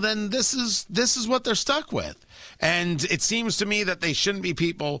be, well, then this is what they're stuck with. And it seems to me that they shouldn't be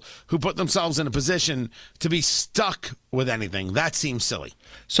people who put themselves in a position to be stuck with anything. That seems silly.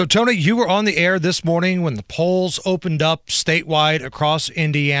 So, Tony, you were on the air this morning when the polls opened up statewide across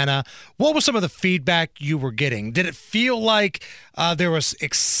Indiana. What was some of the feedback you were getting? Did it feel like there was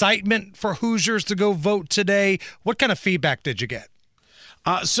excitement for Hoosiers to go vote today? What kind of feedback did you get?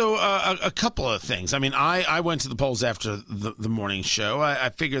 So a couple of things. I mean, I went to the polls after the morning show. I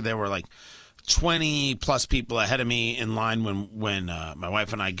figured there were like 20 plus people ahead of me in line when my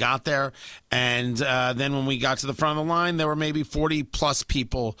wife and I got there. And then when we got to the front of the line, there were maybe 40 plus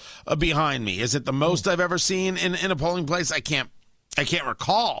people behind me. Is it the most I've ever seen in a polling place? I can't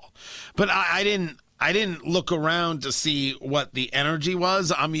recall, but I didn't look around to see what the energy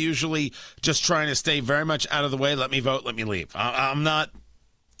was. I'm usually just trying to stay very much out of the way. Let me vote, let me leave. I'm not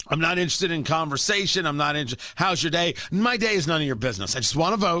interested in conversation. I'm not interested. How's your day? My day is none of your business. I just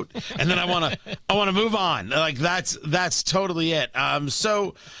want to vote, and then I want to move on. Like that's totally it.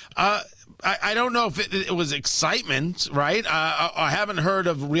 I don't know if it was excitement, right? I haven't heard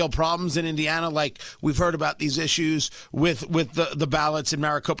of real problems in Indiana like we've heard about these issues with the ballots in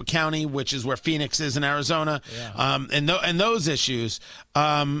Maricopa County, which is where Phoenix is in Arizona, and those issues.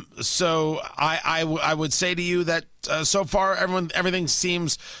 So I would say to you that so far everything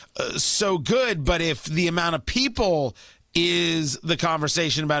seems so good, but if the amount of people is the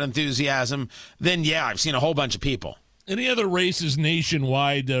conversation about enthusiasm, then yeah, I've seen a whole bunch of people. Any other races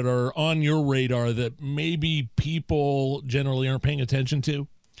nationwide that are on your radar that maybe people generally aren't paying attention to?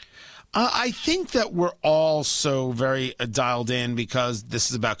 I think that we're all so very dialed in because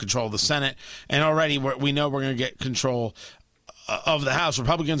this is about control of the Senate, and already we know we're going to get control of the House.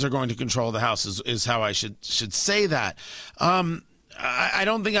 Republicans are going to control the House is how I should say that. I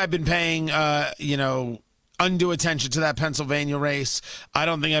don't think I've been paying, undue attention to that Pennsylvania race. I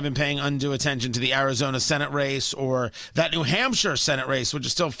don't think I've been paying undue attention to the Arizona Senate race or that New Hampshire Senate race, which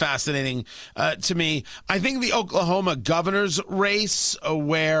is still fascinating to me. I think the Oklahoma governor's race,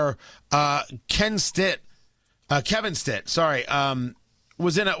 where Kevin Stitt,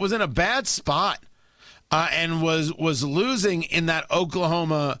 was in a bad spot and was losing in that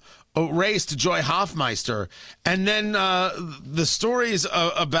Oklahoma race to Joy Hoffmeister, and then the stories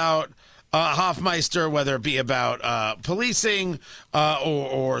about Hoffmeister, whether it be about policing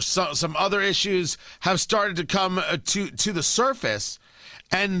or some other issues, have started to come to the surface,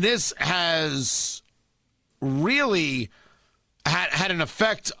 and this has really had an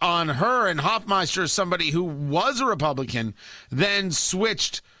effect on her. And Hoffmeister is somebody who was a Republican, then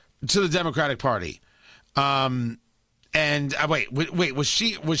switched to the Democratic Party. And wait, was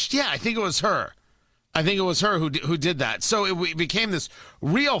she? Yeah, I think it was her. I think it was her who did that. So it became this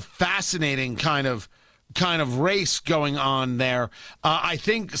real fascinating kind of race going on there. I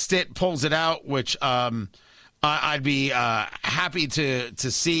think Stitt pulls it out, which I'd be happy to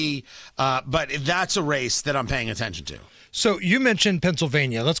see. But that's a race that I'm paying attention to. So you mentioned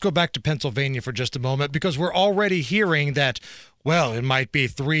Pennsylvania. Let's go back to Pennsylvania for just a moment, because we're already hearing that, well, it might be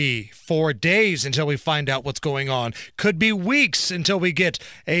 3-4 days until we find out what's going on. Could be weeks until we get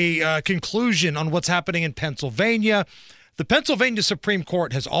a conclusion on what's happening in Pennsylvania. The Pennsylvania Supreme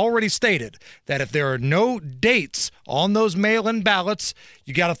Court has already stated that if there are no dates on those mail-in ballots,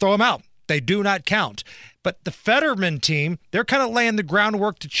 you got to throw them out. They do not count. But the Fetterman team, they're kind of laying the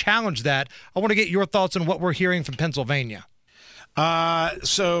groundwork to challenge that. I want to get your thoughts on what we're hearing from Pennsylvania.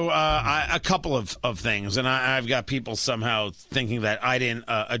 A couple of things, and I've got people somehow thinking that I didn't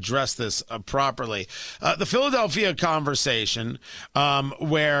address this properly. The Philadelphia conversation,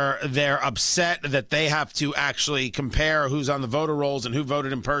 where they're upset that they have to actually compare who's on the voter rolls and who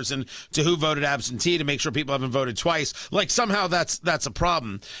voted in person to who voted absentee to make sure people haven't voted twice. Like somehow that's a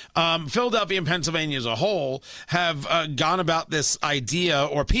problem. Philadelphia and Pennsylvania as a whole have gone about this idea,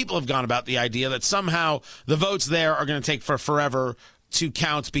 or people have gone about the idea that somehow the votes there are going to take forever to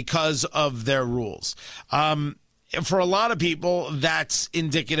count because of their rules. For a lot of people, that's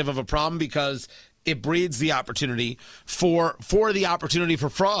indicative of a problem because it breeds the opportunity for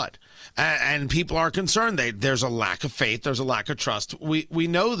fraud. And people are concerned. There's a lack of faith. There's a lack of trust. We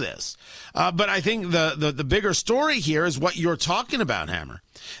know this. But I think the bigger story here is what you're talking about, Hammer,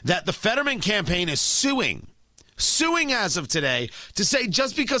 that the Fetterman campaign is suing as of today to say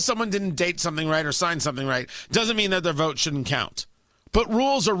just because someone didn't date something right or sign something right doesn't mean that their vote shouldn't count. But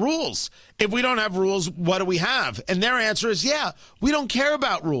rules are rules. If we don't have rules, what do we have? And their answer is, yeah, we don't care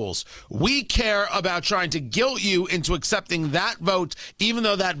about rules. We care about trying to guilt you into accepting that vote, even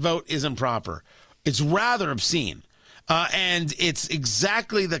though that vote is improper. It's rather obscene. And it's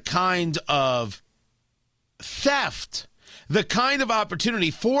exactly the kind of theft, the kind of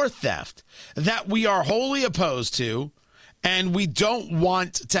opportunity for theft that we are wholly opposed to and we don't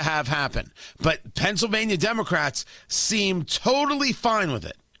want to have happen. But Pennsylvania Democrats seem totally fine with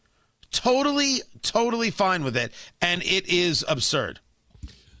it. Totally fine with it. And it is absurd.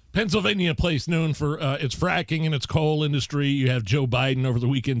 Pennsylvania, a place known for its fracking and its coal industry. You have Joe Biden over the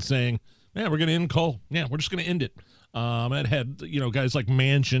weekend saying, yeah, we're going to end coal. Yeah, we're just going to end it. It had, guys like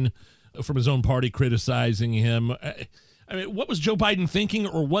Manchin from his own party criticizing him. I mean, what was Joe Biden thinking,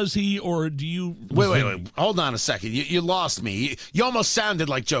 or was he, or do you... Wait. Hold on a second. You lost me. You almost sounded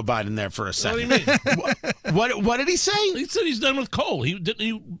like Joe Biden there for a second. What do you mean? What did he say? He said he's done with coal. Didn't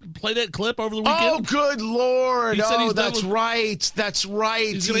he play that clip over the weekend? Oh, good Lord. He said he's that's right. That's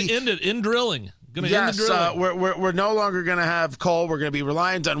right. He's going to end it in drilling. Yes, we're no longer going to have coal. We're going to be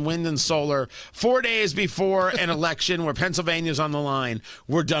reliant on wind and solar. 4 days before an election where Pennsylvania's on the line,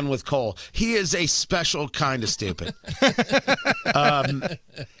 we're done with coal. He is a special kind of stupid. And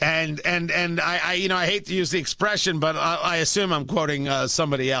I hate to use the expression, but I assume I'm quoting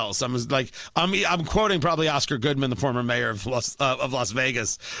somebody else. I'm quoting probably Oscar Goodman, the former mayor of Las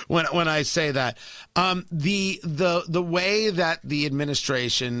Vegas, when I say that. The way that the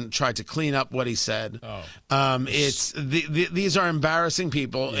administration tried to clean up what he said. These are embarrassing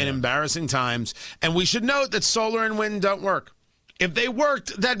people in embarrassing times, and we should note that solar and wind don't work. If they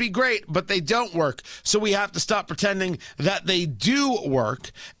worked, that'd be great, but they don't work. So we have to stop pretending that they do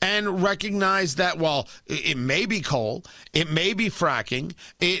work and recognize that, while it may be coal, it may be fracking,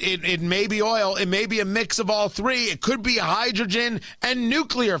 it may be oil, it may be a mix of all three. It could be hydrogen and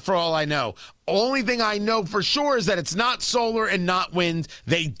nuclear for all I know. Only thing I know for sure is that it's not solar and not wind.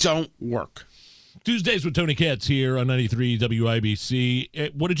 They don't work. Tuesdays with Tony Katz here on 93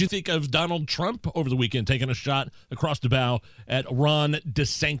 WIBC. What did you think of Donald Trump over the weekend taking a shot across the bow at Ron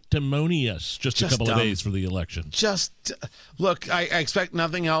DeSanctimonious just a couple of days for the election? Look, I expect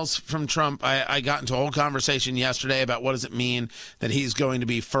nothing else from Trump. I got into a whole conversation yesterday about what does it mean that he's going to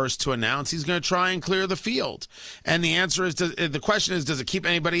be first to announce he's going to try and clear the field. And the answer is, the question is, does it keep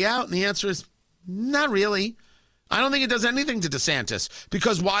anybody out? And the answer is, not really. I don't think it does anything to DeSantis,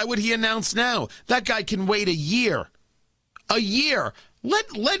 because why would he announce now? That guy can wait a year.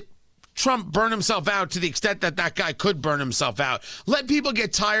 Let Trump burn himself out to the extent that guy could burn himself out. Let people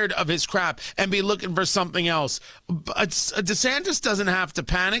get tired of his crap and be looking for something else. But DeSantis doesn't have to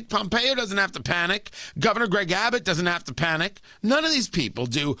panic. Pompeo doesn't have to panic. Governor Greg Abbott doesn't have to panic. None of these people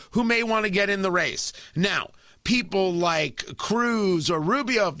do who may want to get in the race. Now, people like Cruz or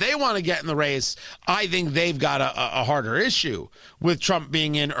Rubio, if they want to get in the race, I think they've got a harder issue with Trump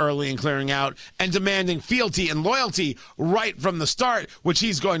being in early and clearing out and demanding fealty and loyalty right from the start, which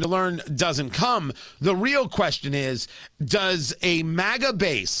he's going to learn doesn't come. The real question is, does a MAGA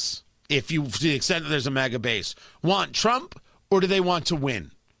base, to the extent that there's a MAGA base, want Trump or do they want to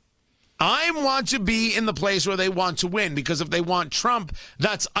win? I want to be in the place where they want to win, because if they want Trump,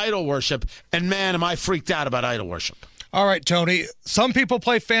 that's idol worship. And man, am I freaked out about idol worship. All right, Tony. Some people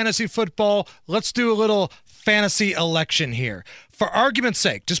play fantasy football. Let's do a little fantasy election here. For argument's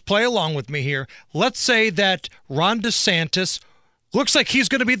sake, just play along with me here. Let's say that Ron DeSantis looks like he's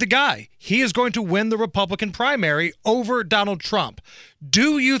going to be the guy. He is going to win the Republican primary over Donald Trump.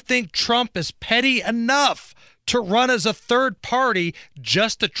 Do you think Trump is petty enough to run as a third party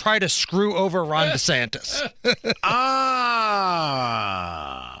just to try to screw over Ron DeSantis?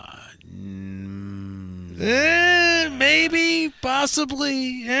 Maybe,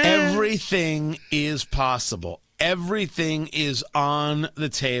 possibly. Everything is possible. Everything is on the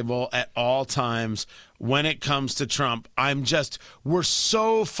table at all times when it comes to Trump. We're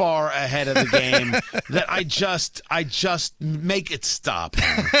so far ahead of the game that I just make it stop.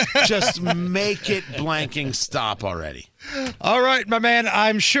 Just make it blanking stop already. All right, my man.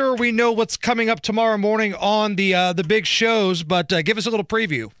 I'm sure we know what's coming up tomorrow morning on the big shows, but give us a little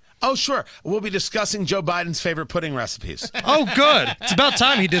preview. Oh, sure. We'll be discussing Joe Biden's favorite pudding recipes. Oh, good. It's about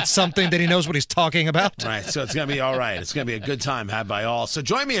time he did something that he knows what he's talking about. Right. So it's going to be all right. It's going to be a good time had by all. So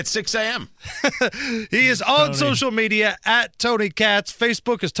join me at 6 a.m. He is on social media at Tony Katz.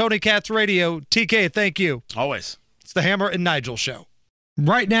 Facebook is Tony Katz Radio. TK, thank you. Always. It's the Hammer and Nigel Show.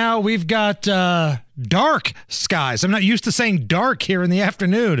 Right now, we've got dark skies. I'm not used to saying dark here in the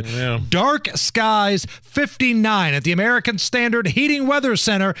afternoon. Yeah. Dark skies, 59 at the American Standard Heating Weather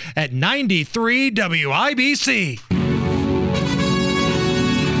Center at 93 WIBC.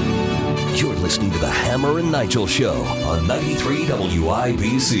 You're listening to the Hammer and Nigel Show on 93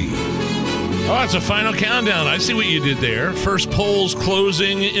 WIBC. Oh, it's a final countdown. I see what you did there. First polls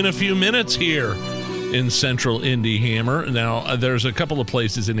closing in a few minutes here in Central Indy, Hammer. Now, there's a couple of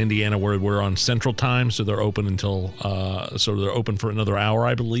places in Indiana where we're on Central Time, so they're open until, they're open for another hour,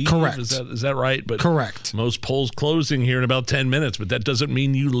 I believe. Correct. Is that right? But correct. Most polls closing here in about 10 minutes, but that doesn't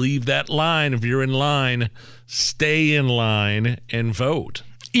mean you leave that line. If you're in line, stay in line and vote.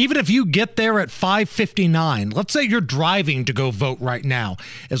 Even if you get there at 5:59, let's say you're driving to go vote right now,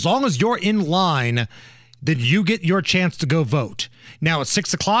 as long as you're in line, then you get your chance to go vote. Now, at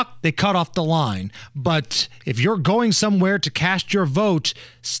 6 o'clock, they cut off the line. But if you're going somewhere to cast your vote,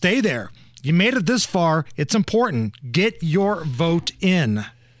 stay there. You made it this far. It's important. Get your vote in.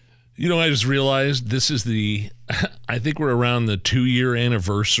 You know, I just realized this is I think we're around the 2-year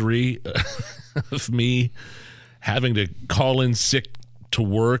anniversary of me having to call in sick to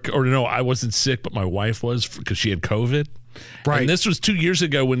work. Or no, I wasn't sick, but my wife was because she had COVID. Right. And this was 2 years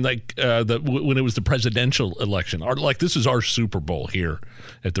ago when when it was the presidential election. This is our Super Bowl here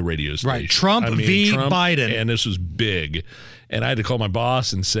at the radio station. Right. Trump v. Biden. And this was big. And I had to call my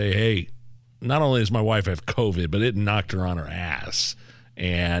boss and say, hey, not only does my wife have COVID, but it knocked her on her ass.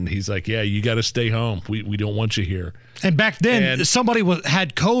 And he's like, yeah, you got to stay home. We don't want you here. And back then, somebody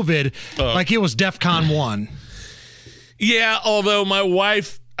had COVID like it was DEFCON 1. Yeah, although my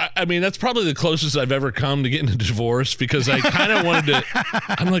wife, I mean, that's probably the closest I've ever come to getting a divorce, because I kind of wanted to.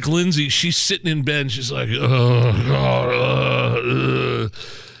 I'm like, Lindsay, she's sitting in bed and she's like, I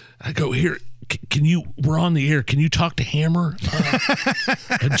go, here, we're on the air. Can you talk to Hammer?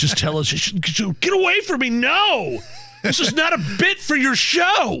 And just tell us, get away from me. No, this is not a bit for your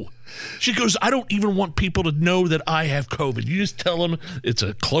show. She goes, I don't even want people to know that I have COVID. You just tell them it's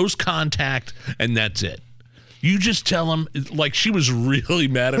a close contact and that's it. You just tell them, like, she was really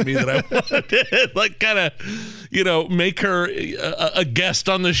mad at me that I wanted to, like, kind of, make her a guest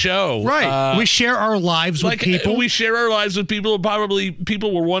on the show. Right. We share our lives with people. We share our lives with people. Probably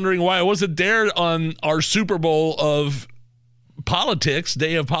people were wondering why I wasn't there on our Super Bowl of politics,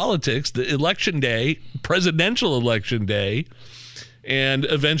 day of politics, the election day, presidential election day. And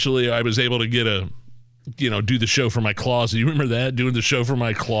eventually I was able to get do the show from my closet. You remember that? Doing the show from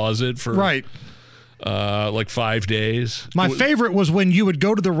my closet for... Right. Like 5 days. My favorite was when you would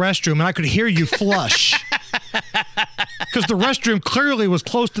go to the restroom and I could hear you flush. Because the restroom clearly was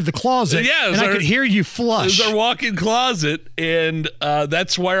close to the closet. Yeah, and I could hear you flush. It was our walk-in closet, and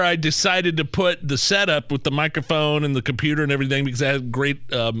that's where I decided to put the setup with the microphone and the computer and everything, because I had great,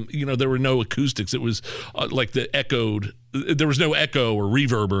 there were no acoustics. It was like the echoed. There was no echo or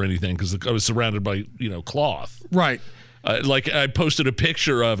reverb or anything because I was surrounded by, cloth. Right. I posted a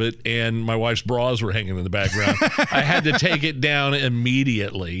picture of it, and my wife's bras were hanging in the background. I had to take it down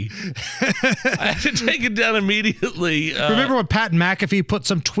immediately. Remember when Pat McAfee put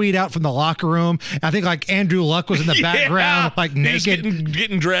some tweet out from the locker room? I think like Andrew Luck was in the background, like naked,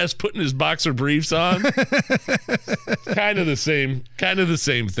 getting dressed, putting his boxer briefs on. kind of the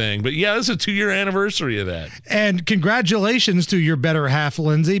same thing. But yeah, this is a 2-year anniversary of that. And congratulations to your better half,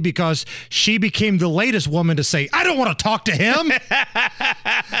 Lindsay, because she became the latest woman to say, "I don't want to talk to him."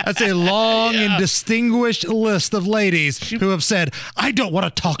 That's a long and distinguished list of ladies who have said, "I don't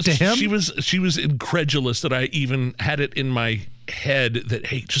want to talk to him." She was incredulous that I even had it in my head that,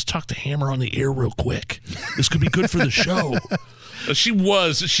 hey, just talk to Hammer on the air real quick. This could be good for the show. She's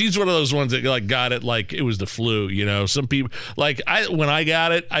one of those ones that like got it like it was the flu, you know. Some people when I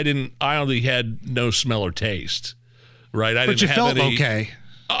got it, I only had no smell or taste. Right? But you felt okay.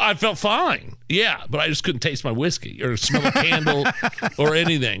 I felt fine. Yeah, but I just couldn't taste my whiskey or smell a candle or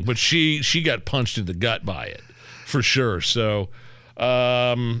anything. But she got punched in the gut by it for sure. So,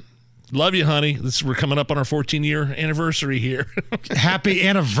 love you, honey. We're coming up on our 14-year anniversary here. Happy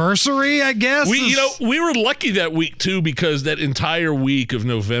anniversary, I guess. We were lucky that week too, because that entire week of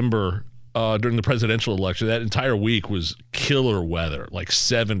November during the presidential election, that entire week was killer weather, like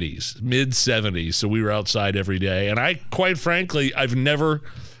 70s, mid 70s. So we were outside every day. And quite frankly, I've never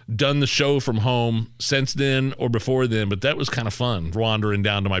done the show from home since then or before then, but that was kind of fun, wandering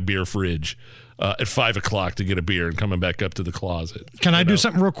down to my beer fridge at 5 o'clock to get a beer and coming back up to the closet. Can I do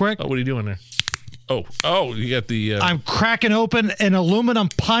something real quick? Oh, what are you doing there? Oh, you got the... I'm cracking open an aluminum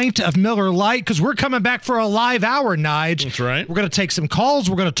pint of Miller Lite because we're coming back for a live hour, Nige. That's right. We're going to take some calls.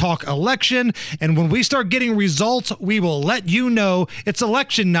 We're going to talk election. And when we start getting results, we will let you know it's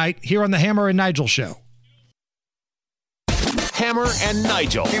election night here on the Hammer and Nigel Show. Hammer and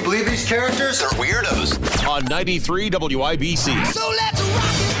Nigel. Can you believe these characters are weirdos? On 93 WIBC. So let's rock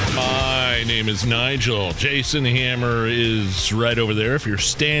it! My name is Nigel. Jason Hammer is right over there. If you're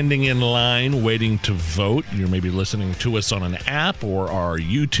standing in line waiting to vote, you're maybe listening to us on an app or our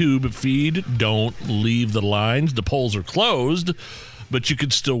YouTube feed, don't leave the lines. The polls are closed, but you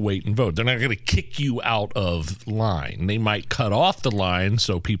could still wait and vote. They're not going to kick you out of line. They might cut off the line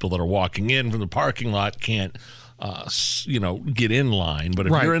so people that are walking in from the parking lot can't get in line. But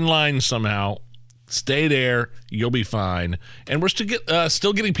if you're in line somehow, stay there. You'll be fine. And we're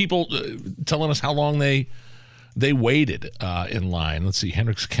still getting people telling us how long they waited in line. Let's see,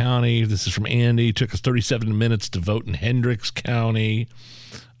 Hendricks County. This is from Andy. It took us 37 minutes to vote in Hendricks County.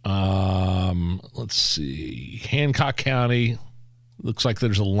 Let's see, Hancock County. Looks like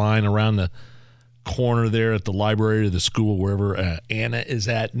there's a line around the corner there at the library or the school, wherever Anna is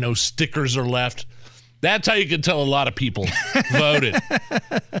at. No stickers are left. That's how you can tell a lot of people voted.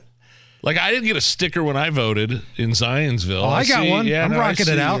 Like, I didn't get a sticker when I voted in Zionsville. Oh, I got one. Yeah, I'm rocking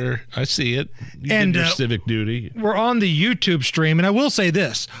it out. I see it. You did your civic duty. We're on the YouTube stream, and I will say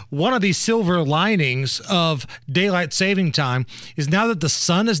this. One of the silver linings of daylight saving time is now that the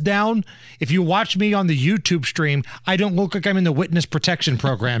sun is down, if you watch me on the YouTube stream, I don't look like I'm in the witness protection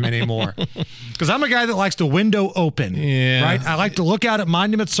program anymore. Because I'm a guy that likes the window open. Yeah. Right? I like to look out at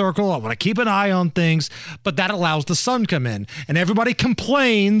Monument Circle. I want to keep an eye on things, but that allows the sun come in. And everybody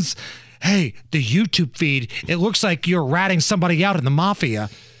complains, hey, the YouTube feed, it looks like you're ratting somebody out in the mafia.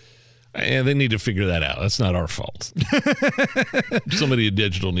 Yeah, they need to figure that out. That's not our fault. Somebody at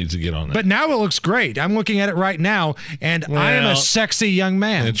Digital needs to get on that. But now it looks great. I'm looking at it right now, and I am a sexy young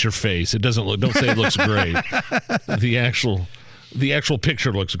man. It's your face. It doesn't look. Don't say it looks great. The actual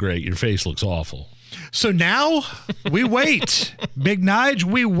picture looks great. Your face looks awful. So now we wait. Big Nige,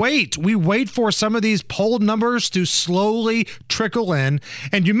 we wait. We wait for some of these poll numbers to slowly trickle in.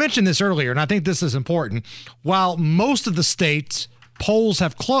 And you mentioned this earlier, and I think this is important. While most of the states' polls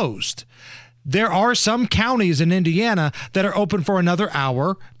have closed, there are some counties in Indiana that are open for another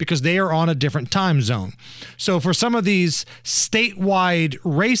hour because they are on a different time zone. So for some of these statewide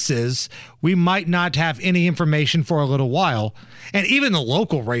races, we might not have any information for a little while. And even the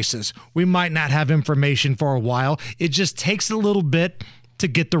local races, we might not have information for a while. It just takes a little bit to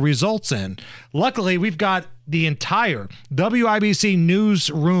get the results in. Luckily, we've got the entire WIBC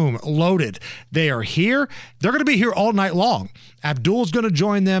newsroom loaded. They are here. They're going to be here all night long. Abdul's going to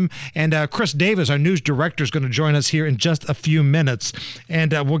join them, and Chris Davis, our news director, is going to join us here in just a few minutes,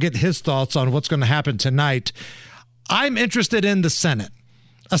 and we'll get his thoughts on what's going to happen tonight. I'm interested in the Senate.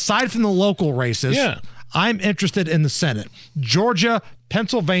 Aside from the local races, I'm interested in the Senate. Georgia,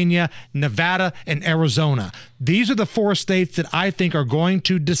 Pennsylvania, Nevada, and Arizona. These are the 4 states that I think are going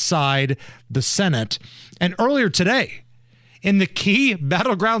to decide the Senate. And earlier today, in the key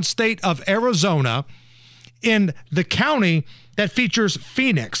battleground state of Arizona, in the county that features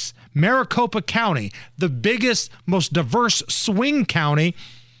Phoenix, Maricopa County, the biggest, most diverse swing county,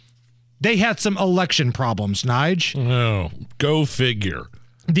 they had some election problems, Nige. Oh, go figure.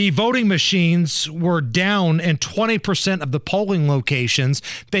 The voting machines were down in 20% of the polling locations.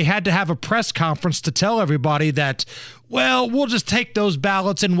 They had to have a press conference to tell everybody that, well, we'll just take those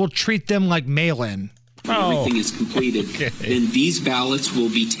ballots and we'll treat them like mail-in. When everything is completed, then these ballots will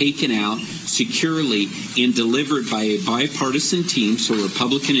be taken out securely and delivered by a bipartisan team, so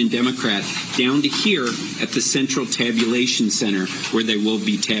Republican and Democrat, down to here at the Central Tabulation Center where they will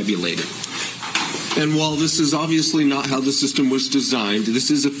be tabulated. And while this is obviously not how the system was designed,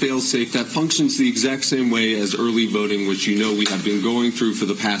 this is a fail-safe that functions the exact same way as early voting, which you know we have been going through for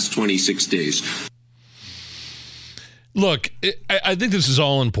the past 26 days. Look, I think this is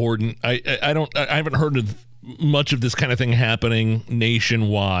all important. I haven't heard of much of this kind of thing happening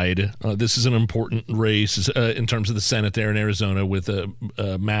nationwide. This is an important race in terms of the Senate there in Arizona with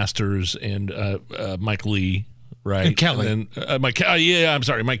Masters and Mike Lee, right? And Kelly. And Mike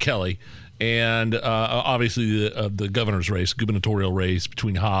Kelly. And obviously the governor's race, gubernatorial race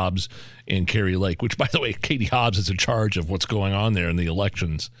between Hobbs and Kari Lake, which, by the way, Katie Hobbs is in charge of what's going on there in the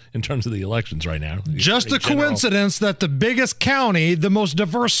elections, in terms of the elections right now. Just a coincidence that the biggest county, the most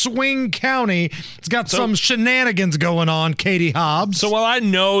diverse swing county, it's got some shenanigans going on, Katie Hobbs. So while I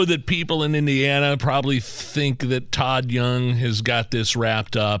know that people in Indiana probably think that Todd Young has got this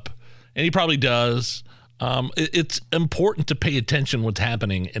wrapped up, and he probably does, it's important to pay attention to what's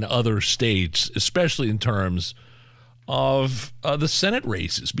happening in other states, especially in terms of the Senate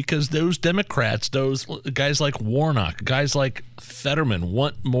races, because those Democrats, those guys like Warnock, guys like Fetterman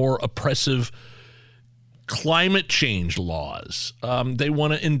want more oppressive climate change laws. They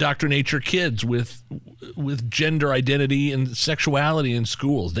want to indoctrinate your kids with gender identity and sexuality in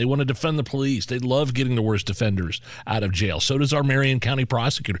schools. They want to defend the police. They love getting the worst offenders out of jail. So does our Marion County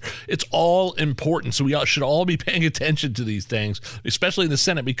prosecutor. It's all important. So we should all be paying attention to these things, especially in the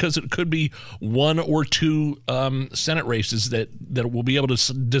Senate, because it could be one or two Senate races that will be able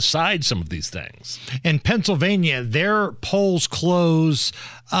to decide some of these things. In Pennsylvania, their polls close,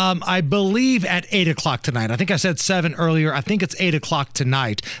 I believe, at 8 o'clock tonight. I think I said 7 earlier. I think it's 8 o'clock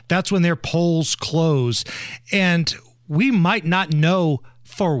tonight. That's when their polls close. And we might not know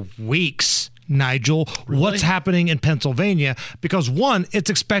for weeks, Nigel, what's happening in Pennsylvania, because one, it's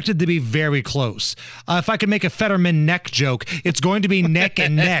expected to be very close. If I can make a Fetterman neck joke, it's going to be neck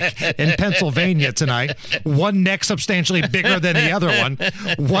and neck in Pennsylvania tonight. One neck substantially bigger than the other one.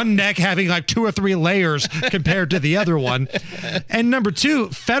 One neck having like 2 or 3 layers compared to the other one. And number two,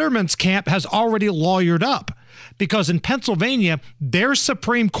 Fetterman's camp has already lawyered up, because in Pennsylvania, their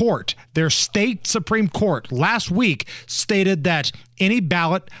Supreme Court, their state Supreme Court, last week stated that any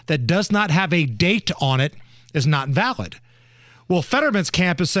ballot that does not have a date on it is not valid. Well, Fetterman's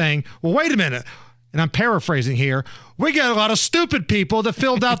camp is saying, well, wait a minute, and I'm paraphrasing here, we got a lot of stupid people that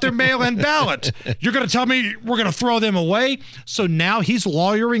filled out their mail-in ballot. You're going to tell me we're going to throw them away? So now he's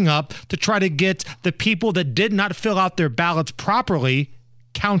lawyering up to try to get the people that did not fill out their ballots properly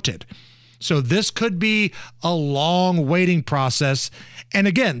counted. So this could be a long waiting process. And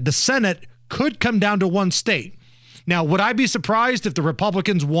again, the Senate could come down to one state. Now, would I be surprised if the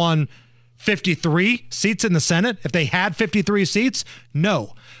Republicans won 53 seats in the Senate? If they had 53 seats?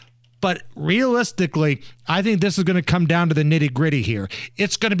 No. But realistically, I think this is going to come down to the nitty-gritty here.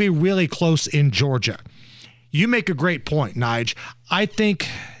 It's going to be really close in Georgia. You make a great point, Nige. I think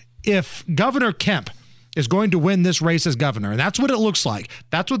if Governor Kemp is going to win this race as governor, and that's what it looks like.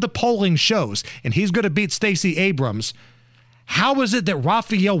 That's what the polling shows, and he's going to beat Stacey Abrams. How is it that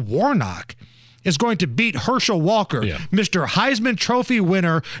Raphael Warnock is going to beat Herschel Walker, Mr. Heisman Trophy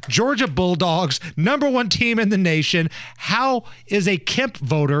winner, Georgia Bulldogs, #1 team in the nation? How is a Kemp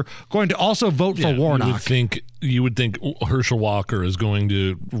voter going to also vote for Warnock? You would think Herschel Walker is going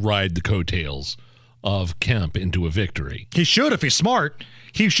to ride the coattails of Kemp into a victory. He should if he's smart.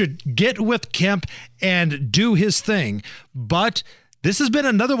 He should get with Kemp and do his thing. But this has been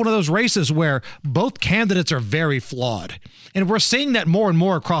another one of those races where both candidates are very flawed. And we're seeing that more and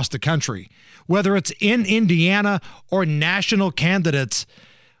more across the country. Whether it's in Indiana or national candidates,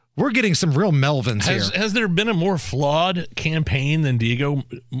 we're getting some real Melvins here. Has there been a more flawed campaign than Diego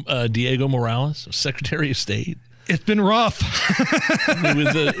Morales, Secretary of State? It's been rough.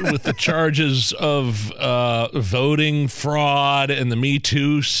 with the charges of voting fraud and the Me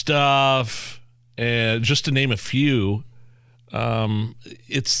Too stuff, and just to name a few,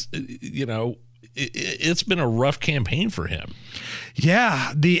 it's, it's been a rough campaign for him.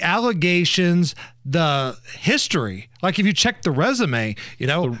 Yeah, the allegations, the history. Like if you check the resume,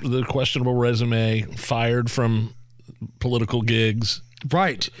 the questionable resume, fired from political gigs.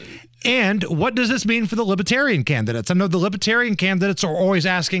 Right. And what does this mean for the Libertarian candidates? I know the Libertarian candidates are always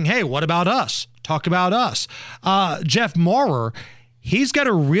asking, hey, what about us? Talk about us. Jeff Maurer, he's got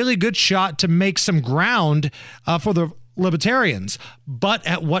a really good shot to make some ground for the Libertarians, but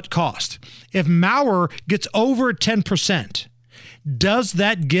at what cost? If Maurer gets over 10%, does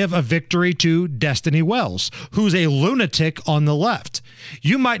that give a victory to Destiny Wells, who's a lunatic on the left?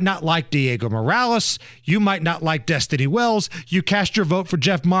 You might not like Diego Morales. You might not like Destiny Wells. You cast your vote for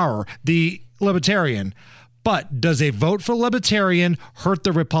Jeff Maurer, the Libertarian. But does a vote for Libertarian hurt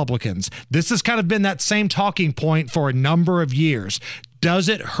the Republicans? This has kind of been that same talking point for a number of years. Does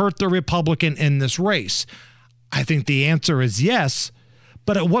it hurt the Republican in this race? I think the answer is yes.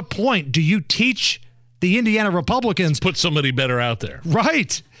 But at what point do you teach the Indiana Republicans put somebody better out there?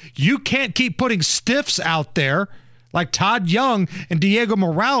 Right. You can't keep putting stiffs out there like Todd Young and Diego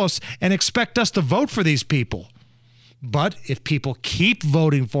Morales and expect us to vote for these people. But if people keep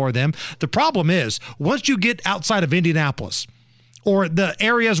voting for them, the problem is once you get outside of Indianapolis or the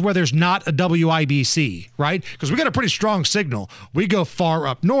areas where there's not a WIBC, right? Because we got a pretty strong signal. We go far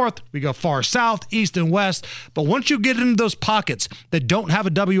up north, we go far south, east and west. But once you get into those pockets that don't have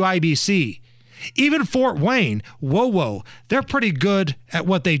a WIBC, even Fort Wayne, whoa, they're pretty good at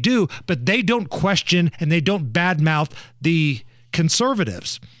what they do, but they don't question and they don't badmouth the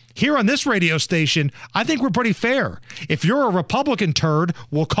conservatives. Here on this radio station, I think we're pretty fair. If you're a Republican turd,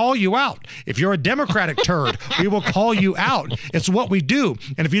 we'll call you out. If you're a Democratic turd, we will call you out. It's what we do.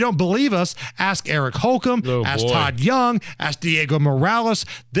 And if you don't believe us, ask Eric Holcomb, ask Todd Young, ask Diego Morales.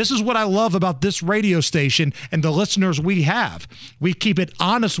 This is what I love about this radio station and the listeners we have. We keep it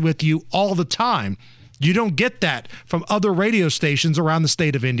honest with you all the time. You don't get that from other radio stations around the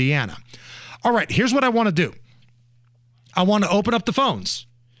state of Indiana. All right, here's what I want to do. I want to open up the phones.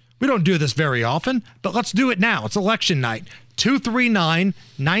 We don't do this very often, but let's do it now. It's election night.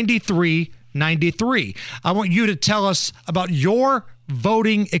 239-9393. I want you to tell us about your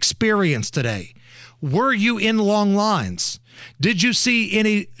voting experience today. Were you in long lines? Did you see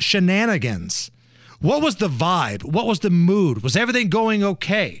any shenanigans? What was the vibe? What was the mood? Was everything going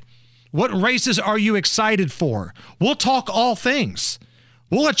okay? What races are you excited for? We'll talk all things.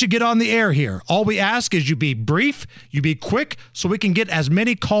 We'll let you get on the air here. All we ask is you be brief, you be quick, so we can get as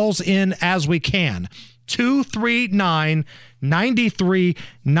many calls in as we can.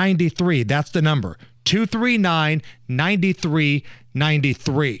 239-9393. That's the number.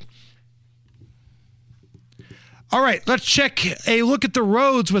 239-9393. All right, let's check a look at the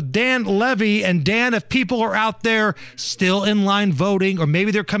roads with Dan Levy. And Dan, if people are out there still in line voting, or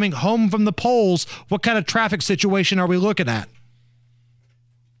maybe they're coming home from the polls, what kind of traffic situation are we looking at?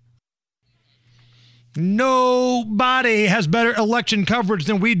 Nobody has better election coverage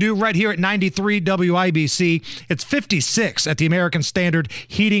than we do right here at 93 WIBC. It's 56 at the American Standard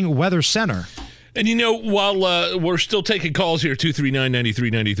Heating Weather Center. And while we're still taking calls here,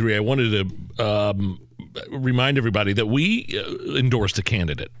 239-9393, I wanted to remind everybody that we endorsed a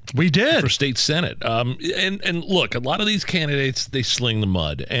candidate. We did. For state senate. And look, a lot of these candidates, they sling the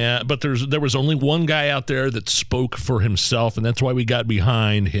mud. But there was only one guy out there that spoke for himself, and that's why we got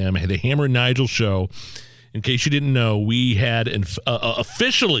behind him. The Hammer and Nigel show, in case you didn't know, we had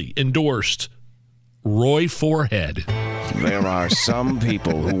officially endorsed Roy Forehead. There are some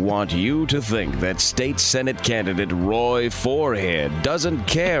people who want you to think that state senate candidate Roy Forehead doesn't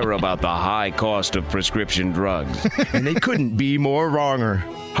care about the high cost of prescription drugs. And they couldn't be more wronger.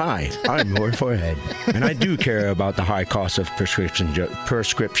 Hi, I'm Roy Forehead, and I do care about the high cost of prescription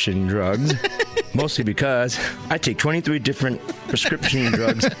drugs, mostly because I take 23 different prescription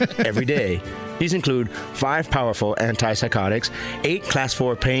drugs every day. These include 5 powerful antipsychotics, 8 class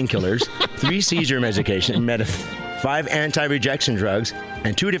 4 painkillers, 3 seizure medication, 5 anti-rejection drugs,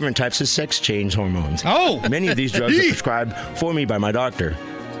 and 2 different types of sex change hormones. Oh! Many of these drugs are prescribed for me by my doctor.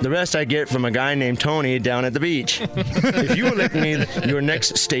 The rest I get from a guy named Tony down at the beach. If you elect me your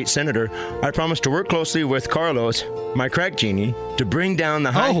next state senator, I promise to work closely with Carlos, my crack genie, to bring down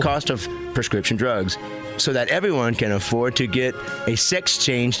the high cost of prescription drugs so that everyone can afford to get a sex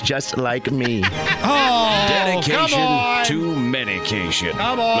change just like me. Dedication to medication.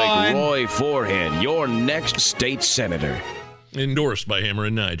 Come on. Like Roy Forehead, your next state senator. Endorsed by Hammer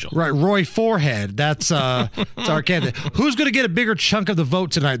and Nigel. Right, Roy Forehead. That's our candidate. Who's going to get a bigger chunk of the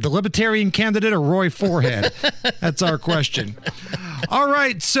vote tonight, the Libertarian candidate or Roy Forehead? That's our question. All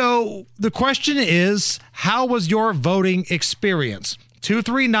right, so the question is, how was your voting experience?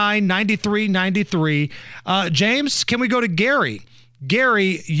 239-9393. James, can we go to Gary?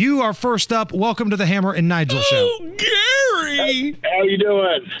 Gary, you are first up. Welcome to the Hammer and Nigel Show. Gary! How you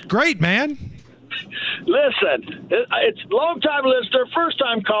doing? Great, man. Listen, it's long-time listener,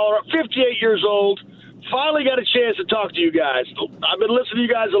 first-time caller, 58 years old. Finally got a chance to talk to you guys. I've been listening to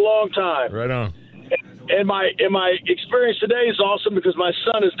you guys a long time. Right on. And my experience today is awesome because my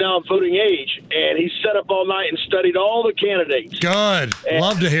son is now of voting age, and he sat up all night and studied all the candidates. Good.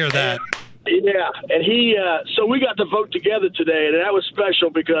 Love to hear that. And he so we got to vote together today, and that was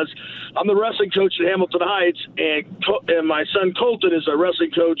special because I'm the wrestling coach at Hamilton Heights, and my son Colton is a wrestling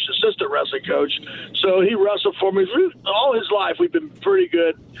coach, assistant wrestling coach. So he wrestled for me all his life. We've been pretty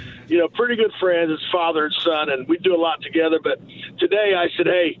good friends as father and son, and we do a lot together. But today I said,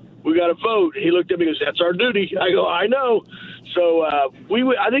 hey, we got to vote. He looked at me and goes, that's our duty. I go, I know. So I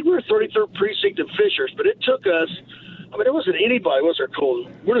think we were 33rd precinct in Fishers, but it took us. I mean, it wasn't anybody, was there, Cole?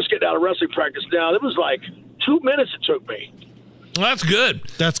 We're just getting out of wrestling practice now. It was like 2 minutes it took me. Well, that's good.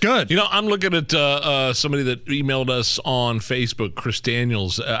 That's good. You know, I'm looking at somebody that emailed us on Facebook, Chris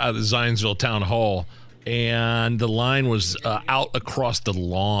Daniels, out of the Zionsville Town Hall, and the line was out across the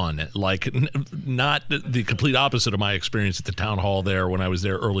lawn, like not the complete opposite of my experience at the town hall there when I was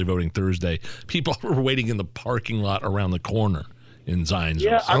there early voting Thursday. People were waiting in the parking lot around the corner in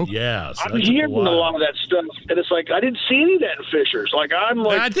Zionsville. Yeah, I'm hearing a lot of that stuff, and it's like I didn't see any of that in Fishers. Like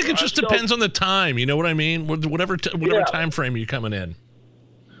I think it just depends on the time. You know what I mean? Whatever time frame you're coming in.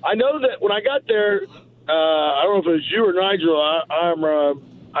 I know that when I got there, I don't know if it was you or Nigel.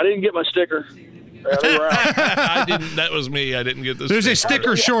 I didn't get my sticker. They were out. I didn't. That was me. I didn't get this. There's a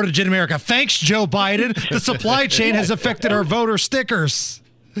sticker shortage in America. Thanks, Joe Biden. The supply chain has affected our voter stickers.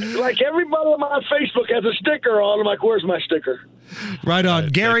 Like everybody on my Facebook has a sticker on. I'm like, where's my sticker? Right on.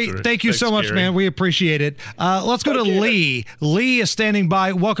 Gary, thank you so much, Gary. man. We appreciate it. Let's go to Lee. Lee is standing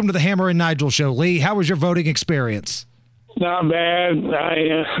by. Welcome to the Hammer and Nigel Show. Lee, how was your voting experience? Not bad.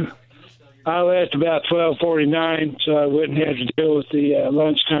 I left about 12:49, so I wouldn't have to deal with the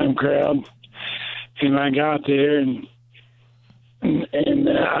lunchtime crowd. And I got there, and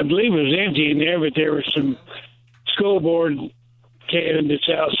I believe it was empty in there, but there were some school board candidates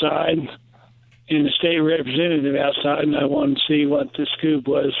outside and the state representative outside, and I wanted to see what the scoop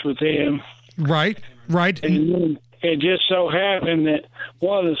was with them. Right. And it just so happened that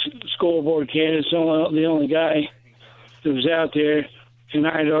one of the school board candidates, the only guy that was out there, and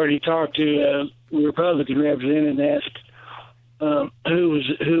I had already talked to a Republican representative and asked who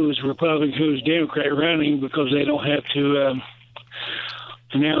was Republican, who was Democrat running, because they don't have to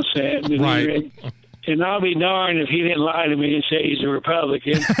announce that. Right. And I'll be darned if he didn't lie to me and say he's a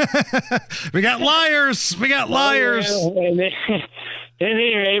Republican. We got liars. And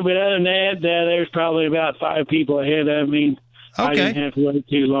anyway, but other than that, there's probably about 5 people ahead of me. Okay. I didn't have to wait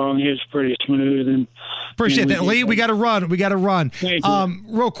too long. It was pretty smooth. And appreciate that, Lee. We got to run. Thank you.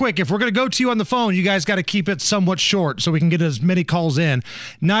 Real quick, if we're going to go to you on the phone, you guys got to keep it somewhat short so we can get as many calls in.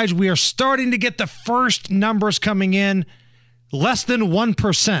 Nigel, we are starting to get the first numbers coming in. Less than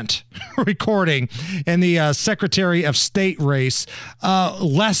 1% recording in the Secretary of State race,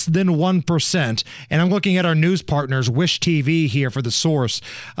 less than 1%. And I'm looking at our news partners, Wish TV here for the source.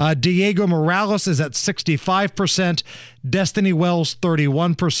 Diego Morales is at 65%, Destiny Wells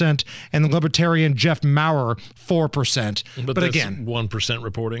 31%, and the Libertarian Jeff Maurer 4%. But that's again, 1%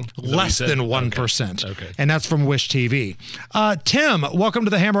 reporting? Less than 1%. Okay. And that's from Wish TV. Tim, welcome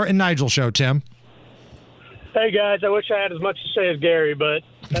to the Hammer and Nigel Show, Tim. Hey, guys, I wish I had as much to say as Gary, but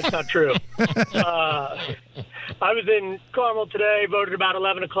that's not true. I was in Carmel today, voted about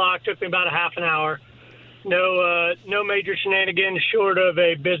 11 o'clock, took me about a half an hour. No major shenanigans short of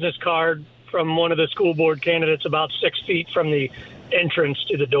a business card from one of the school board candidates about 6 feet from the entrance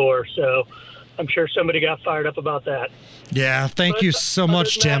to the door. So I'm sure somebody got fired up about that. Yeah, thank you so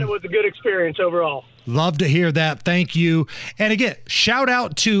much, Tim. It was a good experience overall. Love to hear that. Thank you. And again, shout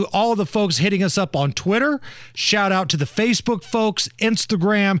out to all the folks hitting us up on Twitter. Shout out to the Facebook folks,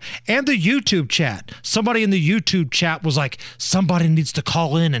 Instagram, and the YouTube chat. Somebody in the YouTube chat was like, somebody needs to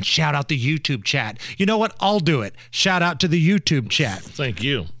call in and shout out the YouTube chat. You know what? I'll do it. Shout out to the YouTube chat. Thank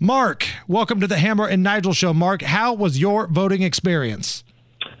you. Mark, welcome to the Hammer and Nigel Show. Mark, how was your voting experience?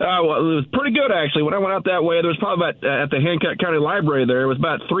 Well, it was pretty good, actually. When I went out that way, there was probably about, at the Hancock County Library there, it was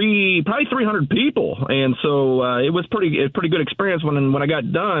about probably 300 people. And so it was a pretty good experience. When I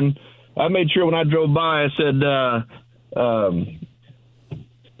got done, I made sure when I drove by, I said,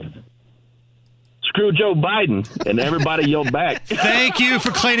 screw Joe Biden, and everybody yelled back. Thank you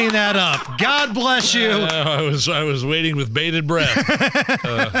for cleaning that up. God bless you. I was waiting with bated breath.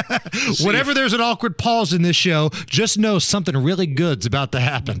 Whenever there's an awkward pause in this show, just know something really good's about to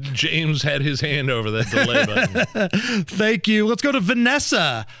happen. James had his hand over that delay button. Thank you. Let's go to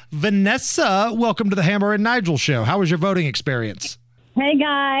Vanessa. Vanessa, welcome to the Hammer and Nigel show. How was your voting experience? Hey,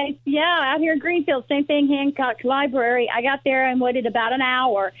 guys. Yeah, out here in Greenfield, same thing, Hancock Library. I got there and waited about an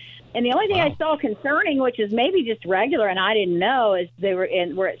hour. And the only thing I saw concerning, which is maybe just regular, and I didn't know, is they were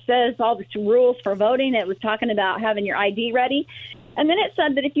in where it says all the rules for voting. It was talking about having your ID ready. And then it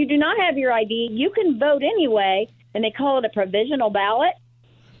said that if you do not have your ID, you can vote anyway, and they call it a provisional ballot.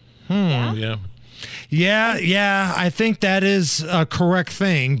 Yeah, I think that is a correct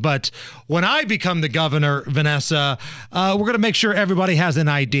thing. But when I become the governor, Vanessa, we're going to make sure everybody has an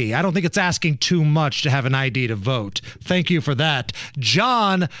ID. I don't think it's asking too much to have an ID to vote. Thank you for that.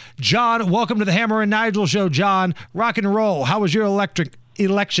 John, welcome to the Hammer and Nigel show, John. Rock and roll. How was your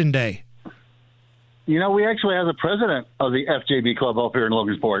election day? You know, we actually have the president of the FJB club up here in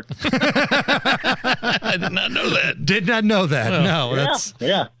Logansport. I did not know that. Did not know that. Well, no,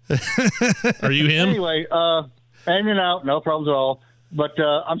 yeah. Are you him? Anyway, in and out, no problems at all. But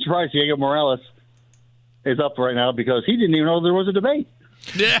I'm surprised Diego Morales is up right now because he didn't even know there was a debate.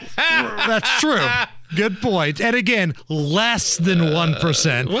 That's true. Good point. And again, less than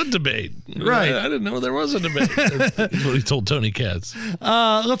 1%. What debate? Right. I didn't know there was a debate. That's what he told Tony Katz.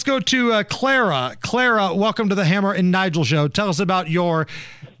 Let's go to Clara. Clara, welcome to the Hammer and Nigel show. Tell us about your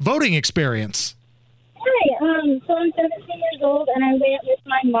voting experience. Hi. So I'm 17 years old, and I went with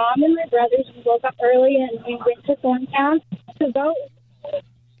my mom and my brothers. We woke up early, and we went to Thorntown to vote.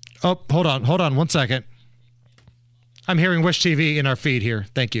 Oh, hold on 1 second. I'm hearing Wish TV in our feed here.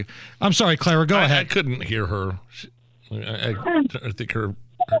 Thank you. I'm sorry, Clara. Go ahead. I couldn't hear her. I think her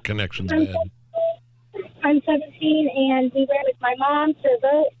connection's bad. I'm 17, and we went with my mom to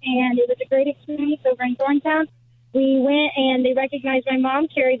vote, and it was a great experience over in Thorntown. We went, and they recognized my mom,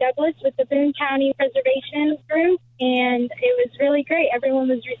 Carrie Douglas, with the Boone County Preservation Group, and it was really great. Everyone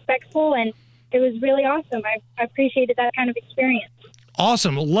was respectful, and it was really awesome. I appreciated that kind of experience.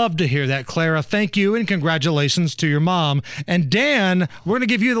 Awesome. Love to hear that, Clara. Thank you, and congratulations to your mom. And Dan, we're going to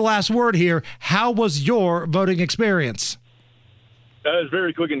give you the last word here. How was your voting experience? It was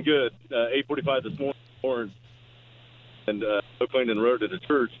very quick and good. 8:45 this morning, and Oak Landon Road to the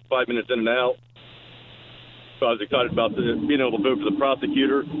church, 5 minutes in and out. So I was excited about being able to vote for the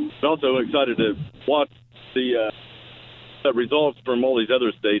prosecutor, but also excited to watch the results from all these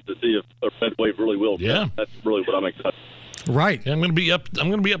other states to see if a red wave really will. Yeah, that's really what I'm excited. Right. Yeah, I'm going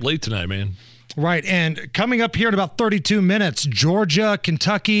to be up late tonight, man. Right. And coming up here in about 32 minutes, Georgia,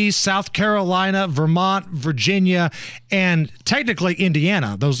 Kentucky, South Carolina, Vermont, Virginia, and technically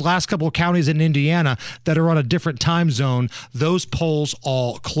Indiana. Those last couple of counties in Indiana that are on a different time zone, those polls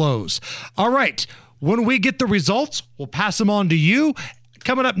all close. All right. When we get the results, we'll pass them on to you.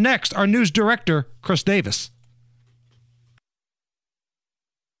 Coming up next, our news director, Chris Davis.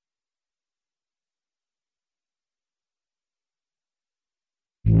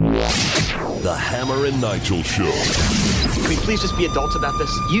 The Hammer and Nigel Show. Can we please just be adults about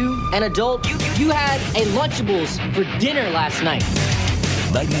this? You, an adult, you had a Lunchables for dinner last night.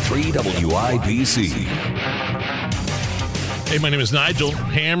 93 WIBC. Hey, my name is Nigel.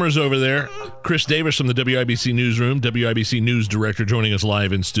 Hammer's over there. Chris Davis from the WIBC Newsroom, WIBC News Director, joining us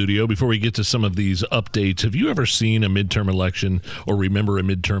live in studio. Before we get to some of these updates, have you ever seen a midterm election or remember a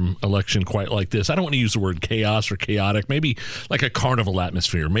midterm election quite like this? I don't want to use the word chaos or chaotic. Maybe like a carnival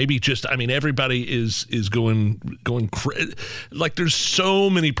atmosphere. Maybe just, everybody is going like there's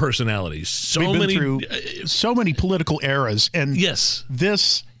so many personalities, We've been through so many political eras, and yes,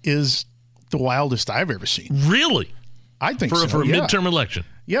 this is the wildest I've ever seen. Really? I think so. For a midterm election.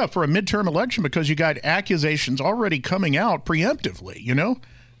 Yeah, for a midterm election, because you got accusations already coming out preemptively,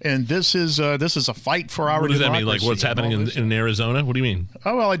 and this is a fight for our democracy. What does that mean? Like what's happening in Arizona? What do you mean?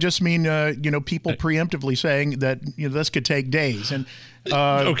 Oh, well, I just mean, people preemptively saying that this could take days. And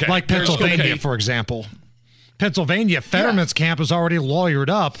okay. Like Pennsylvania, for example. Pennsylvania, Fetterman's camp is already lawyered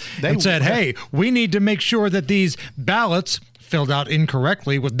up and said, hey, we need to make sure that these ballots filled out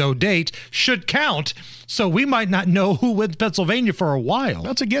incorrectly with no date should count, so we might not know who wins Pennsylvania for a while.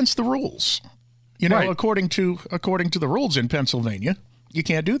 That's against the rules. Right. According to the rules in Pennsylvania, you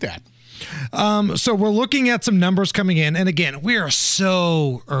can't do that. So we're looking at some numbers coming in, and again, we are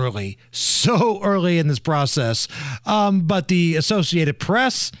so early in this process. But the Associated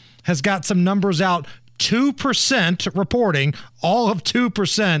Press has got some numbers out 2% reporting, all of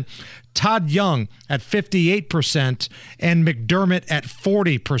 2%. Todd Young at 58% and McDermott at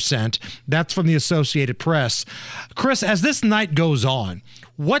 40%. That's from the Associated Press. Chris, as this night goes on,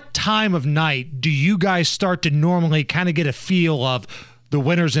 what time of night do you guys start to normally kind of get a feel of the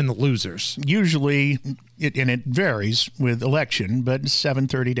winners and the losers? Usually, and it varies with election, but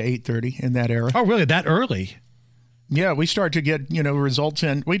 7:30 to 8:30 in that era. Oh, really? That early? Yeah, we start to get, results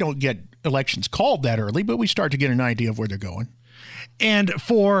in. We don't get elections called that early, but we start to get an idea of where they're going. And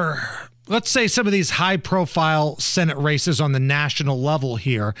for, let's say, some of these high-profile Senate races on the national level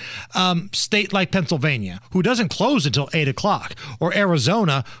here, state like Pennsylvania, who doesn't close until 8 o'clock, or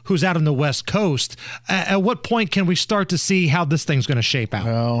Arizona, who's out on the West Coast, at what point can we start to see how this thing's going to shape out?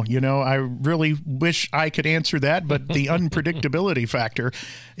 Well, I really wish I could answer that, but the unpredictability factor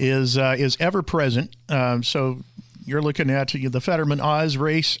is ever present. So you're looking at the Fetterman-Oz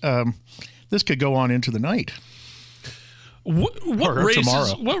race. This could go on into the night.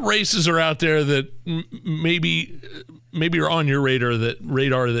 What races are out there that maybe are on your radar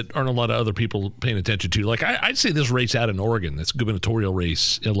that aren't a lot of other people paying attention to? Like I'd say this race out in Oregon, this gubernatorial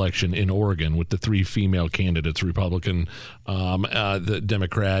race election in Oregon with the 3 female candidates, Republican, the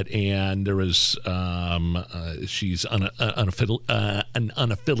Democrat, and there was she's an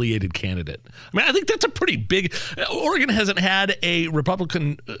unaffiliated candidate. I mean, I think that's a pretty big. Oregon hasn't had a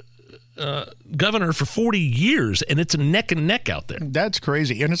Republican governor for 40 years, and it's a neck and neck out there. That's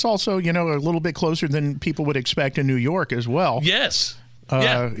crazy. And it's also, a little bit closer than people would expect in New York as well. Yes.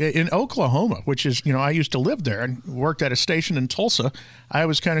 In Oklahoma, which is, I used to live there and worked at a station in Tulsa. I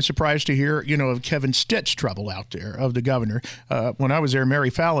was kind of surprised to hear, of Kevin Stitt's trouble out there, of the governor. When I was there, Mary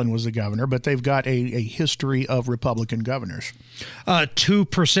Fallin was the governor, but they've got a history of Republican governors.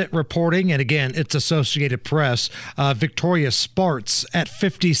 2% reporting, and again, it's Associated Press. Victoria Spartz at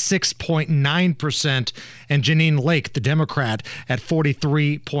 56.9%, and Janine Lake, the Democrat, at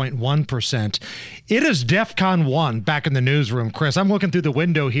 43.1%. It is DEFCON 1 back in the newsroom, Chris. I'm looking through the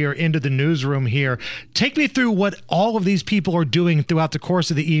window here into the newsroom here. Take me through what all of these people are doing throughout the course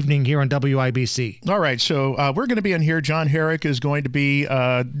of the evening here on WIBC. All right, so we're going to be in here. John Herrick is going to be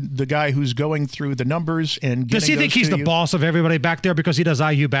the guy who's going through the numbers and getting Does he think he's the boss of everybody back there because he does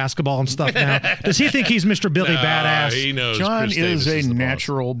IU basketball and stuff now? Does he think he's Mr. Billy Badass? He knows John Chris is Davis a the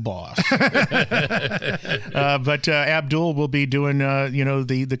natural boss. But Abdul will be doing,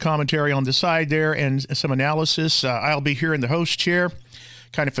 the commentary on the side there and some analysis. I'll be here in the host chair,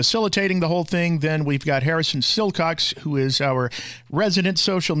 kind of facilitating the whole thing. Then we've got Harrison Silcox, who is our resident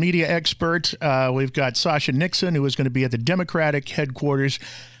social media expert. We've got Sasha Nixon, who is going to be at the Democratic headquarters.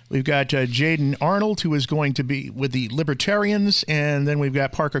 We've got Jaden Arnold, who is going to be with the Libertarians. And then we've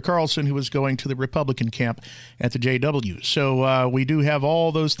got Parker Carlson, who is going to the Republican camp at the JW. So we do have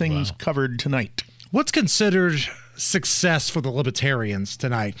all those things covered tonight. What's considered success for the Libertarians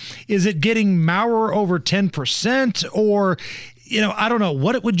tonight? Is it getting Maurer over 10%, or I don't know.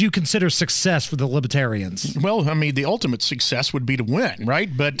 What would you consider success for the Libertarians? Well, I mean, the ultimate success would be to win, right?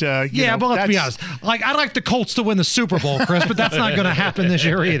 But but let's be honest. I'd like the Colts to win the Super Bowl, Chris, but that's not going to happen this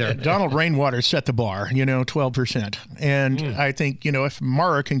year either. Donald Rainwater set the bar, 12%. And I think, if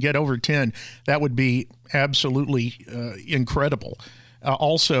Maurer can get over 10, that would be absolutely incredible.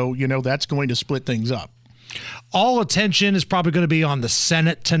 Also, that's going to split things up. All attention is probably going to be on the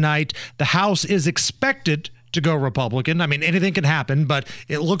Senate tonight. The House is expected to go Republican. I mean, anything can happen, but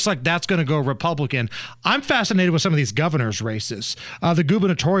it looks like that's going to go Republican. I'm fascinated with some of these governor's races, the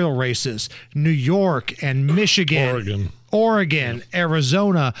gubernatorial races, New York and Michigan, Oregon,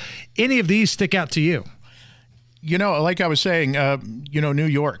 Arizona. Any of these stick out to you? Like I was saying, New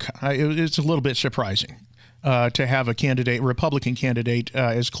York, it's a little bit surprising to have a Republican candidate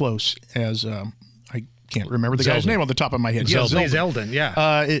as close as I can't remember the guy's name on the top of my head. Zeldin,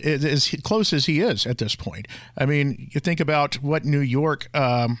 yeah. As close as he is at this point. I mean, you think about what New York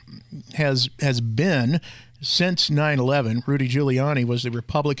has been since 9/11. Rudy Giuliani was the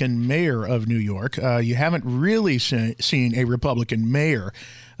Republican mayor of New York. You haven't really seen a Republican mayor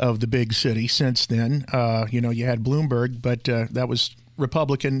of the big city since then. You had Bloomberg, but that was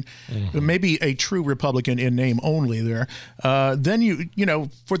Republican, maybe a true Republican in name only there. Then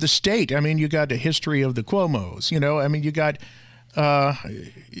for the state, I mean, you got a history of the Cuomos, I mean, you got a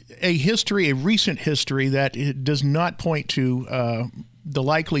recent history that does not point to the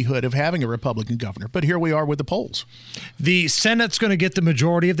likelihood of having a Republican governor. But here we are with the polls. The Senate's going to get the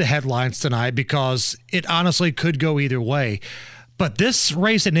majority of the headlines tonight because it honestly could go either way. But this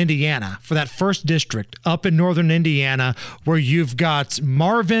race in Indiana for that first district up in northern Indiana, where you've got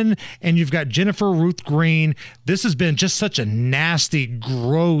Marvin and you've got Jennifer Ruth Green, this has been just such a nasty,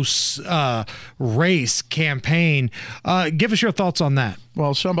 gross race campaign. Give us your thoughts on that.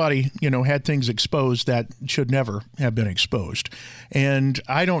 Well, somebody, had things exposed that should never have been exposed. And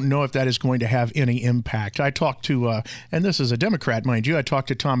I don't know if that is going to have any impact. I talked to, and this is a Democrat, mind you, I talked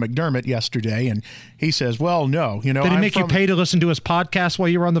to Tom McDermott yesterday, and he says, well, no. Did he make you pay to listen to his podcast while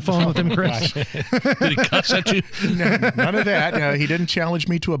you were on the phone with him, Chris? Did he cuss at you? None of that. He didn't challenge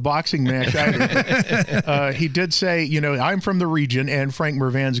me to a boxing match either. He did say, I'm from the region, and Frank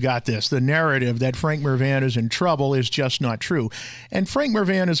Mervan's got this. The narrative that Frank Mervan is in trouble is just not true. And Frank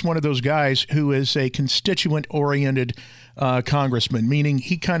Mervan is one of those guys who is a constituent-oriented congressman, meaning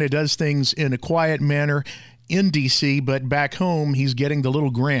he kind of does things in a quiet manner in D.C., but back home he's getting the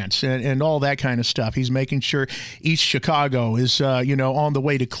little grants and all that kind of stuff. He's making sure East Chicago is on the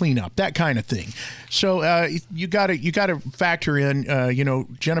way to cleanup, that kind of thing. So you got to factor in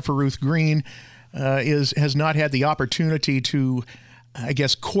Jennifer Ruth Green has not had the opportunity to, I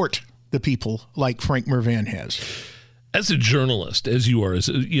guess, court the people like Frank Mervan has. As a journalist, as you are, as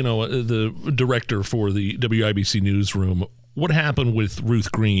the director for the WIBC newsroom, what happened with Ruth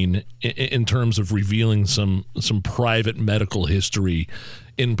Green in terms of revealing some private medical history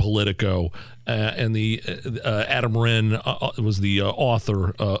in Politico? And the Adam Wren was the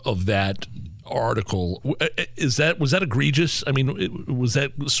author of that article. Was that egregious? I mean, was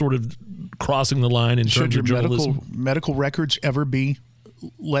that sort of crossing the line in terms of journalism? Medical records ever be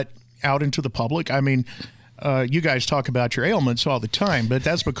let out into the public? I mean, you guys talk about your ailments all the time, but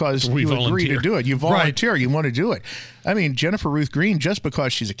that's because you agree to do it. You volunteer. Right. You want to do it. I mean, Jennifer Ruth Green, just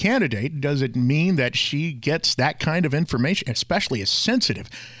because she's a candidate, does it mean that she gets that kind of information, especially as sensitive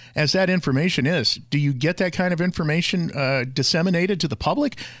as that information is? Do you get that kind of information disseminated to the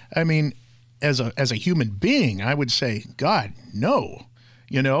public? I mean, as a human being, I would say, God, no.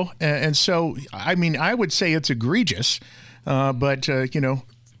 And so, I mean, I would say it's egregious, but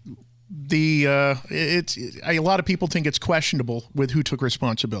a lot of people think it's questionable with who took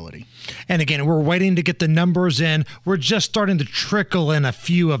responsibility. And again, we're waiting to get the numbers in. We're just starting to trickle in a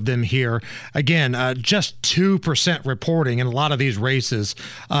few of them here. Again, just 2% reporting in a lot of these races.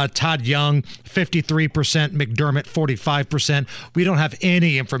 Todd Young, 53%, McDermott, 45%. We don't have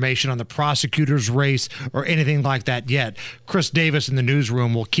any information on the prosecutor's race or anything like that yet. Chris Davis in the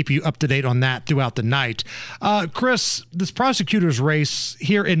newsroom will keep you up to date on that throughout the night. Chris, this prosecutor's race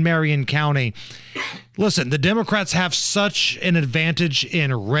here in Marion County. Listen, the Democrats have such an advantage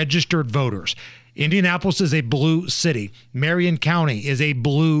in registered voters. Indianapolis is a blue city. Marion County is a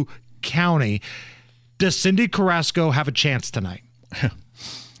blue county. Does Cindy Carrasco have a chance tonight?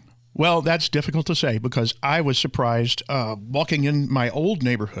 Well, that's difficult to say because I was surprised walking in my old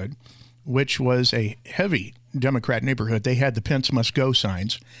neighborhood, which was a heavy Democrat neighborhood. They had the Pence Must Go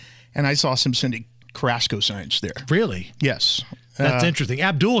signs, and I saw some Cindy Carrasco signs there. Really? Yes. That's interesting.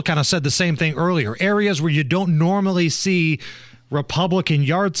 Abdul kind of said the same thing earlier. Areas where you don't normally see Republican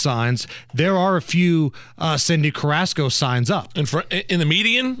yard signs, there are a few Cindy Carrasco signs up. In the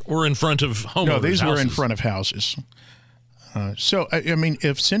median or in front of homeowners' No, these houses? were in front of houses. So, I mean,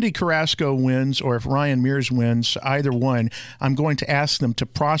 if Cindy Carrasco wins or if Ryan Mears wins, either one, I'm going to ask them to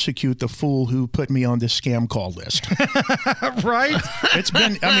prosecute the fool who put me on this scam call list. Right? It's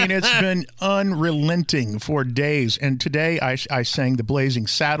been unrelenting for days. And today I sang the Blazing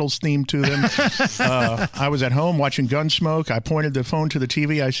Saddles theme to them. I was at home watching Gunsmoke. I pointed the phone to the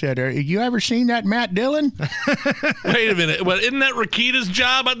TV. I said, you ever seen that Matt Dillon? Wait a minute. Well, isn't that Rakita's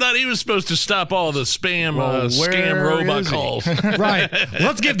job? I thought he was supposed to stop all the spam, scam robocalls. Right.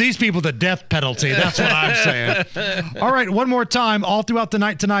 Let's give these people the death penalty. That's what I'm saying. All right. One more time, all throughout the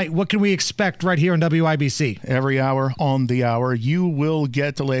night tonight, what can we expect right here on WIBC? Every hour on the hour, you will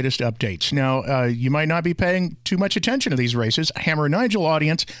get the latest updates. Now, you might not be paying too much attention to these races. Hammer and Nigel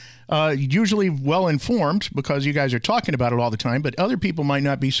audience, usually well informed because you guys are talking about it all the time, but other people might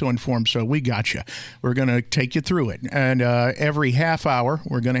not be so informed, so we got you. We're going to take you through it. And every half hour,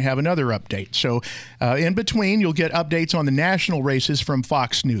 we're going to have another update. So in between, you'll get updates on the national races from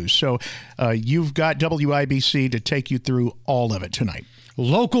Fox News. So you've got WIBC to take you through all of it tonight.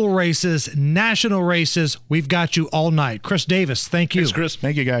 Local races, national races, we've got you all night. Chris Davis, thank you. Thanks, Chris.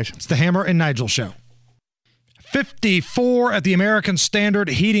 Thank you, guys. It's the Hammer and Nigel Show. 54 at the American Standard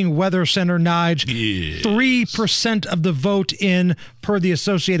Heating Weather Center, Nige. Yes. 3% of the vote in, per the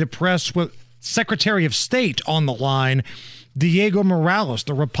Associated Press, with Secretary of State on the line. Diego Morales,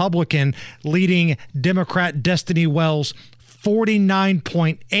 the Republican, leading Democrat Destiny Wells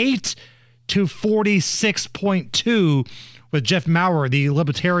 49.8 to 46.2 with Jeff Maurer, the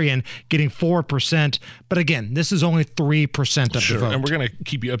Libertarian, getting 4%. But again, this is only 3% of the vote. And we're going to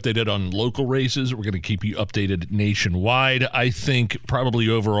keep you updated on local races. We're going to keep you updated nationwide. I think probably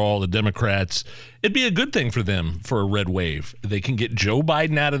overall the Democrats, it'd be a good thing for them for a red wave. They can get Joe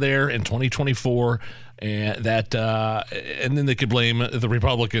Biden out of there in 2024. And then they could blame the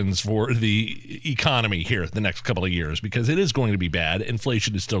Republicans for the economy here the next couple of years, because it is going to be bad.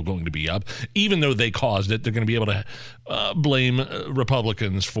 Inflation is still going to be up. Even though they caused it, they're going to be able to blame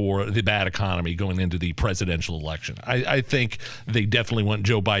Republicans for the bad economy going into the presidential election. I think they definitely want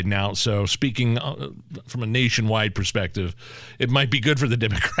Joe Biden out. So speaking from a nationwide perspective, it might be good for the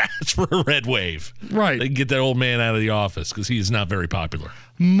Democrats for a red wave. Right. They can get that old man out of the office because he is not very popular.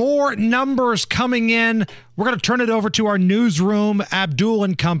 More numbers coming in. We're going to turn it over to our newsroom, Abdul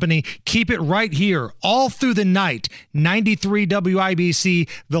and company. Keep it right here all through the night. 93 WIBC,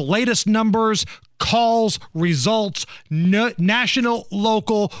 the latest numbers, calls, results, national,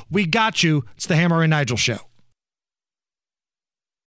 local. We got you. It's the Hammer and Nigel Show.